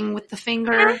thing with the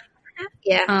finger.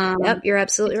 Yeah. Yep, you're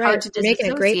absolutely right. You're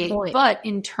making a great point. But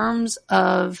in terms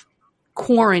of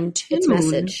QuaranTune, its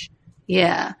message.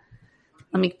 Yeah.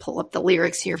 Let me pull up the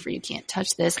lyrics here for You Can't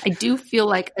Touch This. I do feel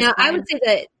like... Now, I would say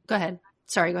that... Go ahead.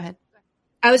 Sorry, go ahead.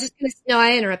 I was just going to... No,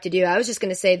 I interrupted you. I was just going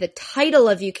to say the title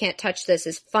of You Can't Touch This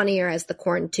is funnier as the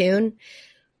QuaranTune.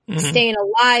 Mm-hmm. Staying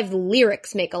Alive, the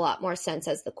lyrics make a lot more sense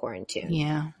as the QuaranTune.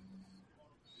 Yeah.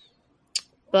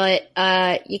 But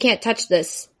You Can't Touch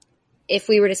This. If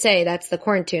we were to say that's the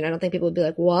QuaranTune, I don't think people would be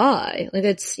like, why? Like,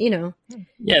 it's,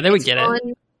 Yeah, they would get fun.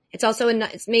 it. It's also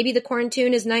maybe the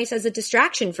QuaranTune is nice as a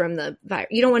distraction from the virus.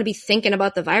 You don't want to be thinking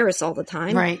about the virus all the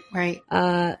time. Right.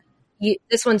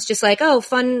 This one's just like, oh,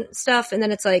 fun stuff. And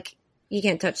then it's like, you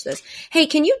can't touch this. Hey,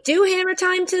 can you do Hammer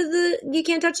Time to the You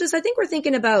Can't Touch This? I think we're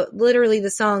thinking about literally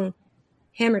the song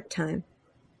Hammer Time.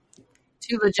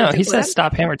 No, he says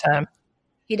stop Hammer Time.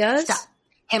 He does? Stop.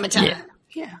 Hammer Time.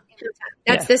 Yeah.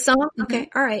 That's this song? Okay.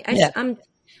 All right.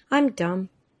 I'm dumb.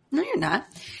 No, you're not.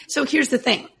 So here's the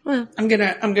thing. Well, I'm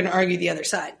gonna argue the other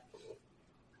side.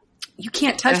 You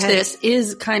Can't Touch This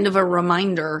is kind of a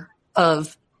reminder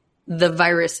of the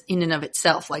virus in and of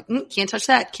itself. Like, can't touch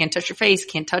that. Can't touch your face.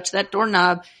 Can't touch that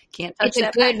doorknob. Can't touch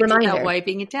that. It's a good reminder. Without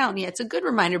wiping it down. Yeah, it's a good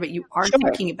reminder, but you are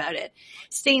thinking about it.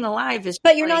 Staying Alive is.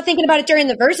 But you're not thinking about it during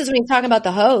the verses when you're talking about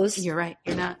the hose. You're right.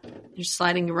 You're not. You're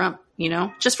sliding your rump.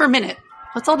 Just for a minute.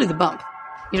 Let's all do the bump.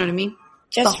 You know what I mean?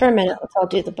 Just for a minute. Let's all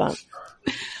do the bump.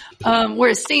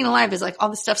 Whereas Staying Alive is like, all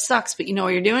this stuff sucks, but you know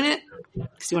why you're doing it?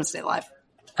 Because you want to stay alive.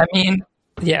 I mean,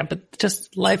 yeah, but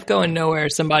just life going nowhere.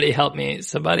 Somebody help me.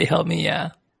 Somebody help me. Yeah.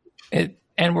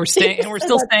 And we're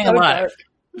still staying alive,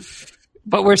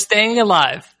 but we're staying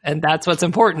alive. And that's what's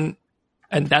important.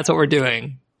 And that's what we're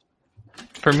doing.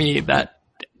 For me,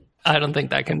 I don't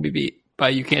think that can be beat by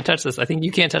You Can't Touch This. I think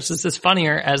You Can't Touch This is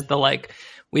funnier as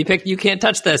we picked You Can't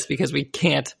Touch This because we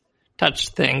can't touch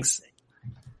things.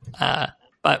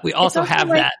 But we also have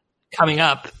that coming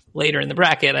up later in the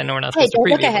bracket. I know we're not supposed to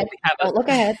preview. Don't look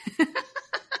ahead.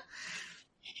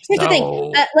 Here's the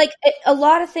thing. A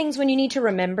lot of things when you need to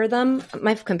remember them,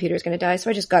 my computer's going to die,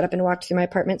 so I just got up and walked through my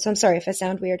apartment, so I'm sorry if I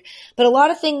sound weird. But a lot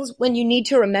of things, when you need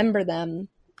to remember them,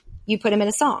 you put them in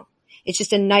a song. It's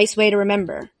just a nice way to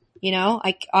remember.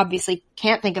 I obviously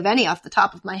can't think of any off the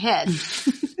top of my head,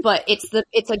 but it's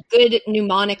a good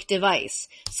mnemonic device.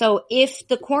 So if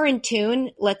the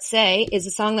QuaranTune, let's say, is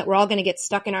a song that we're all going to get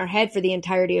stuck in our head for the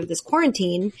entirety of this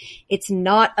quarantine, it's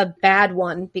not a bad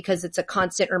one because it's a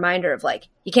constant reminder of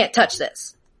you can't touch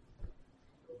this.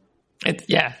 Can't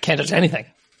touch anything.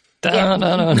 Don't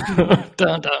touch.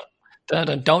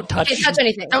 Can't touch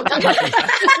anything. Don't touch anything.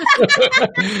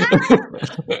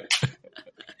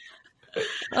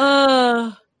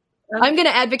 I'm going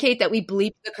to advocate that we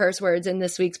bleep the curse words in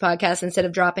this week's podcast instead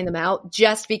of dropping them out,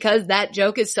 just because that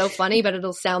joke is so funny, but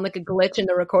it'll sound like a glitch in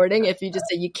the recording if you just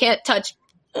say you can't touch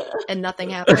and nothing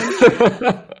happens.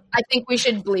 I think we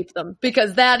should bleep them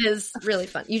because that is really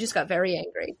fun. You just got very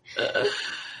angry.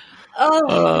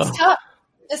 It's tough.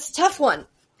 It's a tough one.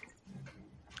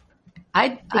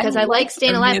 Because I like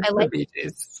Staying For me, Alive. it's I like the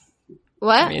BJs.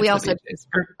 what? For me, We it's all the said,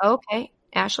 BJs. okay,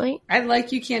 Ashley. I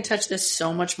like You Can't Touch This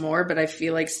so much more, but I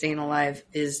feel like Staying Alive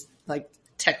is like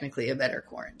technically a better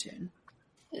QuaranTune.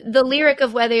 The lyric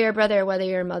of whether you're a brother or whether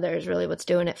you're a mother is really what's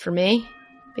doing it for me.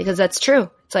 Because that's true.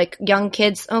 It's like young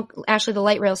kids. Oh, Ashley, the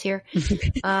light rail's here.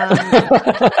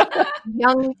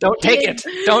 Young Don't take kids.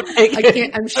 it. Don't take I it.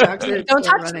 can't. I'm shocked that it's Don't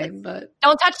still touch running, but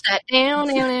Don't touch that. Down,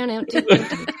 down, down, down. Don't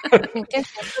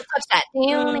touch that.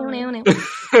 Down, down, down,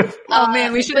 down. oh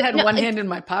man, we should have but had no, one it- hand in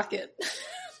my pocket,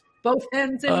 both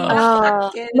hands in my Oh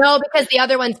pocket. no, because the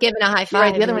other one's giving a high You're five.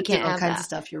 right. The other and we one's doing can't all have kinds that. of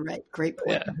stuff. You're right. Great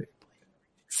point. Yeah. Could be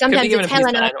Sometimes giving it's a peace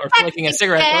Helena. sign or flicking a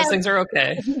cigarette. Those things are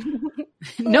okay.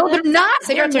 No, they're not.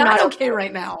 Cigarettes They're are not not okay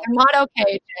right now. They're not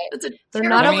okay, Jay. That's a They're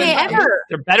not terrible okay advice. ever.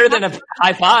 They're better than a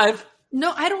high five.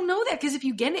 No, I don't know that because if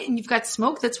you get it and you've got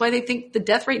smoke, that's why they think the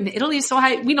death rate in Italy is so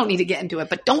high. We don't need to get into it,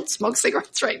 but don't smoke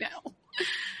cigarettes right now.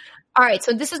 All right,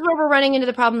 so this is where we're running into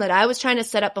the problem that I was trying to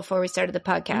set up before we started the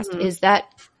podcast, is that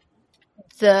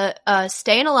the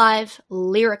Staying Alive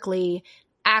lyrically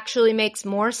actually makes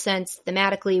more sense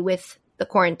thematically with the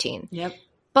quarantine. Yep.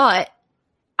 But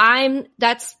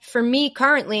that's for me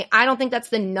currently, I don't think that's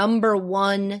the number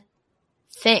one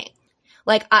thing.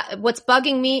 Like, what's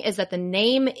bugging me is that the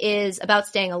name is about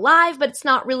staying alive, but it's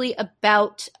not really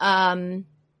about,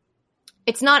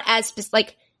 it's not as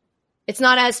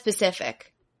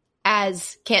specific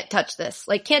as Can't Touch This.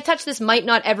 Like, Can't Touch This might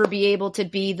not ever be able to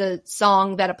be the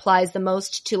song that applies the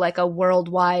most to like a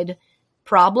worldwide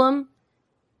problem.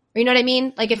 You know what I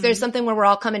mean? Like, if there's something where we're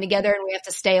all coming together and we have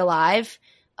to stay alive,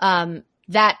 the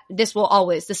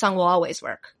song will always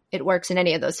work. It works in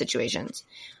any of those situations.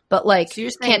 But like, So you're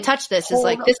saying Can't Touch This is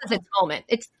like, this is its moment.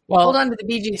 Hold on to the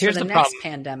Bee Gees for here's the the next problem.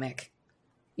 pandemic.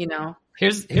 You know?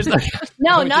 Here's the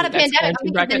No, not a the next pandemic. I'm QuaranTune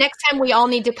thinking bracket. the next time we all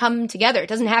need to come together. It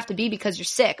doesn't have to be because you're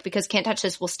sick, because Can't Touch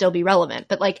This will still be relevant.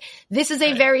 But like, this is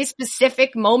a very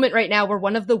specific moment right now where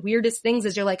one of the weirdest things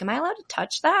is you're like, am I allowed to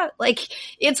touch that? Like,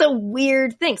 it's a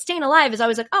weird thing. Staying alive is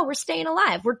always like, oh, we're staying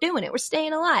alive. We're doing it. We're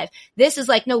staying alive. This is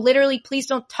like, no, literally, please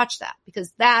don't touch that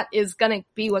because that is going to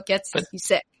be what gets you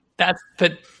sick.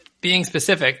 But being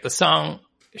specific, the song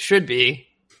should be,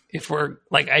 if we're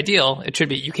like ideal, it should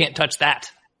be You Can't Touch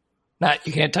That. Not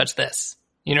You Can't Touch This.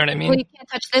 You know what I mean? Well, you can't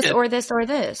touch this Yeah. or this or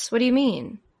this. What do you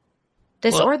mean?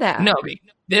 This Well, or that? No,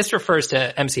 this refers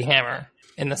to MC Hammer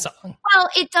in the song. Well,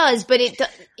 it does, but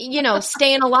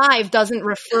staying alive doesn't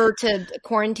refer to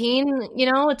quarantine.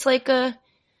 You know, it's like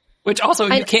Which also,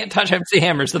 you can't touch MC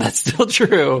Hammer, so that's still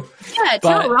true. yeah, it's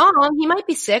not wrong. He might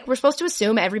be sick. We're supposed to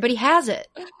assume everybody has it,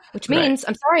 which means,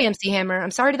 I'm sorry, MC Hammer.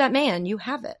 I'm sorry to that man. You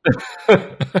have it.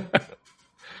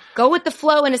 Go with the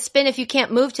flow and a spin. If you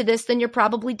can't move to this, then you're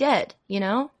probably dead. You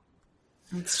know,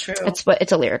 That's true.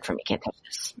 it's a lyric from You Can't Touch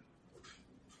This.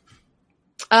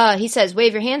 He says,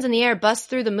 "Wave your hands in the air, bust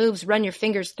through the moves, run your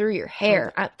fingers through your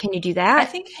hair." Can you do that? I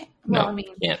think, well, No, I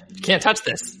mean, can't touch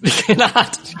this. You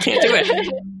cannot. You can't do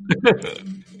it.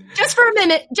 Just for a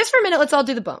minute, let's all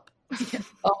do the bump.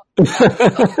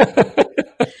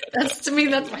 that's to me,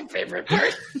 that's my favorite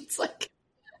part. It's like,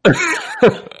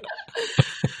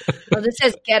 Well, this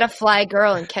says get a fly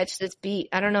girl and catch this beat.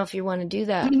 I don't know if you want to do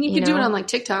that. I mean, you could do it know? on like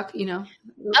TikTok, you know,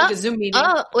 like a Zoom meeting.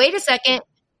 Oh, wait a second.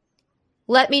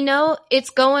 Let me know it's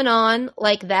going on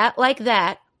like that.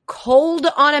 Cold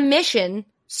on a mission,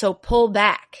 so pull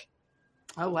back.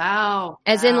 Oh, wow.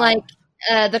 As in like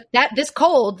this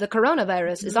cold, the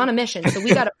coronavirus is on a mission, so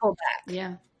we got to pull back.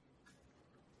 Yeah.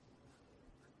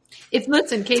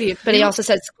 Listen, Katie, But he also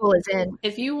said school is in.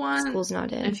 if you want, School's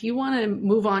not in. if you want to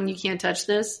move on, You Can't Touch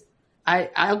This.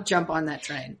 I'll jump on that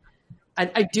train.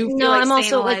 I do feel No, like I'm Staying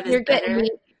also Alive like is you're better. getting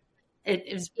me. It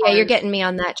is Yeah, you're getting me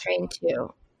on that train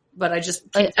too. But I just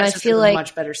I Can't Touch This feel is like- a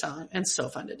much better song and so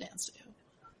fun to dance to.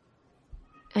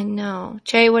 I know,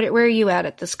 Jay. Where are you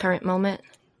at this current moment?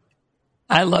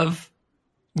 I love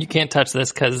You Can't Touch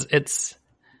This because it's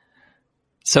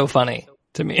so funny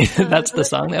to me. That's the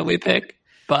song that we pick.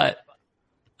 But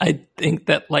I think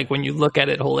that like when you look at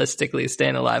it holistically,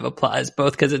 Staying Alive applies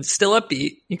both because it's still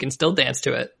upbeat. You can still dance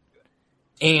to it.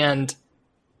 And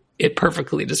it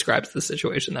perfectly describes the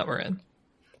situation that we're in.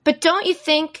 But don't you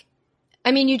think,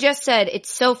 I mean, you just said it's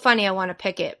so funny I want to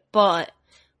pick it, but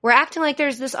we're acting like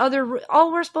there's this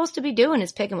all we're supposed to be doing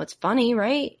is picking what's funny,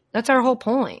 right? That's our whole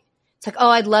point. It's like, oh,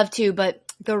 I'd love to, but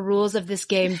the rules of this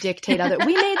game dictate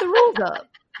we made the rules up.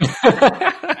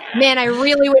 Man, I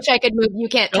really wish I could move. You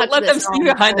can't Don't touch let this them see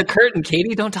song. behind the curtain,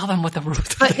 Katie. Don't tell them what the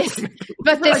rules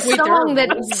But this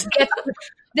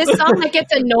song that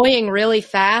gets annoying really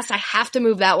fast, I have to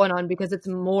move that one on because it's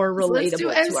more relatable Let's do to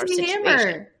our MC situation.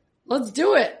 Hammer. Let's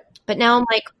do it. But now I'm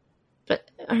like,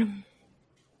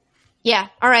 yeah,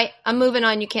 all right, I'm moving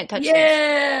on. You can't touch this.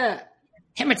 Yeah.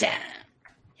 Hammer time.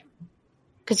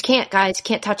 Because you can't, guys. You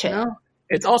can't touch it. No.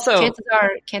 It's also Chances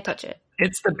are, can't touch it.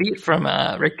 it's the beat from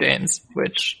Rick James,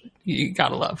 which you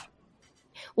gotta love.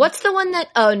 What's the one that?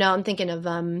 Oh no, I'm thinking of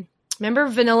remember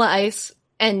Vanilla Ice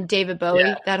and David Bowie?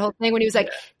 Yeah. That whole thing when he was like,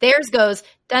 "Theirs goes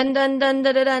dun dun dun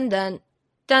dun dun dun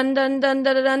dun dun dun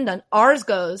dun dun dun." Ours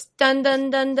goes dun dun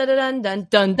dun dun dun dun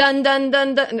dun dun dun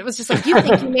dun dun. And it was just like, you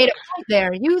think you made a point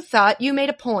there? You thought you made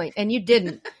a point, and you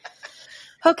didn't.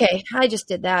 Okay, I just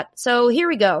did that. So here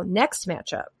we go. Next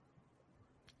matchup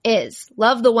is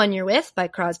 "Love the One You're With" by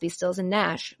Crosby, Stills, and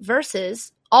Nash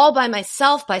versus "All by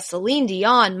Myself" by Celine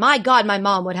Dion. My God, my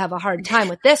mom would have a hard time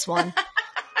with this one.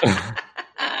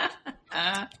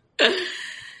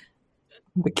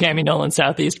 The Cammy Nolan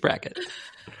Southeast bracket.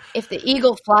 If the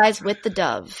eagle flies with the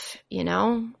dove, you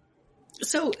know?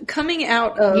 So coming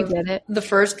out You of get it. the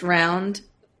first round,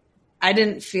 I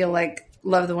didn't feel like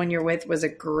 "Love the One You're With" was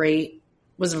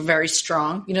very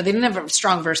strong. You know, they didn't have a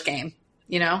strong verse game,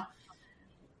 you know?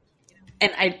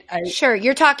 And I Sure,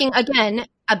 you're talking again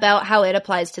about how it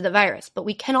applies to the virus, but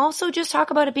we can also just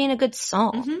talk about it being a good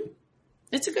song.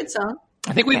 it's a good song.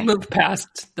 I think we've moved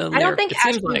past the lyric. I don't think It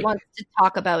seems Ashley wants to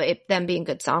talk about them being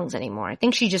good songs anymore. I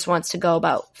think she just wants to go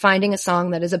about finding a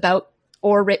song that is about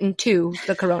or written to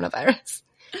the coronavirus.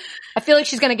 I feel like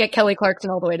she's going to get Kelly Clarkson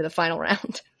all the way to the final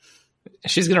round.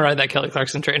 she's gonna ride that Kelly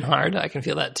Clarkson train hard. I can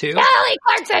feel that too. Kelly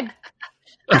Clarkson!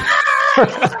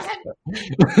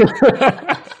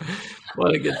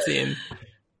 What a good scene.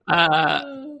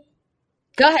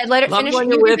 Go ahead, let her Love finish. One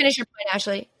You You're can With. finish your point,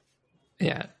 Ashley.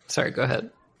 Yeah. Sorry, go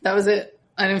ahead. That was it.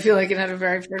 I didn't feel like it had a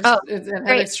very first. Oh, it had a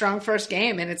great. strong first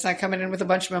game, and it's not coming in with a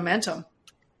bunch of momentum.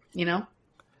 You know.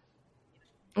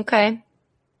 Okay.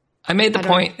 I made the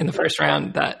point in the first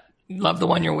round that "Love the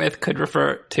One You're With" could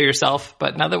refer to yourself,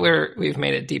 but now that we've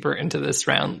made it deeper into this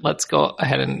round, let's go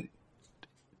ahead and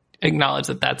acknowledge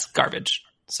that that's garbage.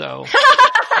 So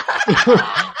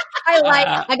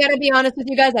I gotta be honest with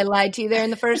you guys. I lied to you there in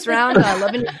the first round.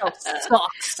 Loving Yourself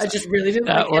sucks. I just really didn't.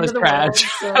 that like was End of the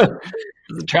trash. World, so.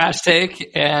 It was a trash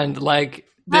take, and like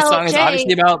this Well, song is Jay-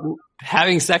 obviously about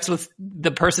having sex with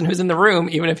the person who's in the room,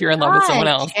 even if you're in love with someone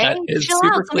God, else. Jay, That is chill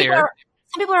super out. clear.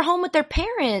 Some people are home with their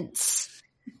parents.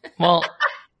 Well,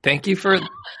 thank you for.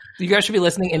 You guys should be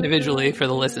listening individually for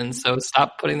the listens. So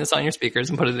stop putting this on your speakers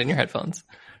and put it in your headphones.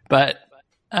 But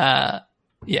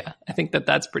yeah, I think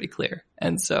that's pretty clear.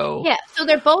 And so Yeah, so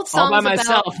they're both songs "All by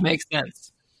Myself" about. makes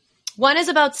sense. One is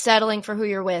about settling for who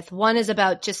you're with. One is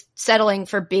about just settling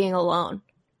for being alone.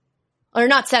 Or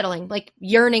not settling, like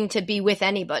yearning to be with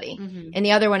anybody. And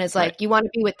the other one is like, you want to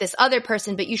be with this other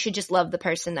person, but you should just love the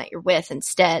person that you're with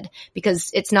instead because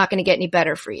it's not going to get any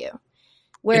better for you.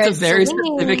 Whereas It's a very Celine's-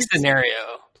 specific scenario.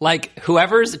 Like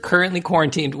whoever's currently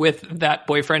quarantined with that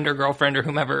boyfriend or girlfriend or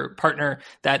whomever partner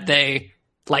that they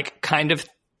like kind of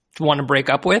want to break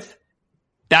up with,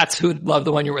 that's who "Love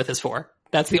the One You're With" is for.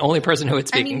 That's the only person who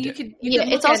it's I speaking mean, you to. could Yeah,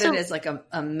 look it's at also- it as like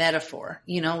a metaphor,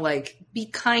 you know, like be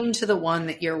kind to the one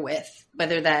that you're with,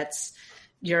 whether that's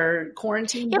your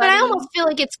quarantine. Yeah, but I buddy. almost feel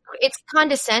like it's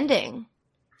condescending.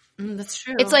 That's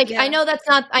true. It's like, Yeah. I know that's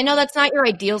not your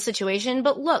ideal situation,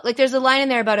 but look, like there's a line in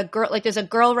there about a girl, like there's a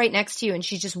girl right next to you and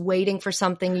she's just waiting for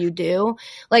something you do.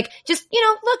 Like, just,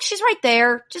 look, she's right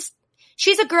there. Just,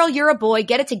 she's a girl, you're a boy,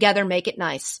 get it together, make it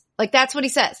nice. Like, that's what he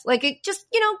says. Like, it just,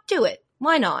 do it.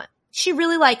 Why not? She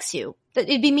really likes you.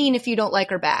 It'd be mean if you don't like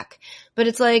her back. But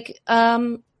it's like,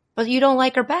 but you don't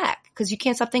like her back because you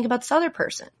can't stop thinking about this other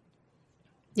person.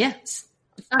 Yes.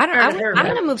 I'm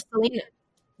going to move Selena.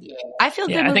 Yeah. I feel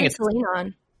good I think moving it's- Selena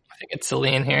on. I think it's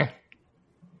Celine here.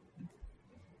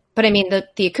 But I mean,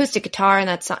 the acoustic guitar in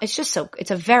that song,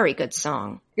 it's a very good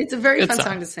song. It's a very Good fun song.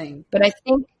 song to sing. But I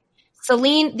think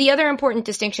Celine, the other important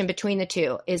distinction between the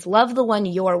two is "Love the One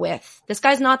You're With." This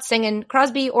guy's not singing,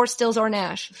 Crosby or Stills or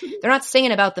Nash. They're not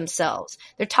singing about themselves.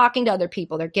 They're talking to other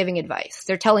people. They're giving advice.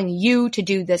 They're telling you to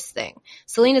do this thing.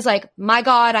 Celine is like, my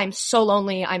God, I'm so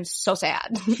lonely. I'm so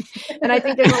sad. And I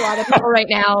think there's a lot of people right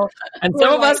now. And who some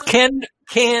are of us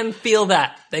can feel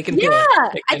that. They can feel Yeah,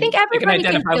 it. I think everybody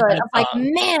can identify feel with it. that I'm like,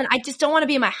 song. man, I just don't want to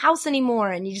be in my house anymore.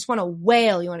 And you just want to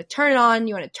wail. You want to turn it on.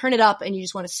 You want to turn it up. And you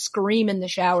just want to scream in the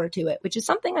shower to it, which is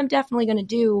something I'm definitely going to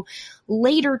do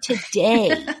later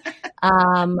today.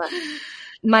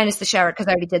 Minus the shower, because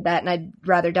I already did that. And I'd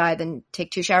rather die than take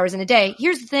 2 showers in a day.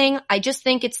 Here's the thing. I just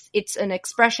think it's an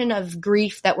expression of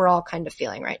grief that we're all kind of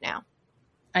feeling right now.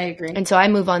 I agree. And so I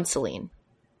move on Celine.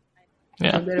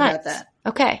 Yeah. I'm good Nice. about that.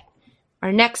 Okay.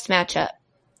 Our next matchup.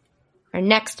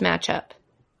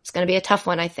 It's going to be a tough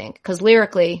one, I think, because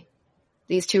lyrically,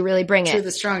 These two really bring Two of it.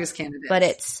 the strongest candidates. But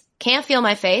it's Can't Feel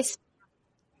My Face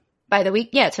by The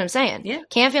Weeknd. Yeah, that's what I'm saying. Yeah.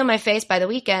 Can't Feel My Face by The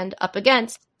Weeknd up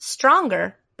against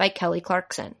Stronger by Kelly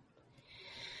Clarkson.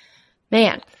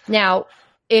 Man. Now,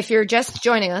 if you're just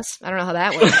joining us, I don't know how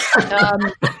that works.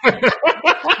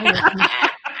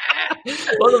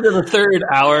 Welcome to the third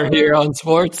hour here on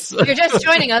sports. If you're just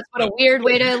joining us, what a weird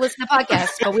way to listen to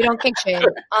podcasts, but we don't kink shame.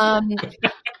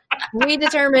 We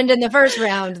determined in the first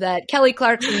round that Kelly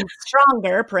Clarkson's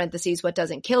Stronger, parentheses, What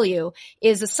Doesn't Kill You,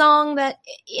 is a song that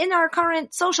in our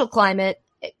current social climate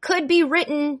it could be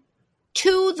written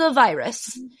to the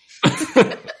virus.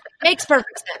 Makes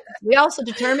perfect sense. We also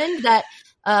determined that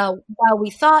while we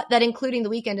thought that including The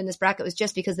Weeknd in this bracket was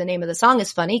just because the name of the song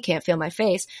is funny, Can't Feel My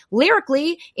Face,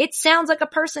 lyrically, it sounds like a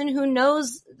person who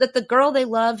knows that the girl they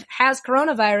love has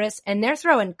coronavirus and they're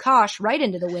throwing Kosh right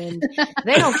into the wind.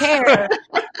 They don't care.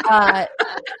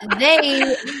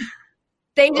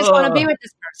 They just want to be with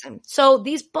this person. So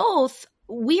these both,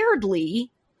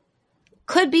 weirdly,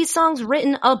 could be songs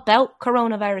written about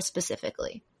coronavirus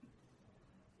specifically.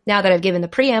 Now that I've given the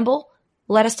preamble,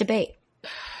 let us debate.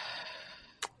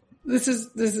 This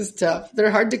is tough.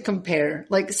 They're hard to compare.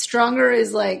 Like, Stronger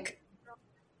is like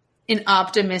an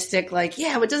optimistic, like,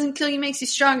 yeah, what doesn't kill you makes you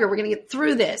stronger. We're going to get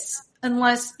through this.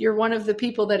 Unless you're one of the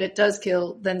people that it does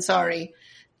kill, then sorry.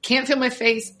 Can't Feel My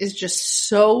Face is just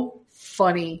so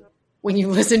funny when you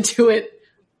listen to it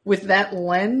with that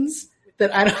lens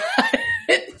that I don't.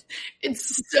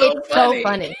 It's so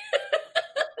funny.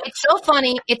 It's so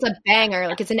funny. It's a banger.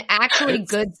 Like, it's an actually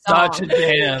good song. Such a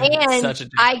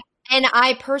jam.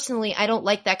 I personally, I don't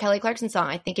like that Kelly Clarkson song.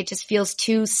 I think it just feels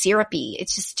too syrupy.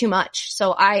 It's just too much.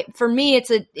 So for me,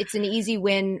 it's an easy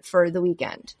win for The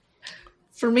Weeknd.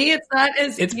 For me, it's not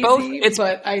as easy, both,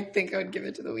 but I think I would give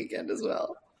it to The Weeknd as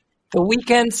well. The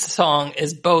Weeknd's song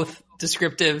is both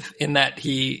descriptive in that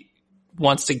he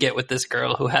wants to get with this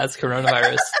girl who has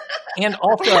coronavirus and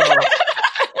also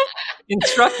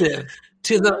instructive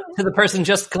to the person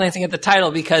just glancing at the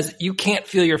title because you can't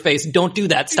feel your face. Don't do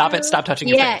that. Stop it. Stop touching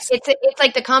your face. It's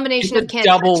like the combination of can't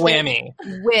double touch whammy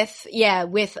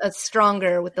with a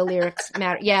Stronger with the lyrics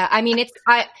matter. Yeah, I mean it's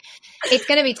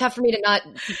going to be tough for me to not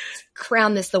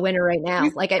crown this the winner right now.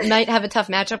 Like, I might have a tough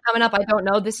matchup coming up. I don't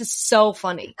know. This is so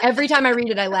funny. Every time I read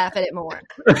it, I laugh at it more.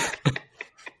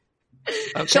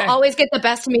 Okay. She'll always get the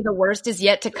best of me. The worst is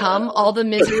yet to come. All the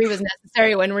misery was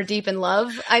necessary when we're deep in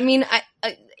love. I mean,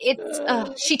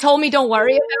 she told me don't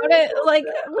worry about it. Like,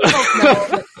 we both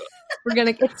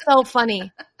know. It's so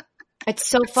funny. It's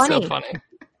so funny. So funny.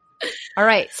 All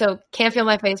right. So Can't Feel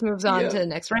My Face moves on to the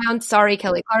next round. Sorry,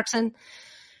 Kelly Clarkson.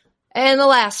 And the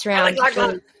last round.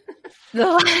 The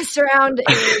last round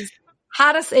is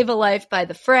How to Save a Life by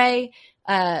The Fray.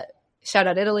 Shout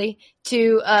out Italy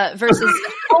to versus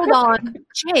Hold On.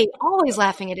 Jay always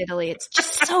laughing at Italy. It's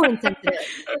just so insensitive.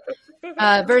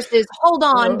 Versus Hold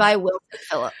On by Wilson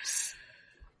Phillips.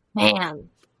 Man.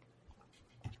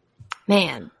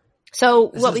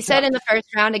 So what we said in the first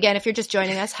round, again, if you're just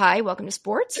joining us, hi, welcome to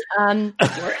sports.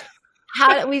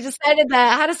 We decided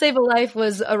that How to Save a Life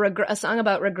was a song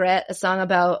about regret, a song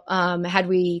about had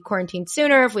we quarantined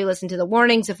sooner, if we listened to the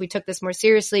warnings, if we took this more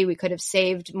seriously, we could have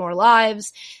saved more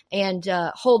lives. And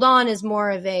Hold On is more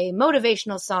of a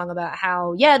motivational song about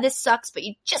how, yeah, this sucks, but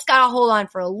you just gotta hold on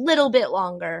for a little bit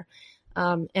longer,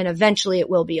 and eventually it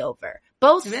will be over.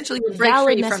 Both eventually you break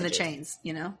free from the chains,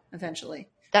 eventually.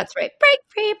 That's right. Break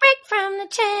free, break from the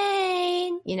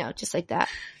chain. Just like that.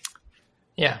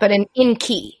 Yeah. But in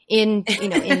key, in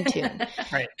tune.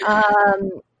 Right.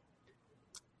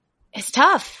 It's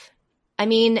tough. I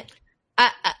mean,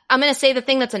 I'm going to say the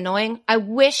thing that's annoying. I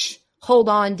wish Hold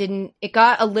On it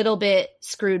got a little bit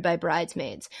screwed by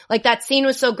Bridesmaids. Like, that scene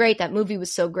was so great. That movie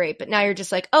was so great. But now you're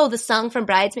just like, oh, the song from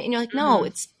Bridesmaids. And you're like, no,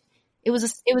 it was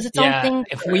its own thing.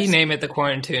 If we name it the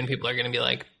QuaranTune, people are going to be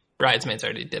like, Bridesmaids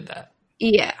already did that.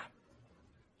 Yeah.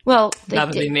 Well, not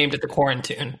that they named it the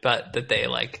QuaranTune, but that they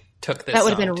took this. That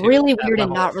would have been really weird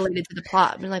and not related to the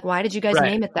plot. I mean, like, why did you guys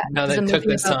name it that? No, they took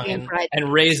this song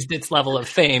and raised its level of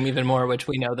fame even more, which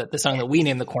we know that the song that we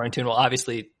named the QuaranTune will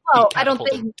obviously. I don't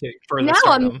think.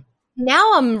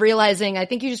 Now I'm realizing. I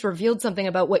think you just revealed something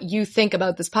about what you think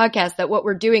about this podcast. That what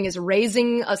we're doing is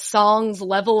raising a song's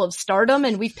level of stardom,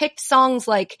 and we've picked songs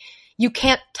like You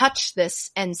Can't Touch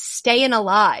This and Stayin'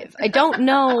 Alive. I don't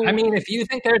know. I mean, if you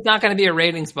think there's not going to be a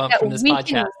ratings bump from this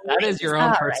podcast, that is your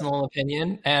own personal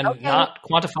opinion and not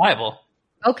quantifiable.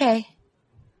 Okay.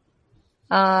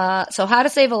 So How to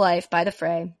Save a Life by The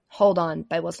Fray. Hold On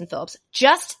by Wilson Phillips.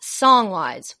 Just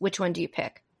song-wise, which one do you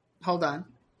pick? Hold On.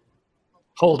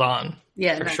 Hold On.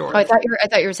 Yeah, for sure. Oh, I thought you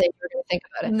were saying you were going to think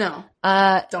about it. No.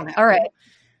 Don't have. All right.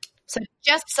 So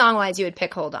just song-wise, you would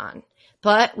pick Hold On.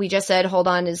 But we just said Hold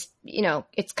On is,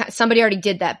 it's somebody already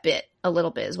did that bit a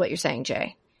little bit is what you're saying,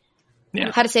 Jay.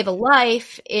 Yeah. How to Save a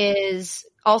Life is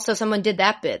also someone did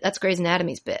that bit. That's Grey's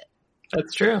Anatomy's bit.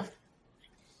 That's true.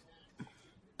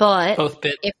 But Both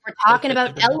bit. if we're talking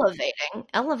about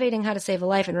elevating How to Save a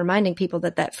Life and reminding people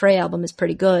that Frey album is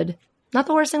pretty good, not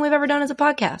the worst thing we've ever done as a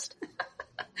podcast.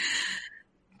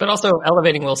 But also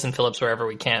elevating Wilson Phillips wherever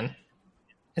we can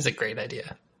is a great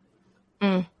idea.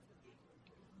 Mm.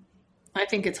 I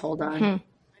think it's Hold On.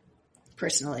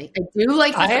 Personally, I do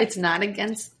like it's not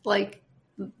against like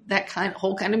that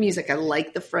whole kind of music. I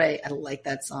like the Fray. I like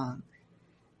that song.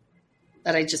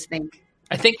 But I just think.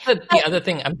 I think that the other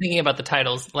thing I'm thinking about the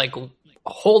titles, like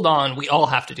Hold On, we all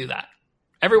have to do that.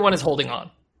 Everyone is holding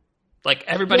on. Like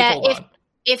everybody hold on.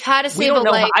 If How to Save a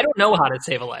Life, I don't know How to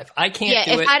Save a Life. I can't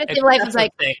do it. If How to Save a Life was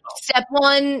like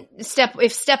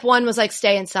if step one was like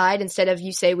stay inside instead of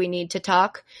you say we need to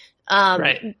talk.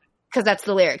 Right. Because that's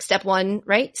the lyric. Step one,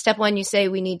 right? Step one, you say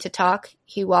we need to talk.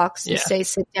 He walks. You say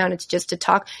sit down. It's just to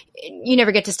talk. You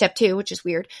never get to step two, which is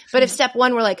weird. But if step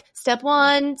one were like, step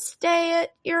one, stay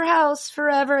at your house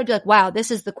forever, I'd be like, wow, this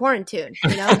is the QuaranTune.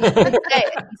 You know?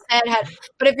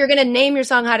 But if you're going to name your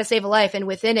song How to Save a Life and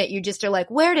within it, you just are like,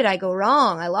 where did I go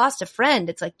wrong? I lost a friend.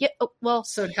 It's like,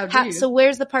 so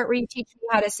where's the part where you teach me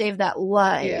how to save that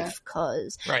life?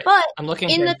 But I'm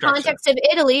looking in the context of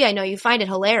Italy, I know you find it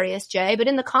hilarious, Jay, but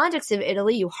in the context of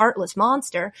Italy, you heartless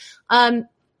monster,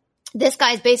 this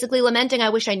guy's basically lamenting,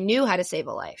 I wish I knew how to save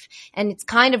a life. And it's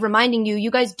kind of reminding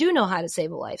you guys do know how to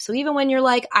save a life. So even when you're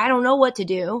like, I don't know what to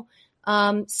do,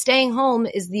 staying home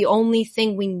is the only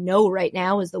thing we know right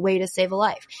now is the way to save a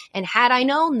life. And had I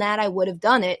known that, I would have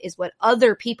done it, is what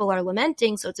other people are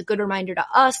lamenting. So it's a good reminder to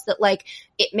us that like,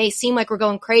 it may seem like we're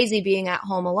going crazy being at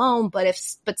home alone, but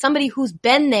somebody who's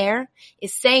been there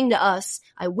is saying to us,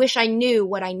 I wish I knew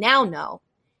what I now know.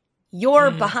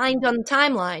 You're behind on the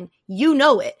timeline. You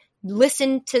know it.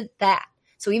 Listen to that.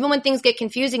 So even when things get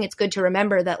confusing, it's good to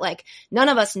remember that like none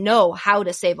of us know how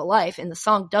to save a life and the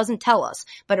song doesn't tell us,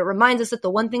 but it reminds us that the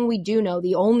one thing we do know,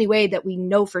 the only way that we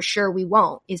know for sure we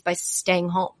won't is by staying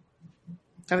home.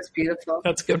 That was beautiful.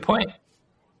 That's a good point.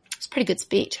 It's a pretty good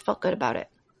speech. I felt good about it.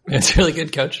 It's really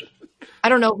good, Coach. I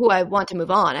don't know who I want to move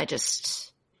on. I just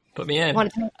put me in.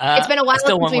 It's been a while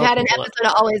since we've had an episode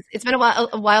of Always. It's been a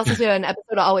while since we had an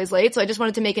episode of Always Late, so I just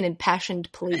wanted to make an impassioned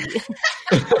plea.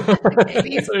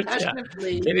 Katie's passionate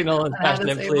plea. Katie Nolan's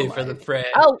passionate plea for the Fray.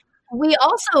 Oh, we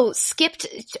also skipped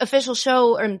official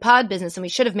show and pod business, and we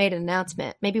should have made an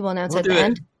announcement. Maybe we'll announce at the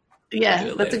end.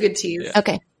 Yeah, that's a good tease. Yeah.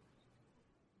 Okay.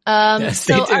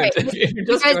 Stay tuned. All right. If you're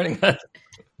just joining us.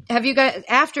 Have you guys,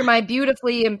 after my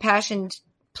beautifully impassioned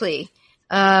plea,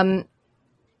 what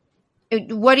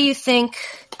do you think?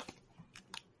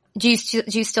 Do you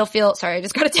still feel? Sorry, I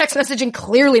just got a text message and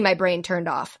clearly my brain turned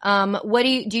off. What do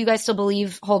you guys still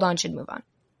believe? Hold On should move on.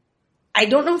 I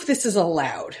don't know if this is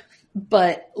allowed,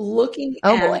 but looking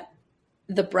at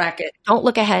the bracket, don't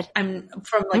look ahead. I'm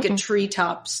from like a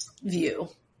treetops view.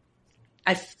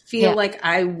 I feel like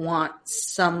I want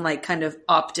some like kind of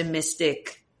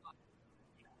optimistic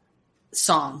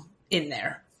song in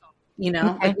there. You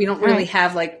know, like we don't really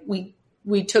have like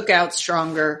we took out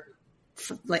Stronger,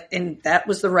 and that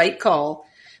was the right call.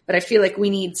 But I feel like we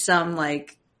need some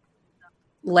like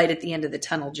light at the end of the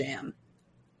tunnel jam.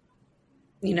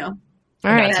 You know,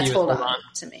 all right, that's Hold on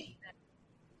to me.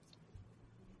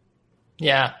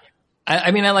 Yeah,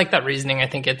 I mean, I like that reasoning. I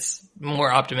think it's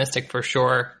more optimistic for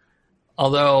sure.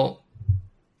 Although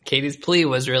Katie's plea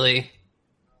was really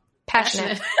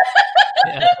passionate.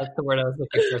 Yeah, that's the word I was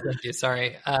looking for. Thank you.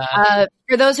 Sorry.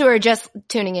 For those who are just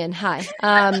tuning in, hi.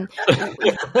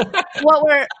 What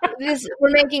we're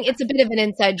making, it's a bit of an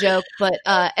inside joke, but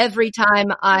every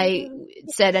time I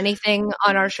said anything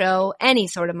on our show, any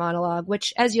sort of monologue,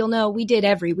 which as you'll know, we did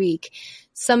every week,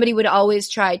 somebody would always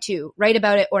try to write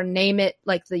about it or name it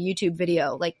like the YouTube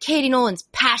video, like Katie Nolan's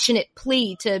passionate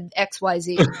plea to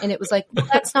XYZ. And it was like, well,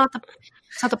 that's not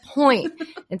the point.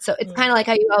 And so it's kind of like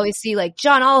how you always see like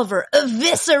John Oliver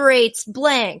eviscerates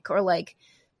blank, or like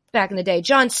back in the day,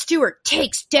 Jon Stewart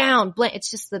takes down blank.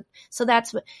 It's just so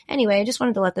that's what, anyway, I just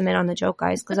wanted to let them in on the joke,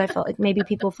 guys, because I felt like maybe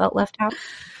people felt left out.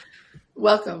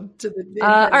 Welcome to the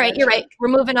all right, you're right. We're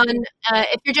moving on.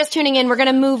 If you're just tuning in, we're going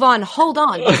to move on. Hold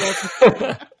on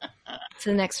to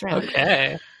the next round.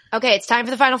 Okay, it's time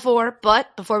for the final four.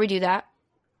 But before we do that,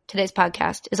 today's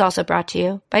podcast is also brought to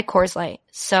you by Coors Light.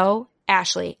 So,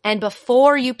 Ashley, and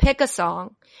before you pick a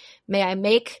song, may I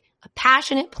make a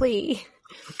passionate plea?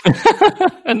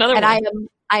 Another and one.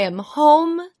 I am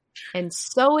home and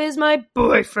so is my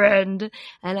boyfriend.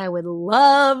 And I would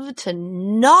love to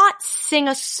not sing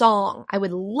a song. I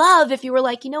would love if you were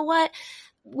like, you know what?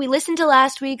 We listened to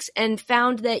last week's and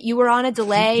found that you were on a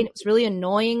delay and it was really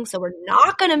annoying. So we're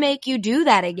not going to make you do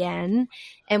that again.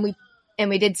 And we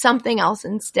did something else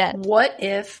instead. What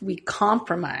if we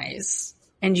compromise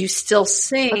and you still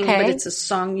sing, Okay. but it's a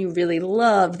song you really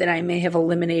love that I may have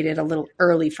eliminated a little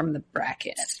early from the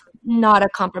bracket? Not a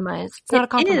compromise. It's not a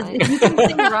compromise. It is. If you can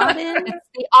sing Robin, It's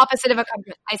the opposite of a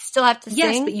compromise. I still have to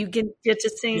yes, sing. but you get to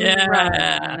sing Yeah. Robin,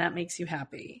 and that makes you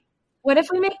happy. What if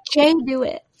we make Jay do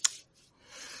it?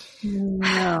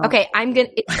 No. Okay, I'm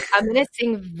gonna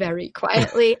sing very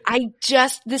quietly.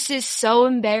 This is so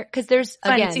embarrassing because there's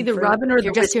Fine, again it's either for- Robin or if the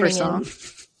you're just Whisper tuning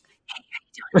song.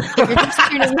 If you're just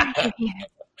tuning in.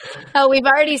 Oh, we've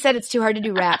already said it's too hard to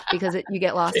do rap because you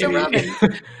get lost. So Robin,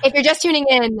 If you're just tuning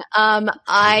in, what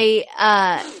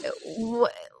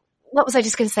was I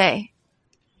just gonna say?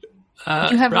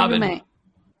 you have Robin. a roommate.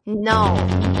 No.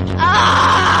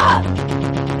 Ah!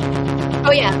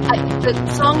 Oh yeah, the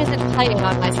song isn't playing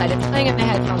on my side; it's playing in my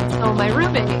headphones. So my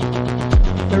roommate,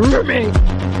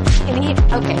 can he?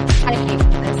 Okay, I hate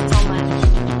this so much.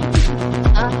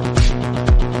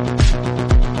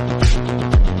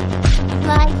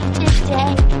 Life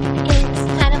today is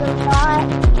kind of a lot.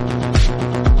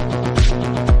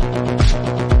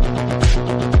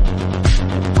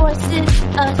 It forces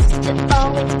us to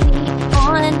always be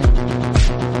on.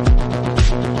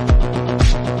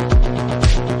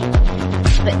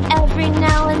 But every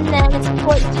now and then it's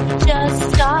important to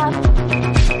just stop.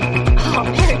 Oh,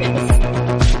 there it is.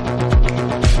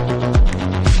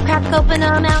 Crack open a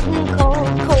mountain cold,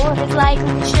 Coors Light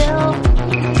and chill.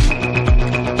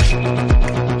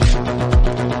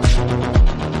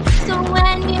 So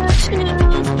when you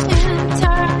choose to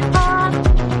turn off,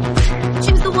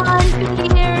 choose the one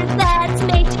beer that's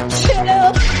made to chill.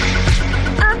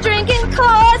 I'm drinking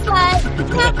Coors Light,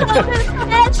 not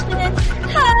confession.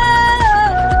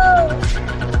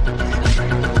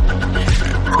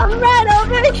 I'm right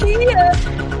over here,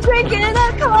 drinking a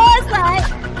Coors Light.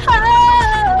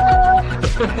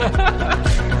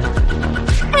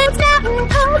 It's mountain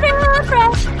cold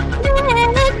refresh,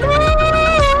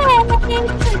 made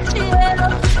to chill.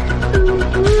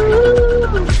 Ooh,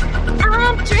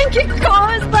 I'm drinking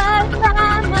Coors Light by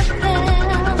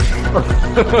myself.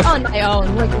 On my own,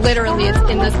 like literally, it's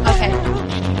in this. Okay,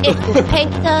 If the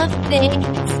pace of things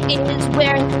is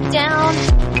wearing you down,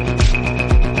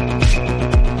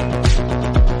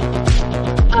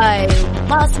 I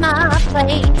lost my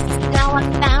place, now I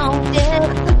found it.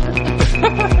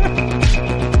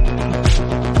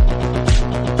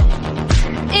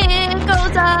 It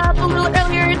goes up a little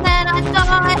earlier than I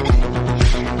thought.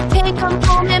 Take them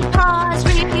home and pause,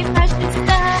 refresh and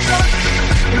stuff.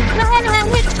 When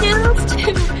you choose to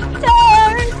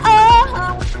turn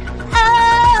off,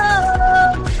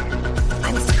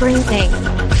 I'm screaming.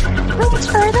 Reach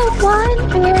for the one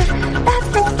beer that's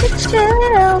meant to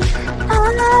chill.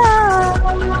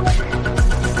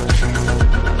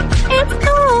 It's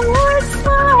Coors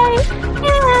Light,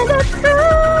 and it's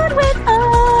good with a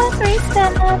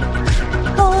 3-step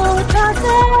cold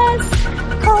process,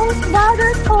 cold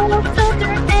lager, cold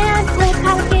filter, and with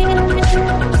packing.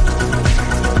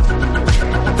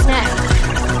 what's next?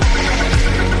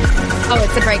 Oh,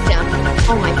 it's a breakdown.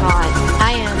 Oh my god, I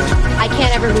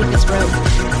can't ever leave this room.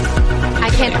 I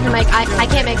can't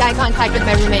make eye contact with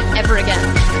my roommate ever again.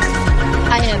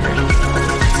 I am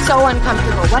so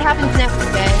uncomfortable. What happens next,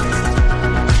 Jay?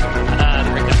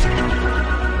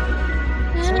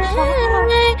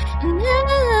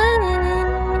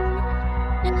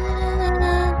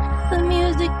 The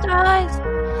music dies,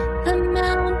 the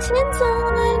mountains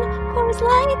on, Coors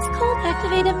Lights, cold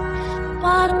activated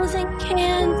bottles and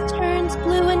cans, turns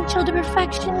blue and chilled to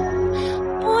perfection.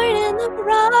 Born in the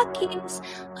Rockies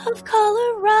of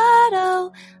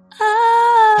Colorado.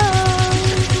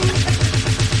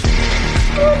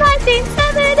 In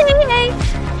 1978,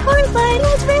 Coors Light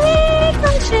is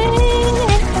refreshing.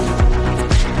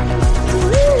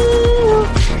 Ooh,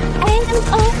 and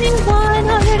only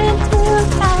 102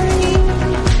 calories.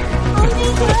 Only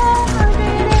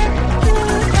 102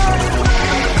 calories.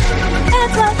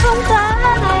 That's what comes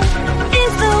by.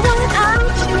 Is the one I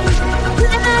choose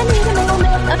when I need a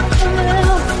moment of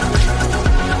chill.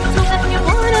 So if you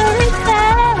wanna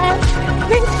reset,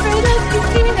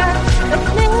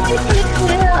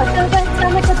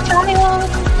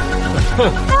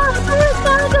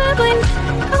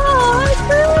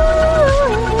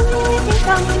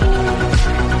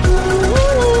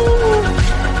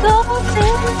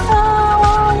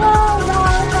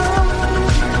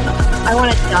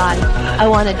 I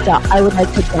want to die. I would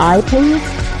like to die, please.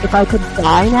 If I could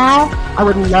die now, I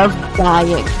would love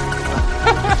dying.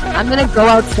 I'm gonna go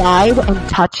outside and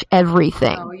touch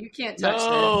everything. Oh, you can't touch this.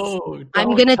 No, I'm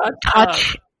don't gonna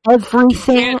touch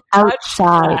everything can't touch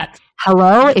outside. that.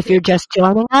 Hello, if you're just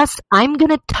joining us, I'm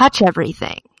gonna touch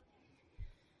everything.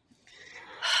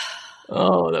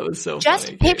 Oh, that was so Just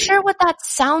funny. picture what that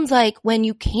sounds like when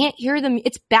you can't hear them.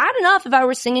 It's bad enough if I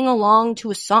were singing along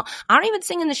to a song. I don't even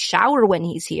sing in the shower when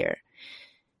he's here.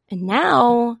 And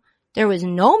now there was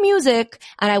no music,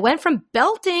 and I went from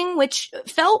belting, which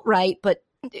felt right, but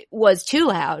it was too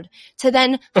loud, to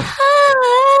then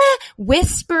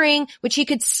whispering, which he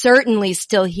could certainly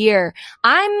still hear.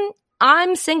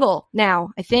 I'm single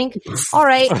now, I think. All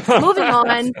right, moving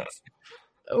on.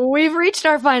 We've reached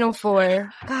our final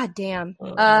four. God damn.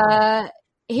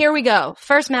 Here we go.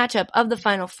 First matchup of the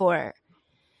final four.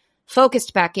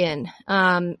 Focused back in.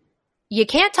 You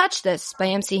Can't Touch This by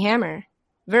MC Hammer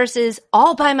versus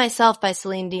All By Myself by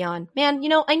Celine Dion. Man,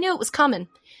 I knew it was coming,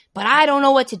 but I don't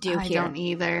know what to do here. I don't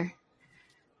either.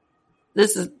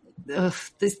 This is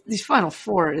these final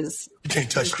four is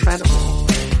incredible.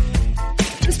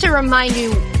 Just to remind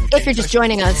you, if you're just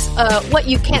joining us, what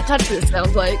You Can't Touch This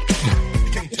sounds like.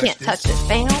 You can't touch this.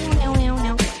 Bam, bam, bam,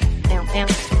 bam, bam, bam,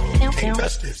 bam, bam.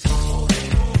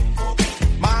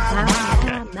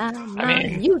 My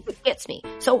music gets me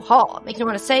so hard. Makes me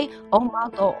want to say, oh my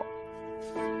God.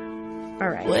 All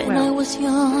right. When I was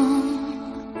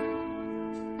young,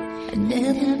 I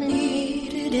never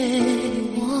needed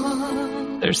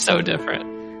anyone. They're so different.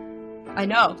 I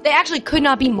know. They actually could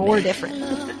not be more different.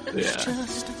 Yeah.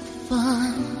 Just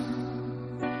fun.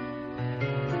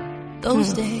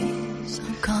 Those days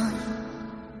are gone.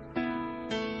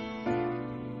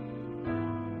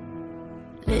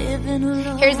 Living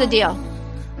alone. Here's the deal.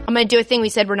 I'm going to do a thing we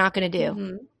said we're not going to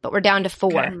do, but we're down to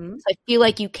 4. Okay. So I feel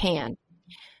like you can.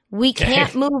 We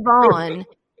can't move on,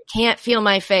 can't feel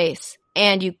my face,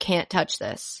 and You Can't Touch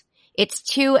This. It's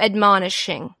too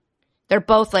admonishing. They're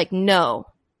both like, no.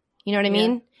 You know what I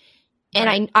mean?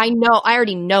 And I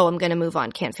already know I'm going to move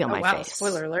on, can't feel my face.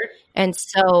 Spoiler alert. And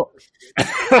so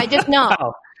I just know.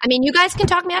 I mean, you guys can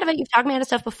talk me out of it. You've talked me out of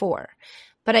stuff before.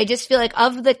 But I just feel like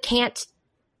of the can't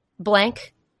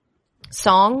blank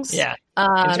songs. Yeah.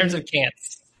 In terms of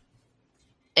can'ts.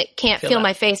 It Can't Feel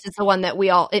My Face is the one that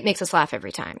it makes us laugh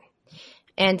every time.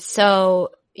 And so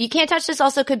You Can't Touch This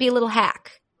also could be a little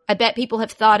hack. I bet people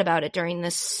have thought about it during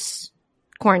this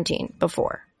quarantine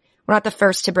before. We're not the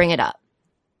first to bring it up,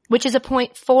 which is a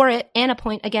point for it and a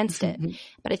point against it.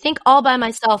 But I think All By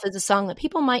Myself is a song that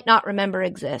people might not remember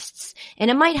exists, and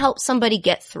it might help somebody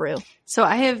get through. So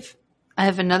I have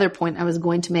another point I was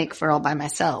going to make for All By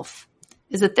Myself,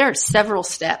 is that there are several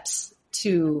steps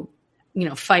to,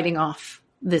 fighting off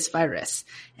this virus,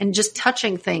 and just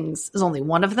touching things is only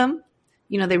one of them.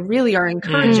 They really are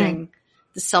encouraging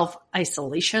the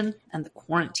self-isolation and the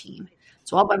quarantine.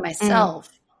 So All By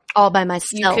Myself. All by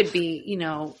myself. You could be,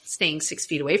 staying 6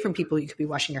 feet away from people. You could be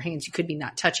washing your hands. You could be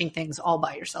not touching things all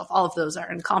by yourself. All of those are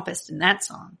encompassed in that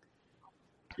song.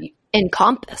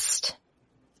 Encompassed.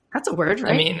 That's a word,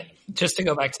 right? I mean, just to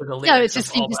go back to the lyrics. Yeah, it's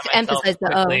just, of All just By to Myself emphasize the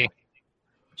quickly,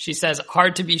 she says,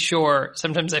 hard to be sure.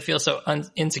 Sometimes I feel so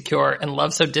insecure, and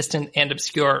love so distant and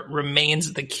obscure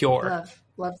remains the cure.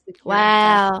 Love's the cure.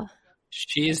 Wow.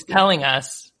 She is telling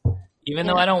us, even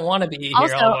though I don't want to be here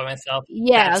Also, all by myself.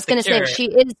 Yeah, I was going to say,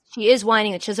 cure. she is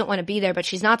whining that she doesn't want to be there, but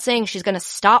she's not saying she's going to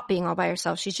stop being all by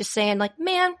herself. She's just saying, like,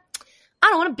 man, I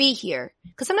don't want to be here.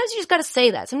 Because sometimes you just got to say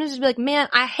that. Sometimes you just be like, man,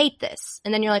 I hate this.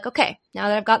 And then you're like, okay, now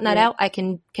that I've gotten that out, I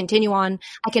can continue on.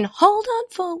 I can hold on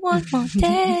for one more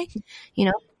day.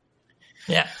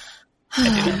 Yeah.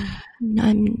 I do.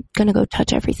 I'm going to go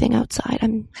touch everything outside.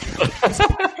 I'm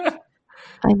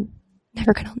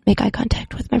never going to make eye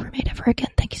contact with my roommate ever again.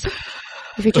 Thank you so much.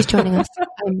 If you're just joining us,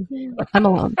 I'm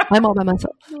alone. I'm all by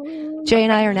myself. Jay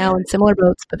and I are now in similar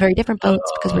boats, but very different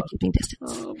boats because we're keeping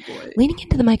distance. Oh boy. Leaning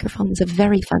into the microphone is a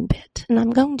very fun bit, and I'm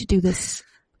going to do this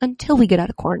until we get out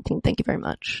of quarantine. Thank you very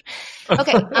much.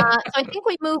 Okay, so I think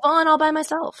we move on All By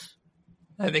Myself.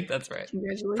 I think that's right.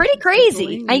 Congratulations. Pretty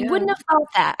crazy. Celine, I wouldn't have thought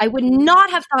that. I would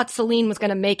not have thought Celine was going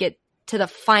to make it to the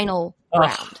final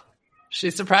round. She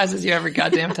surprises you every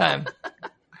goddamn time.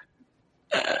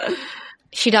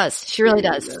 She does. She really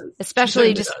does.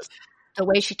 Especially just the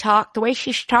way she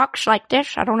talks like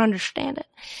this. I don't understand it.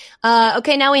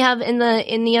 Okay, now we have in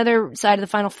the other side of the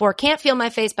final 4, Can't Feel My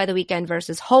Face by The Weeknd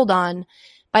versus Hold On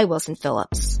by Wilson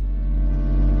Phillips.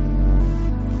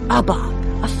 A bop.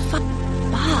 A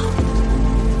fucking bop.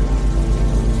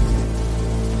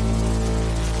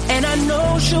 And I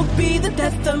know she'll be the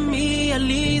death of me. At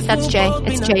least That's we'll Jay. both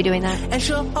be It's Jay numb. doing that. And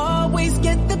she'll always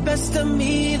get the best of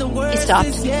me. The worst stopped.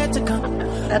 is yet to come.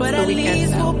 That's But The at Weeknd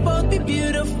least now. we'll both be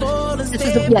beautiful. This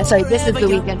is the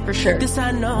weekend for sure. This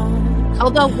I know.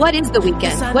 Although, what is the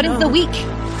weekend? What is the week?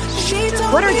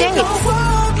 What are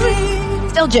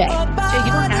days? Still Jay. Jay,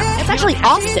 you don't have. It's actually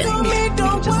Austin.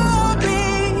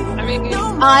 I mean,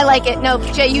 I like it. No,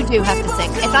 Jay, you do have to sing.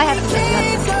 If I have to sing, you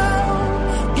have to sing.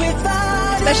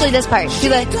 Especially this part. Do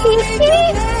like.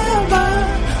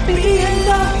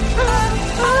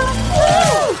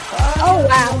 Oh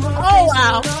wow! Oh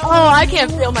wow! Oh, I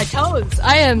can't feel my toes.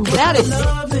 I am. That is.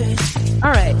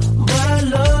 All right.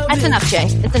 That's enough, Jay.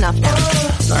 It's enough now.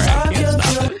 sorry, I can't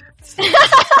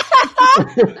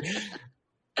stop it.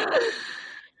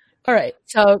 All right.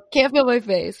 So, can't feel my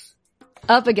face.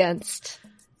 Up against.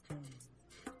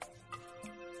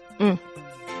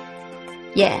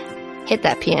 Yeah. Hit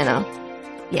that piano.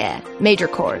 Yeah. Major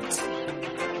chords.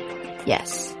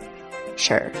 Yes.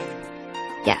 Sure.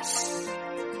 Yes.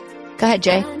 Go ahead,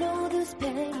 Jay.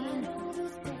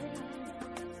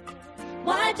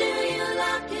 Why do you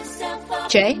lock yourself up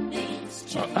Jay? in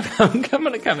these I'm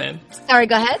gonna come in. Sorry,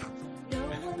 go ahead. No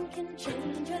one can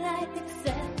change your life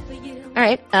except for you. All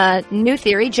right. New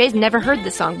theory. Jay's never heard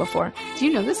this song before. Do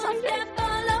you know this song, Jay? Step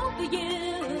all over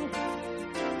you.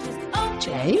 Just open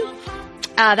Jay? your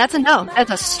heart. That's a no.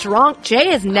 That's a strong. Jay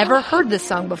has never heard this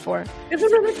song before.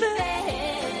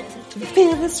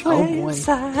 Feel this way. Oh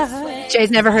boy.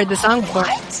 Jay's never heard the song before.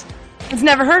 He's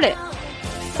never heard it.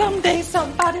 Someday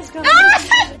somebody's gonna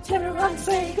Everyone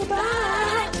say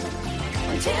goodbye.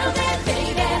 Until then,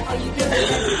 baby, are you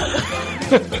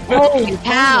good? Holy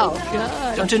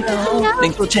cow. Don't you know?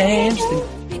 Things will change. You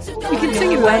can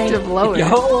sing it back to lower. Yo,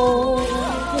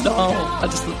 no, I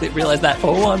just realized that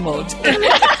for one moment.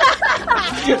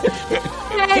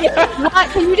 Hey, what?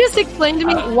 Can you just explain to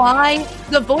me why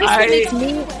the voice that makes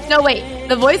me... No, wait.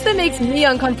 The voice that makes me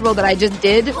uncomfortable that I just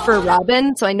did for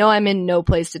Robin, so I know I'm in no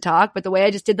place to talk, but the way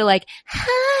I just did the like,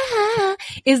 ha,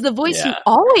 is the voice you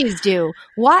always do.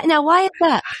 Why? Now, why is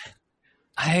that?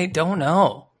 I don't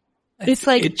know. It's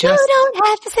like, it just, you don't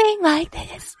have to sing like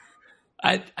this.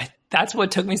 I that's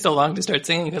what took me so long to start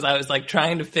singing, because I was like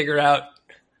trying to figure out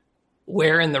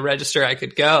where in the register I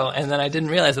could go, and then I didn't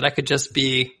realize that I could just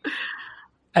be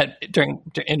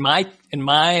in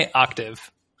my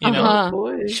octave, you know. Uh-huh.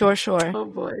 boy. Sure. Oh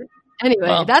boy. Anyway,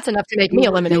 Well, that's enough to make me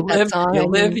eliminate that song. You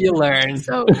live, you learn.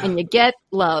 So And you get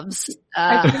loves. Go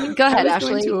ahead, I was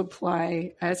Ashley. going to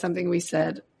apply something we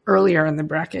said earlier in the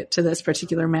bracket to this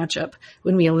particular matchup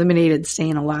when we eliminated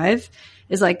Staying Alive.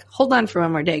 Is like, hold on for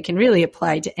one more day can really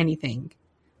apply to anything.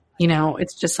 You know,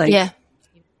 it's just like,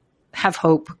 have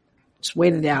hope. Just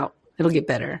wait it out. It'll get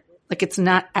better. Like, it's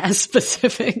not as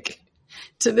specific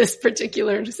to this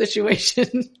particular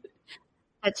situation.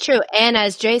 That's true. And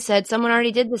as Jay said, someone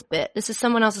already did this bit. This is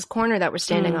someone else's corner that we're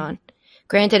standing on.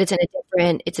 Granted, it's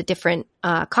a different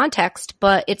context,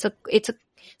 but it's a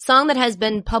song that has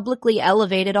been publicly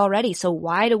elevated already. So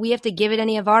why do we have to give it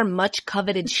any of our much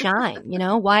coveted shine? You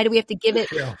know, why do we have to give it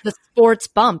the sports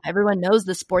bump? Everyone knows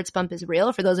the sports bump is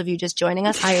real. For those of you just joining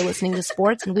us, hi, you're listening to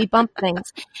sports and we bump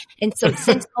things. And so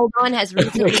since Hold On has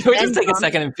recently Can we just been take a bumped-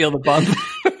 second and feel the bump?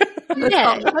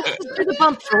 Yeah, let's just do the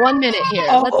bump for 1 minute here.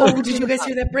 Oh, did you guys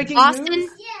hear that breaking Austin? news?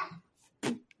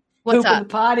 What's Poop in up? the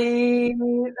potty.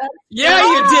 Yeah,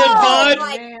 you did, bud.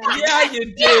 my Yeah,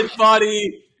 you did,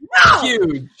 buddy.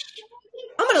 Huge.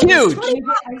 I'm gonna Huge. Can you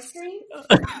get ice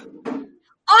cream?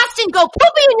 Austin, go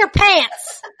poopy in your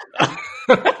pants. I'm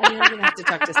gonna have to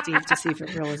talk to Steve to see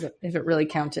if it really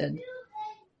counted.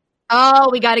 Oh,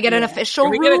 we got to get an official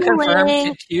Can we get a ruling. confirm?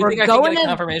 Do you We're think I can going get a to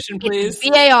confirmation, please?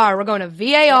 VAR. We're going to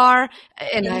VAR,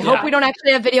 and I hope Yeah. we don't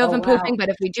actually have video of him wow. pooping. But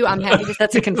if we do, I'm happy to.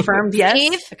 That's a confirmed yes.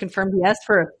 Steve? A confirmed yes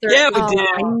for a third. Yeah, we Oh, did.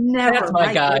 I never. That's my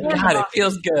right God. there. God, it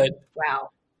feels good.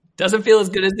 Wow. Doesn't feel as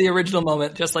good as the original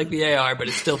moment, just like the AR, but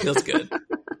it still feels good.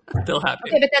 Still happy.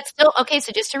 Okay, but that's still okay.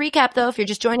 So just to recap, though, if you're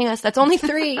just joining us, that's only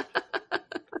 3, and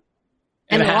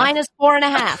And a the half. line is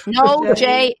 4.5. No, Okay.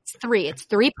 Jay, it's 3. It's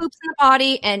 3 poops in the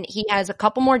potty, and he has a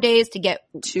couple more days to get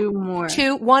Two more.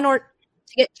 two more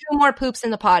poops in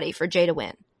the potty for Jay to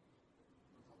win.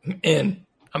 I'm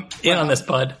in on this,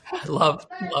 bud. I love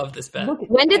this bet.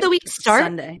 When did the week start?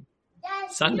 Sunday.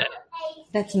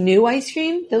 That's new ice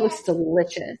cream. That looks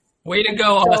delicious. Way to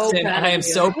go, Austin. proud I of am you.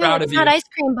 so proud It's of you. not ice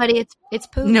cream, buddy. It's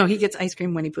poop. No, he gets ice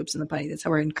cream when he poops in the potty. That's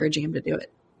how we're encouraging him to do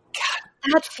it.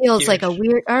 That feels Huge. like a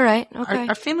weird. All right, okay.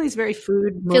 Our family's very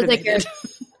food Feels like motivated.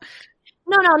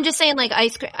 No, I'm just saying, like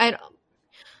ice cream.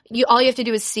 All you have to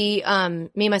do is see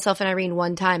Me, Myself, and Irene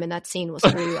one time, and that scene will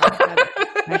screw you up forever.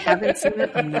 I haven't seen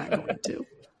it. I'm not going to.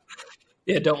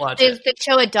 Yeah, don't watch They it.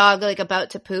 show a dog like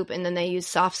about to poop, and then they use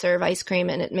soft serve ice cream,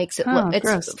 and it makes it look. It's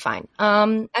gross. fine.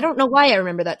 I don't know why I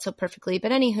remember that so perfectly,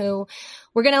 but anywho,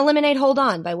 we're gonna eliminate "Hold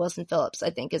On" by Wilson Phillips.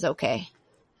 I think is okay.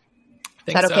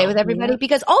 Is that okay with everybody? Yeah.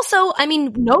 Because also, I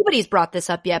mean, nobody's brought this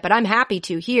up yet, but I'm happy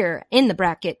to here in the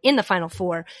bracket in the final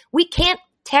four. We can't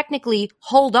technically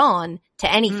hold on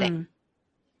to anything.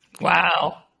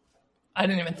 Wow. I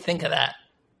didn't even think of that.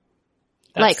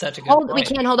 That's Like, such a good point. we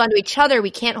can't hold on to each other.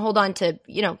 We can't hold on to,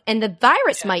 and the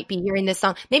virus might be hearing this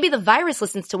song. Maybe the virus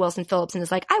listens to Wilson Phillips and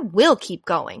is like, I will keep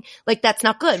going. Like, that's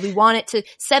not good. We want it to,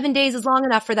 7 days is long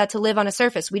enough for that to live on a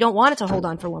surface. We don't want it to hold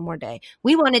on for one more day.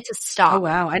 We want it to stop. Oh,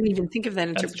 wow. I didn't even think of that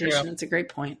interpretation. true. That's a great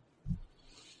point.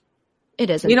 It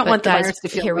isn't. We don't but want the guys, virus to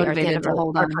feel here we are at the end motivated of to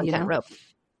hold our on, you content know? rope.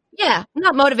 Yeah, I'm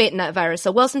not motivating that virus.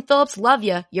 So Wilson Phillips, love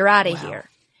you. You're out of here.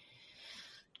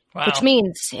 Wow. Which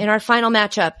means in our final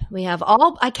matchup, we have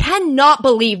I cannot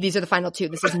believe these are the final two.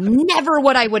 This is never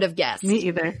what I would have guessed. Me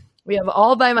either. We have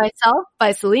All By Myself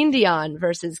by Celine Dion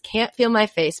versus Can't Feel My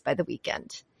Face by The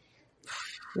Weeknd.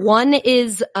 One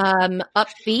is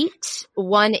upbeat,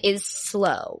 one is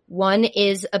slow, one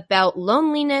is about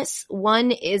loneliness,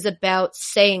 one is about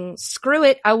saying, screw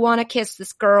it, I want to kiss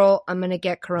this girl, I'm going to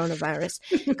get coronavirus.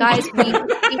 Guys,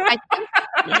 I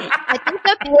think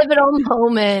the pivotal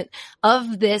moment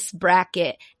of this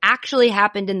bracket actually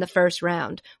happened in the first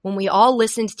round when we all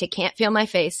listened to Can't Feel My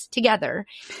Face together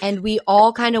and we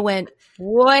all kind of went,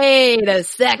 wait a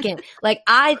second. Like,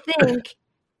 I think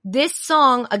this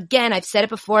song, again, I've said it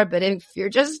before, but if you're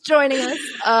just joining us,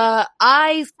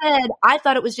 I said I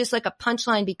thought it was just like a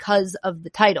punchline because of the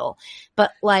title.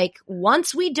 But like,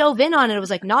 once we dove in on it, it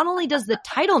was like, not only does the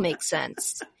title make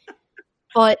sense,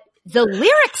 but the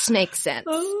lyrics make sense.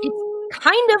 It's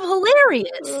kind of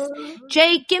hilarious.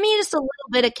 Jay, give me just a little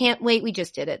bit of Can't Wait. We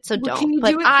just did it, so don't. Can you but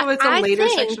do it so it's a I later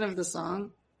think, section of the song?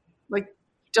 Like,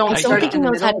 don't I start don't think it he in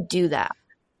the knows how middle? to do that.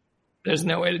 There's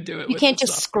no way to do it. You with can't the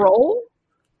just song. scroll?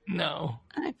 No.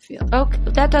 I feel Okay,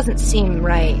 that doesn't seem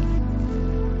right.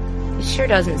 It sure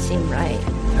doesn't seem right.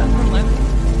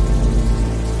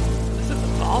 This is the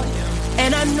volume.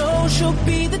 And I know she'll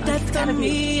be the death of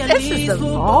me. This is the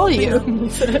volume.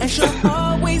 And she'll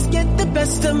always get the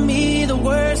best of me. The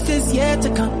worst is yet to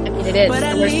come. I mean, it is. But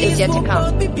at The worst is least yet to we'll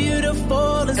come. both be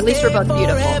beautiful. And At least we're both stay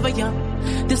beautiful. forever young.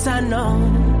 This I know.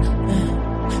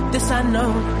 This I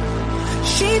know.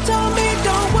 She told me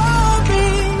don't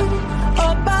worry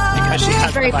about Because she it.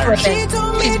 has Very the virus. flippant.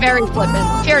 She's very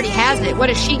flippant. She already has it. What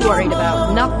is she worried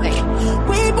about? Nothing.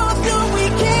 We both know we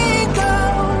can't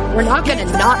go. We're not going to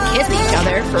not kiss each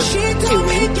other for She 2 told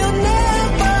me weeks. you'll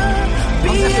never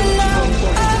be alone.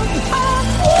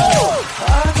 I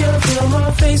can feel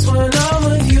my face when I'm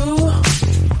with you.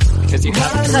 Because you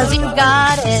have Because you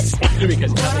got it.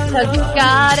 because you have Because you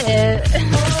got it. I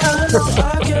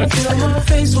can feel my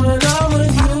face when I'm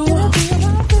with you.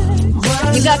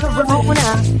 You got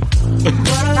corona.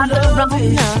 Got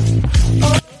corona.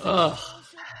 Ugh.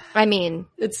 I mean,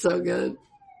 it's so good.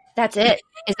 that's it.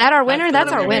 Is that our winner?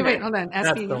 That's our Wait, winner. hold on. Ask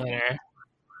That's me. the winner.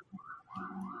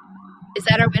 Is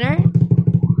that our winner?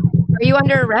 Are you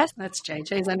under arrest? That's Jay.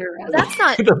 Jay's under arrest. That's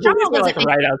not. The Drum police roll are like doesn't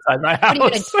make. right outside my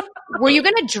What are you house. were you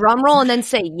gonna drum roll and then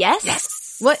say yes?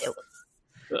 Yes. What,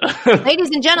 ladies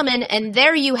and gentlemen, and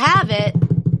there you have it.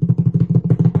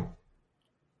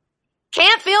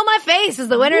 Can't Feel My Face is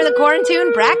the winner of the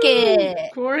QuaranTune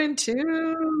Bracket.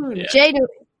 QuaranTune. Yeah. Jay, do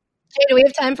we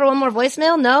have time for one more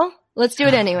voicemail? No? Let's do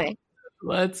it anyway.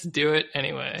 Let's do it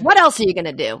anyway. What else are you going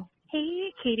to do?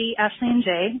 Hey, Katie, Ashley, and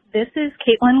Jay. This is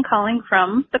Caitlin calling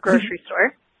from the grocery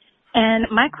store. And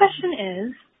my question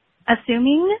is,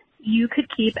 assuming you could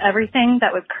keep everything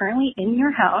that was currently in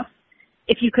your house,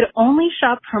 if you could only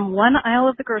shop from one aisle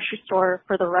of the grocery store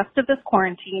for the rest of this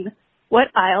quarantine, what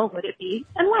aisle would it be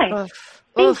and why?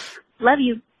 Thanks. Love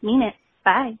you. Mean it.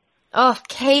 Bye. Oh,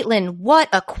 Caitlin, what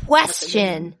a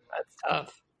question. That's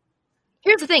tough.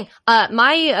 Here's the thing.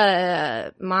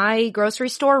 My grocery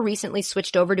store recently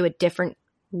switched over to a different,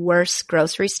 worse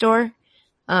grocery store.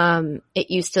 It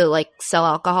used to like sell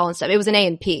alcohol and stuff. It was an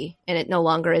A&P and it no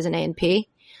longer is an A&P,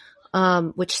 which They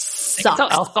can sucks. sell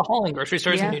alcohol in grocery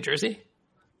stores in New Jersey?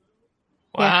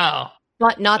 Wow.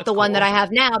 But not That's the one cool. that I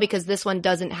have now because this one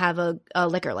doesn't have a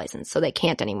liquor license, so they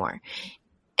can't anymore.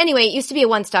 Anyway, it used to be a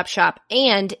one-stop shop,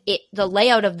 and the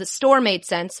layout of the store made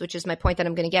sense, which is my point that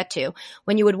I'm going to get to.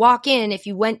 When you would walk in, if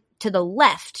you went to the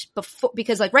left,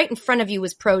 because like right in front of you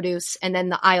was produce, and then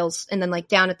the aisles, and then like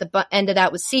down at the end of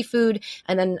that was seafood,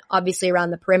 and then obviously around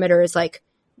the perimeter is like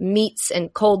meats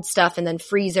and cold stuff, and then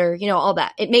freezer, all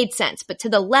that. It made sense. But to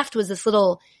the left was this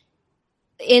little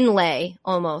inlay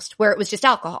almost where it was just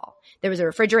alcohol. There was a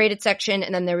refrigerated section,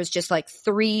 and then there was just like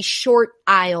 3 short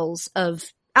aisles of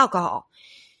alcohol.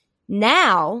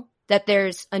 Now that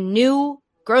there's a new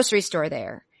grocery store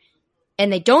there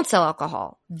and they don't sell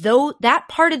alcohol, though that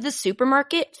part of the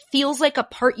supermarket feels like a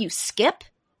part you skip,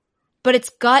 but it's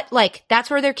got like, that's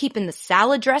where they're keeping the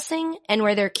salad dressing and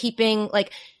where they're keeping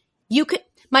like,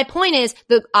 my point is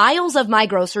the aisles of my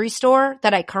grocery store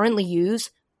that I currently use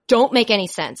don't make any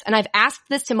sense. And I've asked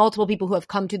this to multiple people who have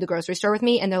come to the grocery store with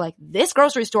me, and they're like, this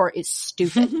grocery store is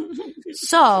stupid.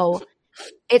 So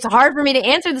it's hard for me to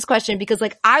answer this question because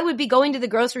like I would be going to the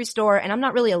grocery store, and I'm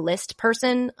not really a list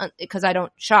person because I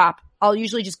don't shop. I'll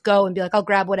usually just go and be like, I'll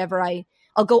grab whatever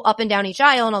I'll go up and down each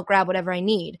aisle and I'll grab whatever I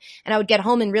need. And I would get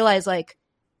home and realize like,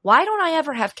 why don't I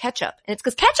ever have ketchup? And it's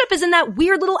because ketchup is in that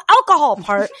weird little alcohol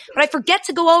part, but I forget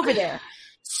to go over there.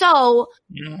 So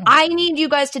I need you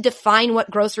guys to define what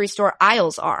grocery store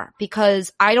aisles are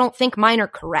because I don't think mine are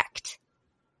correct.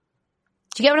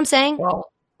 Do you get what I'm saying?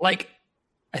 Well, like,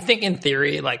 I think in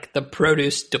theory, like the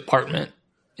produce department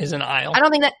is an aisle. I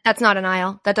don't think that's not an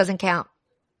aisle. That doesn't count.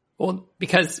 Well,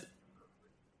 because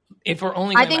if we're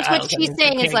only going I think by what aisles, she's that means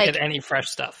saying we is can't like, get any fresh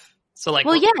stuff. So like,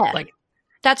 well, yeah, like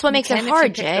that's what makes it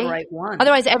hard, Jay. The right one.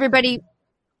 Otherwise, everybody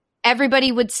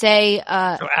would say.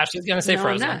 So Ashley's going to say No,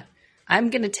 frozen. I'm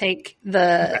going to take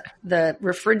the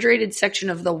refrigerated section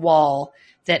of the wall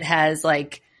that has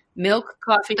like milk,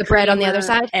 coffee, the bread on the creamer, other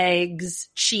side, eggs,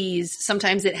 cheese.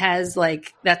 Sometimes it has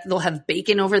like that. They'll have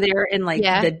bacon over there and like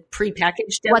the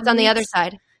prepackaged. What's on the meats. other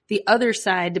side? The other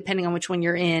side, depending on which one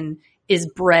you're in, is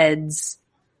breads.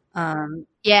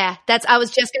 Yeah, I was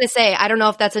just going to say, I don't know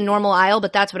if that's a normal aisle,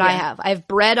 but that's what I have. I have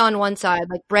bread on one side,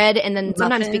 like bread. And then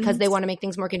sometimes because they want to make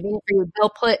things more convenient for you,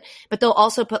 they'll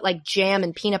also put like jam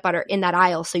and peanut butter in that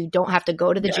aisle. So you don't have to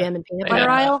go to the jam and peanut butter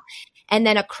aisle. And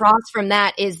then across from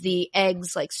that is the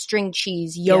eggs, like string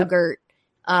cheese, yogurt,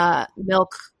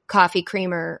 milk, coffee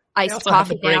creamer, iced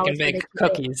coffee. Break and bake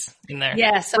cookies in there.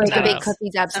 Yes, break and bake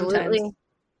cookies. Absolutely.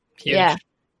 Huge. Yeah.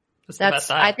 That's the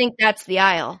best aisle. I think that's the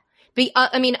aisle.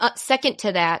 Second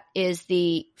to that is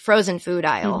the frozen food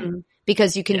aisle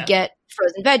because you can get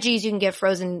frozen veggies, you can get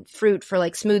frozen fruit for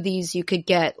like smoothies, you could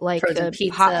get like frozen the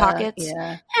pizza, Hot Pockets,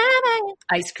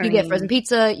 ice cream. You get frozen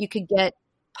pizza, you could get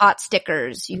pot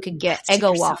stickers, you could get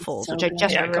Eggo waffles, which I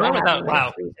just going without.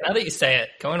 Wow, now that you say it,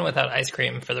 going without ice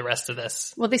cream for the rest of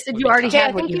this. Well, they said you already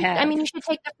had what you had. I mean, you should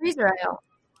take the freezer aisle.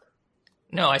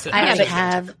 No, I said I should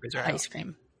have take the freezer ice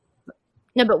cream.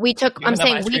 No, but we took. I'm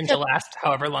saying ice we cream took to last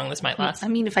however long this might last. I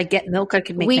mean, if I get milk, I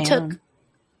could make my own.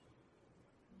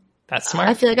 That's smart.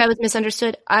 I feel like I was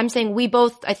misunderstood. I'm saying we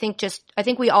both. I think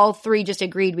we all three just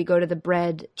agreed we go to the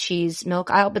bread, cheese, milk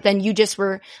aisle. But then you just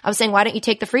were. I was saying, why don't you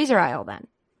take the freezer aisle then?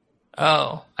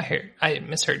 Oh, I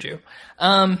misheard you.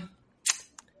 I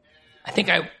think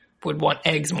I would want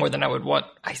eggs more than I would want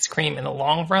ice cream in the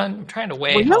long run. I'm trying to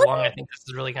weigh how long I think this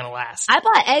is really going to last. I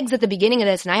bought eggs at the beginning of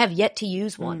this, and I have yet to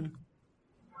use one.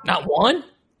 Not one?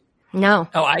 No.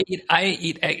 Oh, I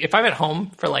eat egg. If I'm at home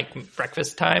for like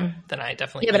breakfast time, then I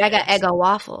definitely but I got Eggo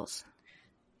waffles.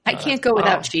 I can't go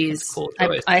without cheese. Cool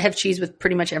I have cheese with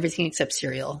pretty much everything except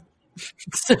cereal.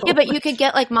 So. Yeah, but you could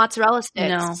get like mozzarella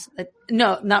sticks.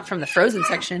 No, not from the frozen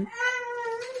section.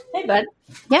 Hey, bud.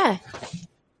 Yeah.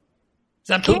 Is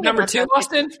that poop number 2,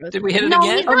 Austin? Did we hit it no,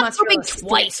 again? He's not pooping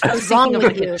twice. What's wrong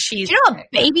with you? Do you know how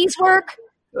babies work?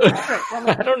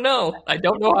 I don't know. I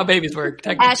don't know how babies work.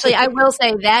 Ashley, I will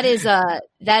say that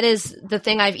is the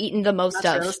thing I've eaten the most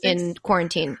of in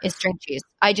quarantine is string cheese.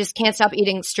 I just can't stop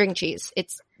eating string cheese.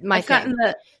 It's my thing.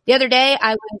 The other day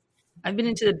I've been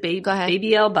into the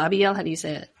Baby L, Bobby L. How do you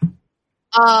say it?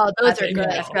 Oh, those are good.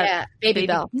 Yeah, Baby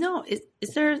Bell. No, is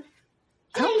there?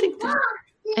 I don't think. I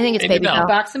think it's Baby Bell.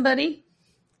 Boxing Buddy.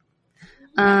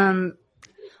 The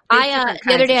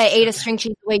other day I ate a string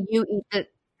cheese the way you eat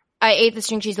it. I ate the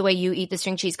string cheese the way you eat the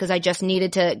string cheese because I just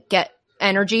needed to get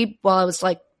energy while I was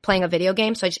like playing a video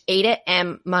game. So I just ate it,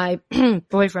 and my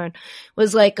boyfriend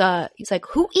was like, he's like,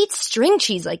 who eats string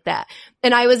cheese like that?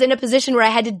 And I was in a position where I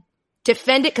had to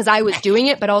defend it because I was doing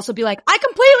it, but also be like, I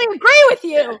completely agree with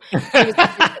you.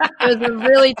 It was a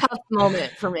really tough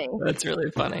moment for me. That's really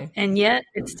funny. And yet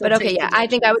it's still. But okay, yeah, I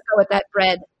think I would go with that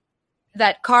bread.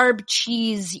 That carb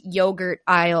cheese yogurt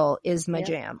aisle is my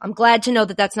jam. I'm glad to know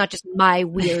that that's not just my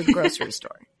weird grocery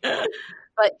store.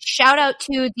 But shout out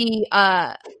to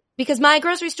the, because my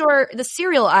grocery store, the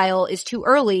cereal aisle is too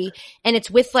early, and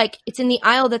it's with like, it's in the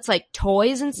aisle that's like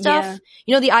toys and stuff. Yeah.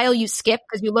 You know, the aisle you skip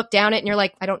because you look down it and you're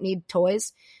like, I don't need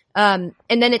toys. And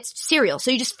then it's cereal.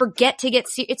 So you just forget to get,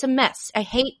 it's a mess. I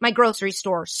hate my grocery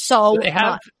store so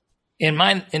much.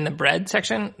 in the bread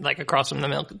section, like across from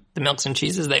the milks and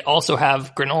cheeses, they also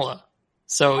have granola.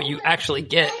 So you actually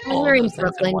get all We're of in those things in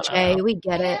Brooklyn, one Jay. aisle. We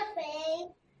get it.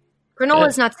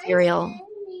 Granola's not cereal.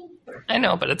 I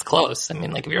know, but it's close. I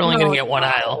mean, like if you're only going to get one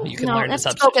aisle, you can learn to that's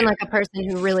substitute. spoken like a person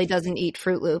who really doesn't eat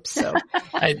Fruit Loops. So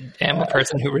I am a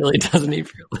person who really doesn't eat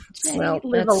Fruit Loops. Well,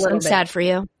 I'm sad for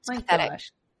you. It's My pathetic.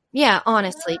 gosh. Yeah,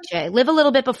 honestly, Jay, live a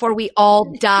little bit before we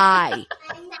all die.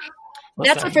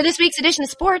 That's Listen, it for this week's edition of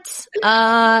sports.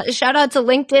 Shout out to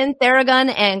LinkedIn,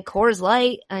 Theragun, and Coors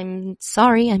Light. I'm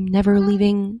sorry, I'm never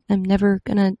leaving. I'm never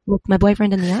gonna look my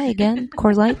boyfriend in the eye again.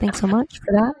 Coors Light, thanks so much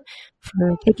for that,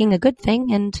 for taking a good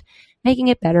thing and making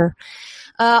it better.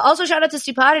 Also, shout out to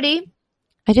Stupidity.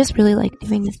 I just really like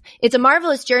doing this. It's a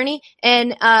marvelous journey,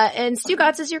 and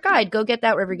Stugatz is your guide. Go get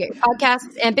that wherever you get your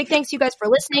podcasts. And big thanks to you guys for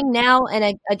listening now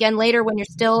and again later when you're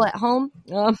still at home.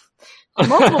 On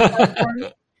multiple platforms.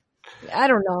 I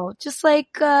don't know. Just like,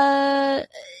 you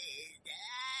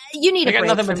need I a got break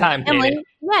nothing but from time, Emily. Katie.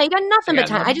 Yeah, you got nothing I but got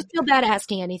time. I nothing. just feel bad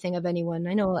asking anything of anyone.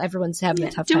 I know everyone's having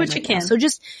a tough Yeah, time. do right what now, you can. So do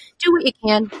what you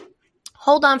can.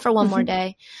 Hold on for one more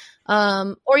day.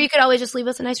 Or you could always just leave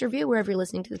us a nice review wherever you're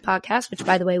listening to this podcast, which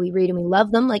by the way, we read and we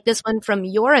love them. Like this one from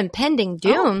Your Impending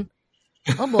Doom.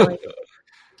 Oh boy.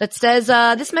 That says,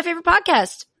 this is my favorite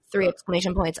podcast. 3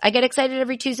 exclamation points. I get excited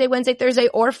every Tuesday, Wednesday, Thursday,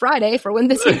 or Friday for when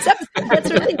this week's episode gets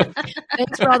released.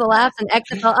 Thanks for all the laughs and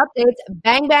XFL updates.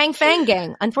 Bang, bang, fang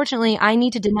gang. Unfortunately, I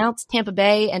need to denounce Tampa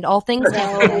Bay and all things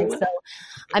Tampa Bay, so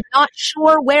I'm not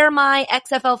sure where my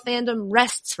XFL fandom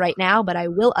rests right now, but I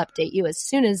will update you as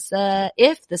soon as,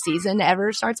 if the season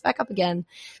ever starts back up again.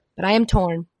 But I am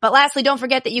torn. But lastly, don't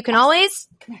forget that you can always...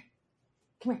 Come here.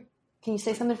 Can you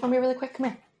say something for me really quick? Come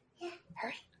here. Yeah.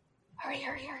 Hurry.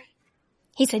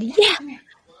 He said, yeah. Come here.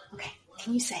 Okay.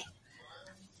 Can you say,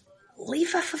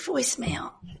 leave off a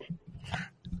voicemail?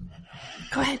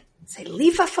 Go ahead. Say,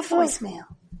 leave off a voicemail.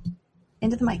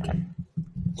 Into the mic.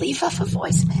 Leave off a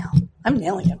voicemail. I'm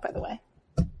nailing it, by the way.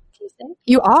 Can you say?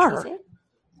 You Can are. you say it?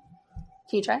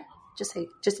 Can you try? Just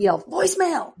yell,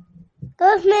 voicemail.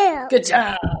 Voicemail. Good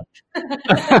job.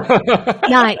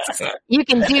 Nice. You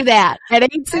can do that at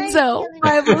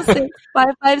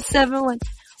 860-506-5571.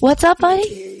 What's up,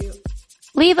 buddy?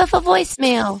 Leave us a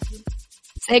voicemail.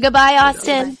 Say goodbye,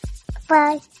 Austin.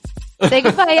 Bye. Say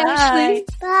goodbye, Ashley.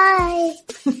 Bye.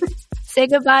 Say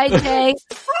goodbye, Jay.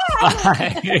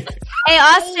 Bye. Hey,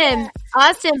 Austin,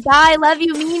 bye. Love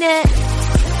you. Mean it.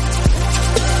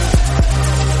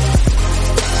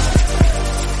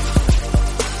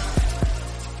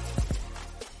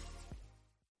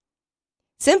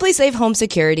 Simply Safe Home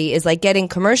Security is like getting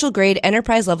commercial-grade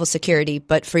enterprise-level security,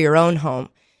 but for your own home.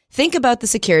 Think about the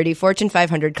security Fortune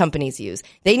 500 companies use.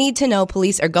 They need to know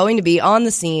police are going to be on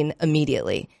the scene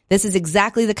immediately. This is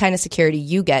exactly the kind of security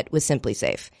you get with Simply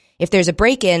Safe. If there's a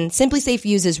break-in, Simply Safe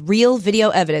uses real video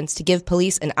evidence to give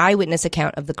police an eyewitness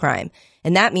account of the crime.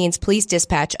 And that means police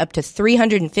dispatch up to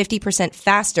 350%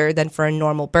 faster than for a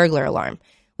normal burglar alarm.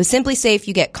 With Simply Safe,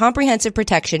 you get comprehensive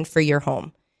protection for your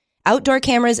home. Outdoor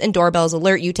cameras and doorbells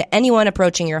alert you to anyone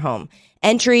approaching your home.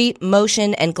 Entry,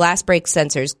 motion, and glass break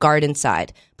sensors guard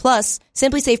inside. Plus,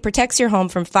 Simply Safe protects your home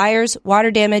from fires,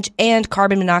 water damage, and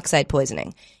carbon monoxide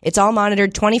poisoning. It's all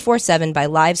monitored 24/7 by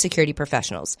live security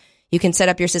professionals. You can set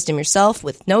up your system yourself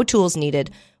with no tools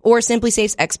needed, or Simply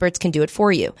Safe's experts can do it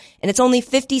for you. And it's only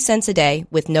 50 cents a day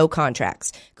with no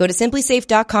contracts. Go to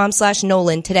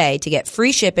simplysafe.com/Nolan today to get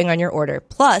free shipping on your order,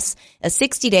 plus a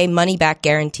 60-day money-back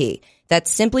guarantee.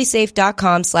 That's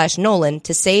simplysafe.com/Nolan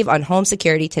to save on home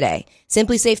security today.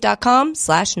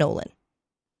 Simplysafe.com/Nolan.